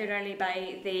regularly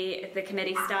by the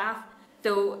committee staff.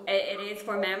 So it is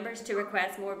for members to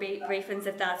request more briefings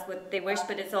if that's what they wish,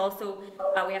 but it's also,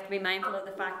 we have to be mindful of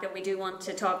the fact that we do want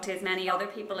to talk to as many other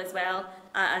people as well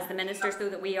as the Minister, so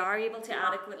that we are able to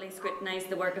adequately scrutinise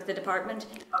the work of the department.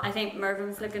 I think Mervyn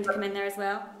was looking to come in there as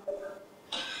well.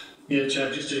 Yeah,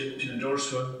 Chair, just to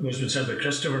endorse what was been said by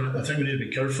Christopher, I think we need to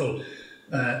be careful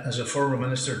as a former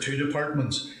Minister to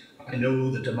departments. I know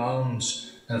the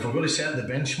demands, and if we're going to set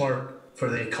the benchmark for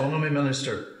the Economy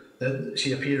Minister, that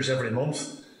she appears every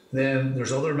month, then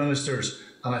there's other ministers,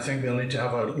 and I think they'll need to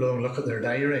have a long look at their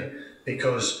diary,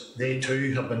 because they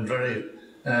too have been very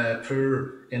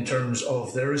poor in terms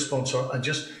of their response. And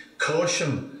just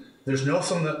caution, there's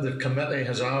nothing that the committee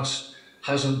has asked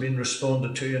hasn't been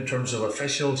responded to in terms of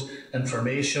officials,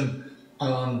 information,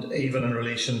 and even in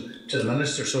relation to the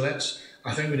Minister. So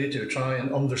I think we need to try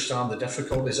and understand the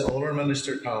difficulties that all our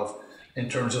ministers have in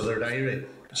terms of their diary.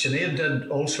 Sinead did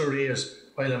also raise,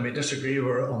 while I may disagree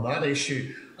with her on that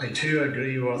issue, I do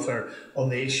agree with her on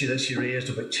the issue that she raised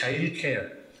about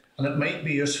childcare. And it might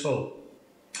be useful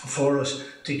for us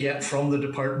to get from the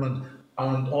department,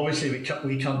 and obviously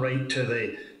we can't write to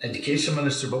the Education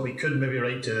Minister, but we could maybe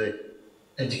write to the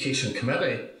Education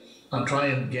Committee and try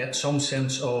and get some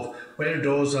sense of where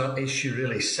does that issue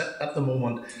really sit at the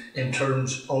moment in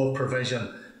terms of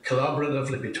provision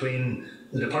collaboratively between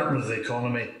the Department of the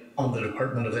Economy and the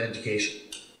Department of Education.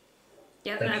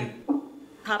 Yeah, Thank you.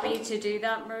 Happy to do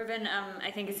that, Mervyn.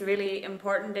 I think it's a really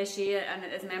important issue, and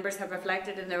as members have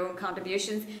reflected in their own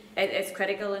contributions, it's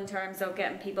critical in terms of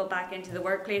getting people back into the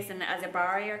workplace, and as a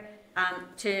barrier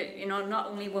to not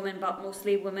only women but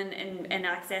mostly women in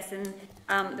accessing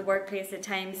the workplace at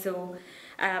times. So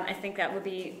I think that would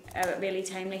be a really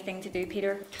timely thing to do,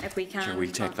 Peter, if we can. Sure,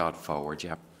 we'll take that forward.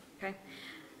 Yeah. Okay.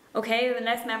 Okay.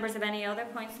 Unless members have any other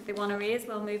points that they want to raise,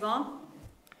 we'll move on.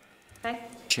 Okay.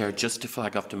 Chair, just to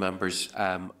flag up to members,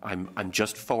 I'm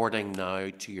just forwarding now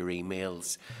to your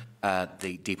emails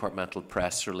the departmental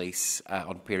press release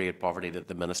on period poverty that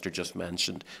the Minister just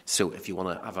mentioned. So if you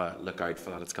want to have a look out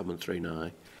for that, it's coming through now.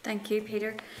 Thank you,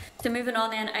 Peter. So moving on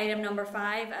then, item number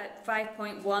 5, at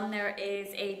 5.1, there is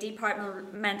a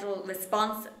departmental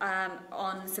response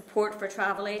on support for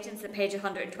travel agents at page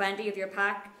 120 of your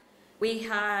pack. We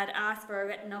had asked for a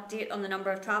written update on the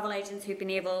number of travel agents who've been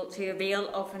able to avail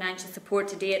of financial support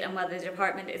to date and whether the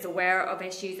department is aware of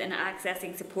issues in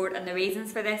accessing support and the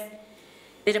reasons for this.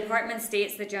 The department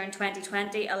states that during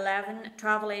 2020, 11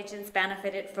 travel agents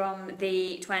benefited from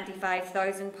the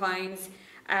 £25,000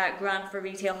 grant for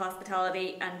retail,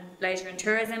 hospitality and leisure and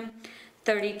tourism.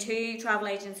 32 travel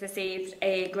agents received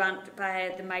a grant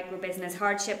by the Micro Business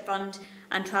Hardship Fund,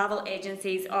 and travel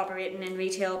agencies operating in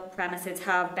retail premises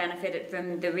have benefited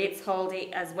from the rates holiday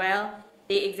as well.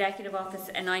 The Executive Office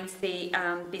announced the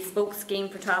bespoke scheme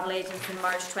for travel agents in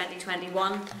March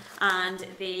 2021, and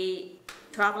the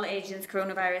Travel Agents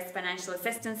Coronavirus Financial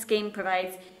Assistance Scheme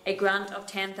provides a grant of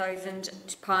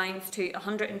 £10,000 to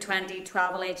 120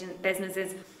 travel agent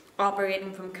businesses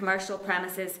operating from commercial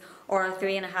premises, or a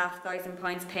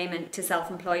 £3,500 payment to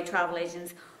self-employed travel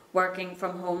agents working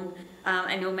from home.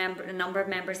 I know a number of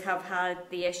members have had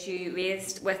the issue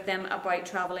raised with them about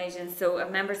travel agents, so if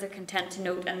members are content to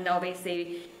note, and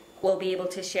obviously we'll be able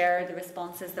to share the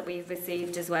responses that we've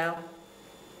received as well.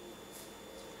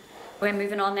 We're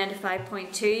moving on then to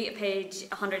 5.2, page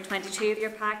 122 of your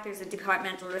pack. There's a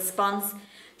departmental response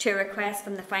to a request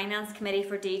from the Finance Committee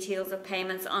for details of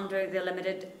payments under the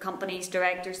Limited Companies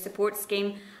Directors Support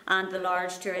Scheme and the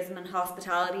Large Tourism and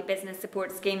Hospitality Business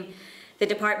Support Scheme. The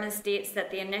department states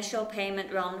that the initial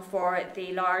payment run for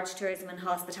the Large Tourism and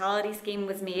Hospitality Scheme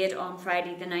was made on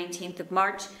Friday the 19th of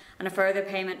March, and a further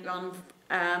payment run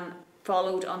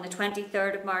followed on the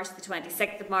 23rd of March, the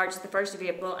 26th of March, the 1st of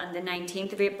April and the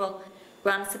 19th of April.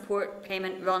 Grant support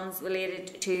payment runs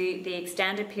related to the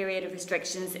extended period of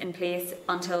restrictions in place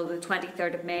until the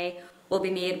 23rd of May will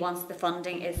be made once the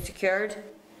funding is secured.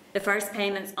 The first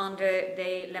payments under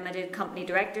the Limited Company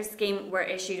Directors Scheme were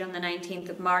issued on the 19th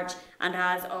of March, and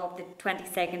as of the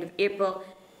 22nd of April,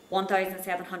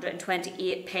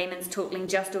 1,728 payments totalling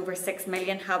just over 6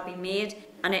 million have been made,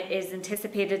 and it is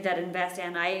anticipated that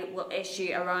InvestNI will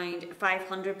issue around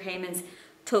 500 payments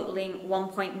totalling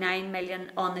 1.9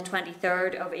 million on the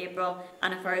 23rd of April,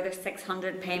 and a further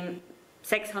 600 payments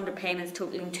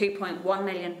totalling 2.1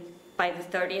 million by the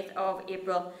 30th of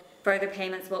April. Further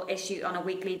payments will issue on a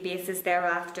weekly basis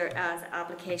thereafter as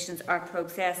applications are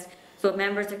processed. So if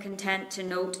members are content to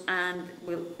note, and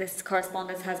this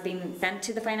correspondence has been sent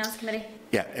to the Finance Committee?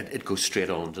 Yeah, it goes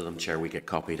straight on to them, Chair. We get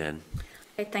copied in.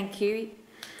 Okay, thank you.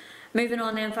 Moving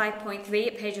on then, 5.3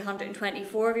 at page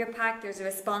 124 of your pack, there's a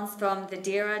response from the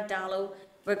Dira Dallo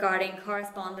regarding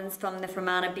correspondence from the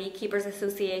Fermanagh Beekeepers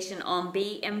Association on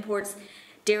bee imports.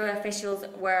 DERA officials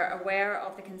were aware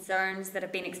of the concerns that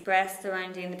have been expressed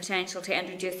surrounding the potential to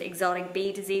introduce exotic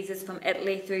bee diseases from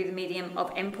Italy through the medium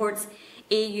of imports.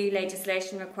 EU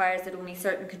legislation requires that only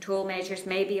certain control measures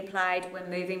may be applied when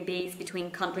moving bees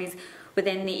between countries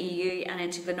within the EU and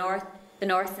into the North. The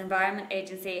North's Environment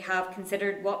Agency have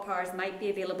considered what powers might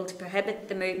be available to prohibit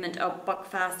the movement of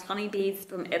buckfast honeybees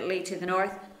from Italy to the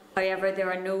North. However,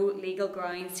 there are no legal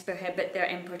grounds to prohibit their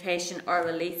importation or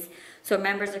release. So if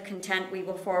members are content, we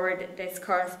will forward this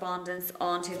correspondence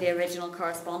on to the original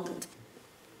correspondent.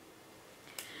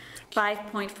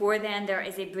 5.4 then, there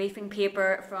is a briefing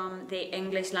paper from the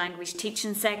English language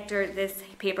teaching sector. This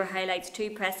paper highlights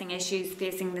two pressing issues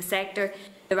facing the sector: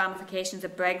 the ramifications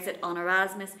of Brexit on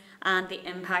Erasmus and the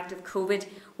impact of COVID.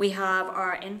 We have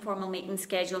our informal meeting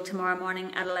scheduled tomorrow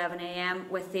morning at 11 AM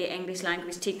with the English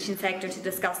language teaching sector to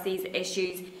discuss these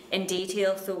issues in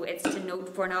detail, so it's to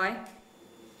note for now.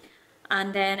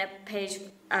 And then at page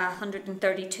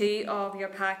 132 of your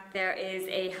pack, there is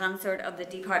a Hansard of the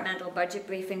departmental budget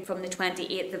briefing from the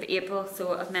 28th of April,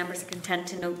 so if members are content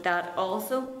to note that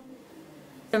also.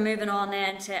 So moving on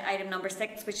then to item number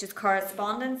 6, which is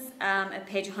correspondence. At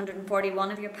page 141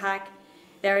 of your pack,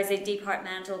 there is a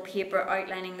departmental paper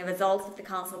outlining the results of the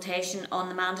consultation on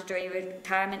the mandatory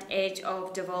retirement age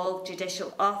of devolved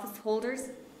judicial office holders.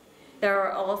 There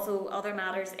are also other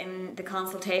matters in the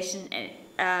consultation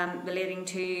relating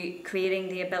to creating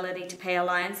the ability to pay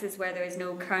allowances where there is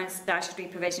no current statutory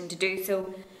provision to do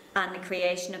so, and the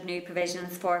creation of new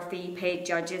provisions for fee-paid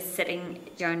judges sitting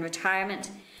during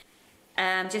retirement.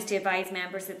 Just to advise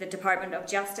members that the Department of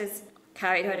Justice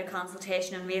carried out a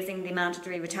consultation on raising the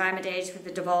mandatory retirement age for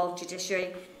the devolved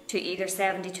judiciary to either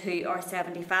 72 or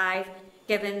 75,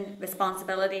 given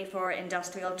responsibility for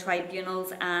industrial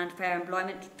tribunals and fair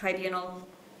employment tribunal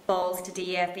falls to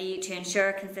DFE. To ensure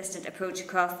a consistent approach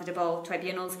across the devolved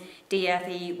tribunals,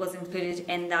 DFE was included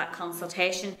in that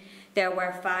consultation. There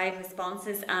were 5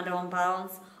 responses, and on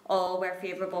balance all were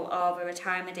favourable of a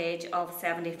retirement age of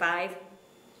 75.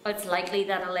 It's likely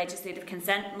that a legislative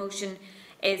consent motion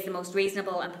is the most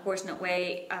reasonable and proportionate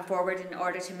way forward in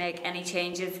order to make any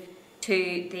changes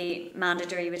to the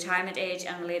mandatory retirement age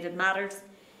and related matters.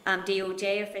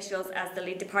 DOJ officials, as the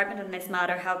lead department on this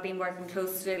matter, have been working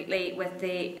closely with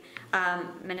the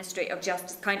Ministry of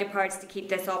Justice counterparts to keep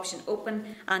this option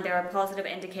open, and there are positive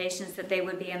indications that they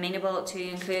would be amenable to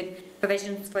include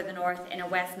provisions for the North in a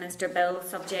Westminster bill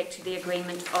subject to the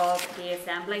agreement of the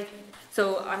Assembly.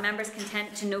 So are members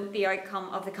content to note the outcome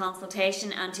of the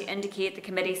consultation and to indicate the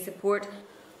committee's support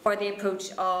for the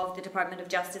approach of the Department of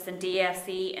Justice and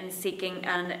DFC in seeking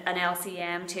an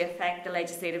LCM to effect the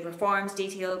legislative reforms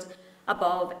detailed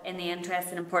above in the interest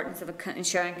and importance of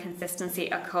ensuring consistency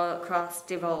across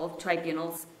devolved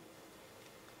tribunals?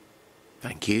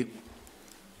 Thank you.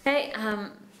 Okay,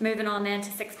 moving on then to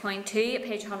 6.2, at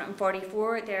page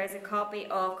 144, there is a copy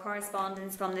of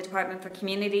correspondence from the Department for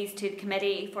Communities to the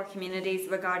Committee for Communities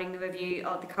regarding the review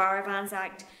of the Caravans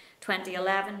Act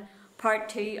 2011. Part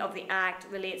 2 of the Act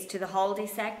relates to the holiday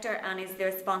sector and is the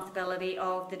responsibility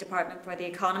of the Department for the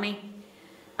Economy.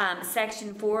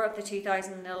 Section 4 of the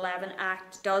 2011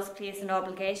 Act does place an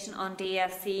obligation on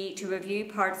DFC to review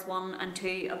Parts 1 and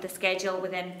 2 of the schedule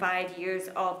within 5 years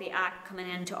of the Act coming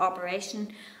into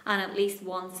operation, and at least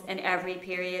once in every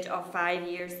period of 5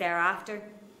 years thereafter.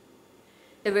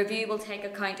 The review will take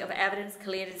account of evidence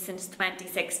collated since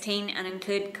 2016 and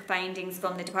include findings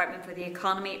from the Department for the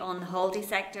Economy on the holiday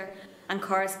sector and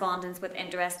correspondence with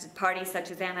interested parties such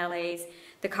as MLAs,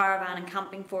 the Caravan and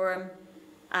Camping Forum,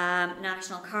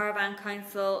 National Caravan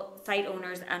Council, site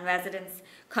owners and residents.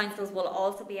 Councils will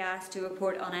also be asked to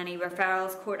report on any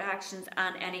referrals, court actions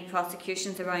and any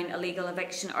prosecutions around illegal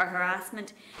eviction or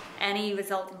harassment. Any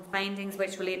resulting findings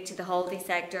which relate to the holiday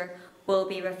sector will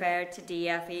be referred to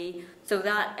DFE. So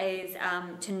that is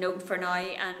to note for now,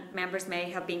 and members may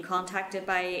have been contacted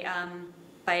by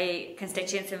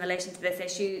constituents in relation to this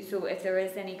issue. So if there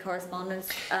is any correspondence...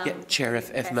 Chair,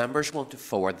 if members want to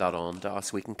forward that on to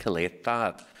us, we can collate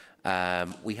that.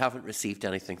 We haven't received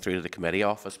anything through to the committee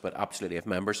office, but absolutely if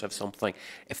members have something,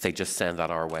 if they just send that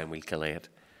our way and we'll collate.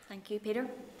 Thank you, Peter.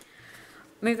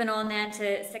 Moving on then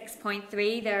to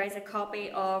 6.3, there is a copy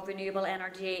of Renewable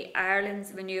Energy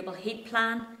Ireland's Renewable Heat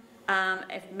Plan.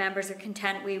 If members are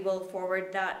content, we will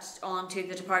forward that on to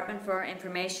the Department for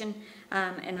information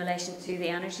in relation to the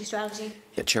energy strategy.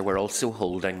 Yeah, Chair, we're also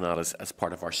holding that as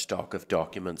part of our stock of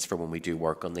documents for when we do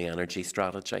work on the energy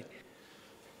strategy.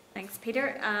 Thanks,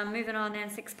 Peter. Moving on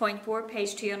then, 6.4,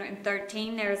 page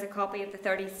 213, there is a copy of the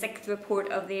 36th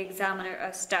report of the Examiner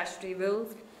of Statutory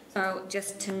Rules. So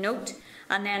just to note,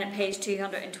 and then at page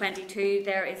 222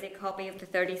 there is a copy of the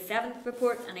 37th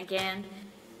report, and again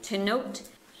to note.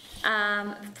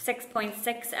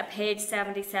 6.6 at page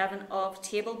 77 of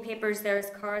table papers, there is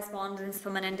correspondence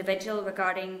from an individual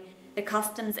regarding the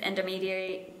Customs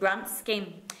Intermediary Grant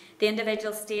Scheme. The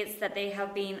individual states that they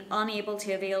have been unable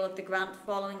to avail of the grant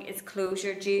following its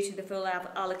closure due to the full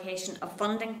allocation of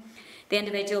funding. The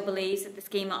individual believes that the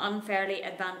scheme unfairly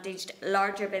advantaged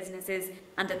larger businesses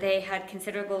and that they had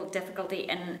considerable difficulty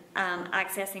in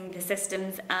accessing the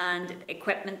systems and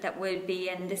equipment that would be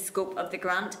in the scope of the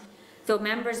grant. So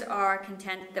members are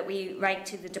content that we write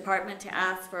to the department to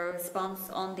ask for a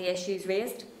response on the issues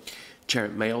raised. Chair,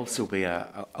 it may also be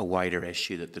a wider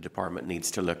issue that the department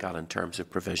needs to look at in terms of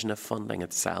provision of funding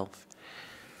itself.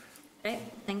 Okay,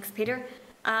 thanks, Peter.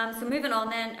 So moving on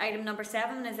then, item number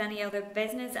 7 is any other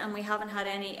business, and we haven't had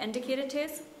any indicated to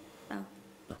us. No.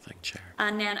 Nothing, Chair.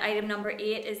 And then item number 8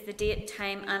 is the date,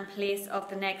 time and place of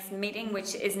the next meeting,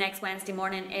 which is next Wednesday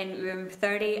morning in room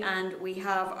 30, and we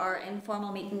have our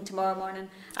informal meeting tomorrow morning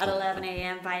at 11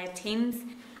 AM via Teams,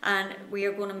 and we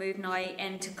are going to move now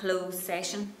into closed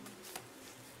session.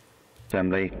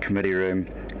 Assembly, Committee Room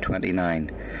 29.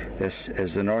 This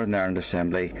is the Northern Ireland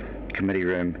Assembly, Committee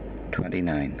Room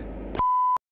 29.